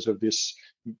in because of this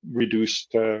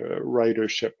reduced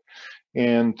ridership.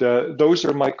 And those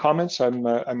are my comments.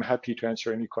 I'm happy to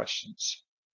answer any questions.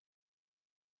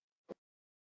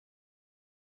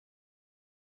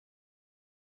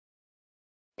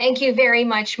 Thank you very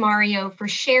much, Mario, for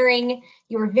sharing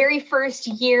your very first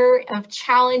year of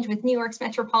challenge with New York's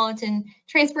Metropolitan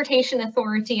Transportation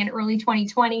Authority in early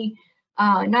 2020.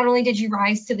 Not only did you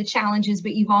rise to the challenges,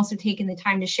 but you've also taken the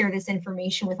time to share this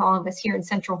information with all of us here in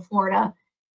Central Florida.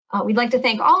 We'd like to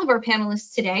thank all of our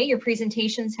panelists today. Your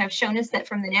presentations have shown us that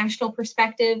from the national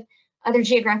perspective, other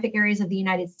geographic areas of the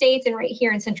United States, and right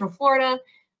here in Central Florida,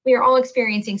 we are all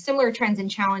experiencing similar trends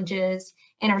and challenges,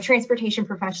 and our transportation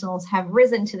professionals have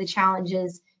risen to the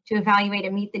challenges to evaluate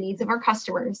and meet the needs of our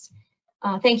customers.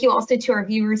 Thank you also to our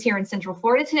viewers here in Central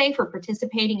Florida today for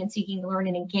participating and seeking to learn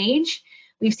and engage.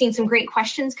 We've seen some great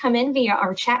questions come in via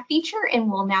our chat feature,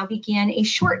 and we'll now begin a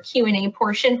short Q&A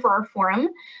portion for our forum.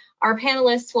 Our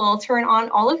panelists will turn on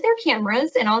all of their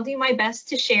cameras, and I'll do my best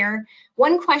to share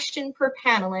one question per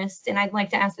panelist, and I'd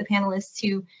like to ask the panelists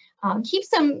to keep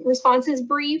some responses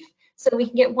brief so we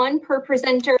can get one per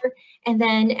presenter, and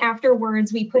then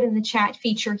afterwards we put in the chat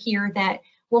feature here that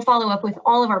we'll follow up with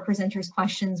all of our presenters'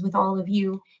 questions with all of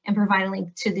you and provide a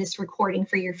link to this recording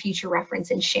for your future reference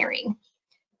and sharing.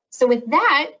 So with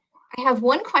that, I have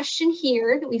one question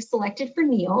here that we've selected for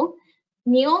Neil.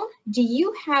 Neil, do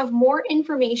you have more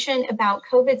information about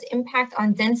COVID's impact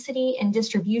on density and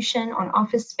distribution on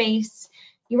office space?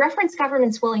 You referenced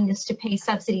government's willingness to pay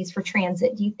subsidies for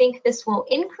transit. Do you think this will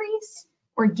increase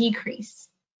or decrease?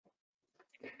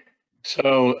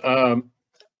 So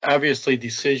obviously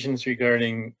decisions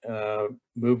regarding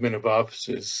movement of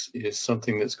offices is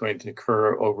something that's going to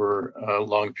occur over a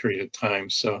long period of time.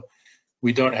 So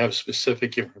we don't have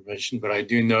specific information, but I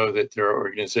do know that there are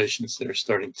organizations that are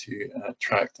starting to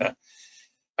track that.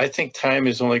 I think time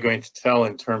is only going to tell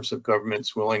in terms of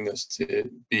government's willingness to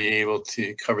be able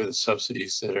to cover the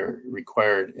subsidies that are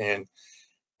required. And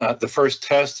the first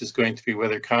test is going to be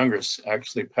whether Congress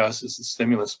actually passes the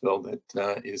stimulus bill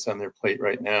that is on their plate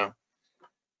right now.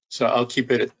 So I'll keep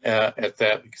it at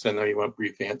that because I know you want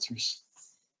brief answers.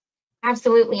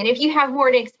 Absolutely, and if you have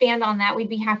more to expand on that, we'd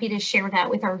be happy to share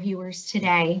that with our viewers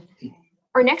today.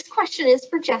 Our next question is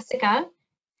for Jessica.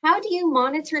 How do you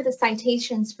monitor the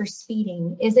citations for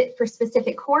speeding? Is it for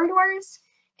specific corridors?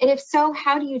 And if so,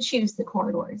 how do you choose the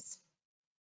corridors?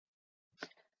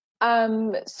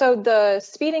 So the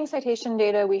speeding citation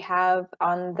data we have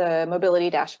on the mobility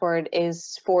dashboard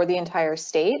is for the entire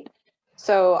state.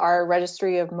 So our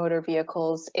registry of motor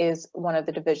vehicles is one of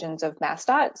the divisions of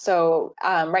MassDOT. So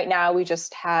right now we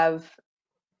just have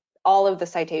all of the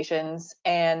citations,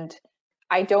 and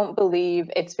I don't believe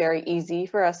it's very easy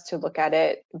for us to look at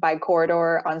it by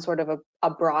corridor on sort of a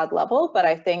broad level, but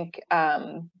I think,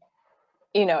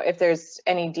 you know, if there's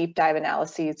any deep dive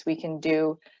analyses we can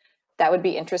do, that would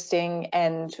be interesting.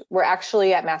 And we're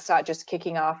actually at MassDOT just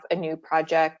kicking off a new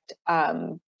project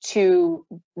to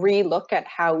re-look at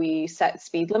how we set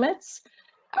speed limits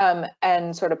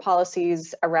and sort of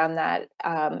policies around that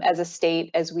as a state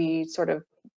as we sort of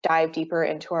dive deeper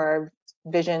into our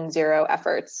Vision Zero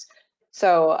efforts.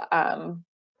 So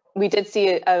we did see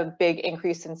a big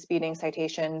increase in speeding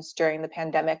citations during the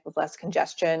pandemic with less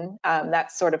congestion.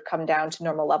 That's sort of come down to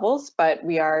normal levels, but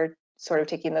we are sort of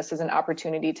taking this as an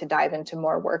opportunity to dive into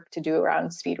more work to do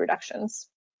around speed reductions.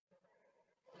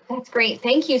 That's great.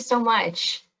 Thank you so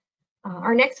much.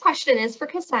 Our next question is for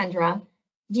Cassandra.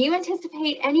 Do you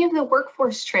anticipate any of the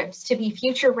workforce trips to be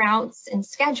future routes and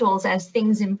schedules as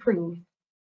things improve?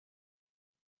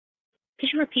 Could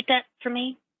you repeat that for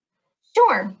me?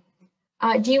 Sure.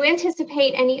 Do you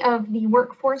anticipate any of the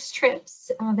workforce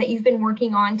trips that you've been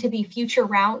working on to be future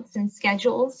routes and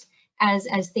schedules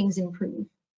as things improve?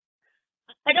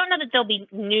 I don't know that there'll be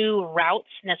new routes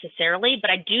necessarily, but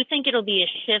I do think it'll be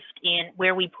a shift in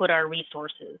where we put our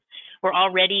resources. We're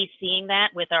already seeing that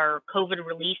with our COVID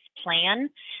release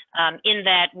plan, in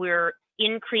that we're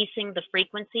increasing the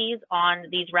frequencies on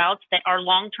these routes, that our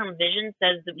long-term vision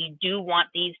says that we do want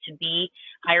these to be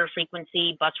higher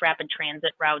frequency bus rapid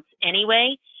transit routes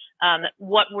anyway.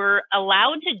 What we're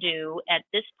allowed to do at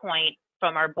this point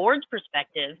from our board's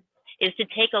perspective is to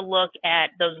take a look at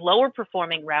those lower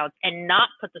performing routes and not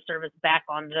put the service back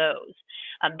on those.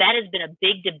 That has been a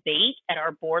big debate at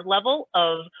our board level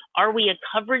of, are we a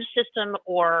coverage system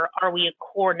or are we a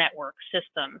core network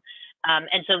system?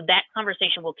 And so that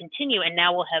conversation will continue, and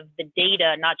now we'll have the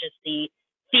data, not just the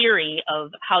theory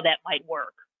of how that might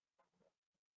work.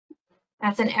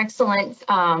 That's an excellent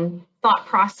thought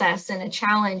process and a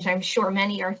challenge I'm sure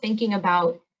many are thinking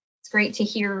about. It's great to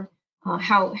hear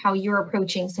how you're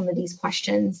approaching some of these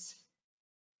questions.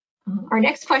 Our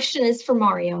next question is for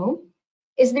Mario.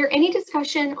 Is there any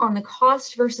discussion on the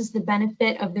cost versus the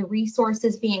benefit of the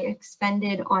resources being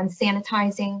expended on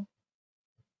sanitizing?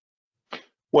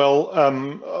 Well,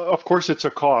 of course, it's a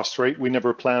cost, right? We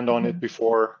never planned on it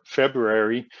before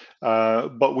February,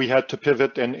 but we had to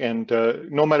pivot, and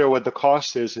no matter what the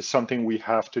cost is, it's something we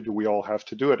have to do. We all have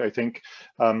to do it, I think.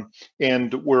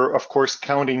 And we're, of course,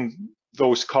 counting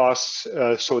those costs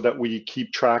so that we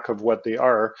keep track of what they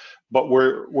are, but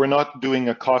we're not doing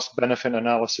a cost-benefit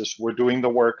analysis. We're doing the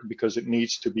work because it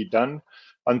needs to be done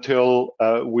until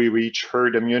we reach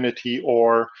herd immunity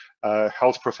or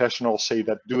health professionals say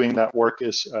that doing that work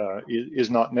is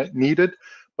not needed.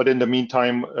 But in the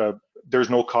meantime, there's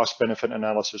no cost-benefit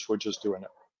analysis. We're just doing it.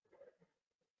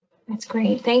 That's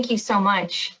great. Thank you so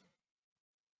much.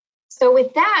 So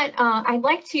with that, I'd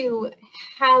like to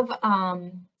have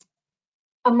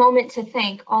a moment to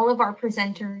thank all of our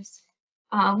presenters.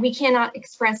 We cannot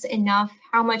express enough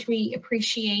how much we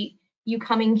appreciate you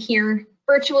coming here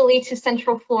virtually to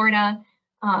Central Florida.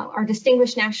 Our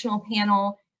distinguished national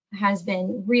panel has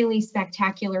been really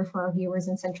spectacular for our viewers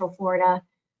in Central Florida.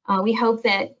 We hope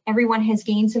that everyone has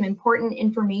gained some important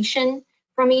information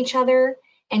from each other,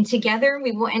 and together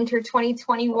we will enter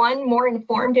 2021 more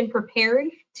informed and prepared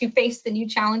to face the new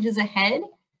challenges ahead.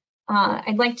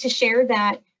 I'd like to share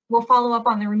that we'll follow up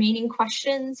on the remaining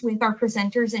questions with our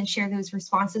presenters and share those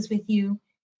responses with you.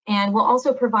 And we'll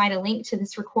also provide a link to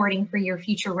this recording for your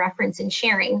future reference and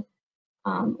sharing.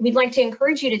 We'd like to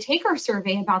encourage you to take our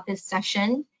survey about this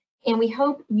session, and we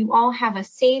hope you all have a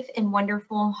safe and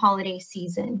wonderful holiday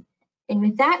season. And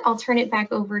with that, I'll turn it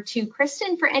back over to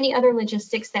Kristen for any other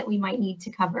logistics that we might need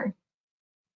to cover.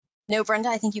 No, Brenda,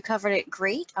 I think you covered it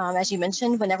great. As you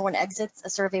mentioned, when everyone exits, a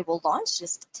survey will launch.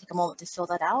 Just take a moment to fill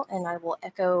that out, and I will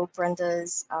echo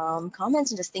Brenda's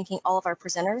comments and just thanking all of our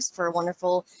presenters for a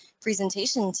wonderful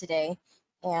presentation today.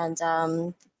 And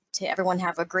to everyone,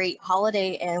 have a great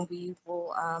holiday, and we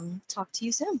will talk to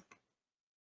you soon.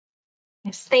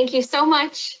 Yes, thank you so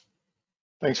much.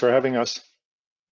 Thanks for having us.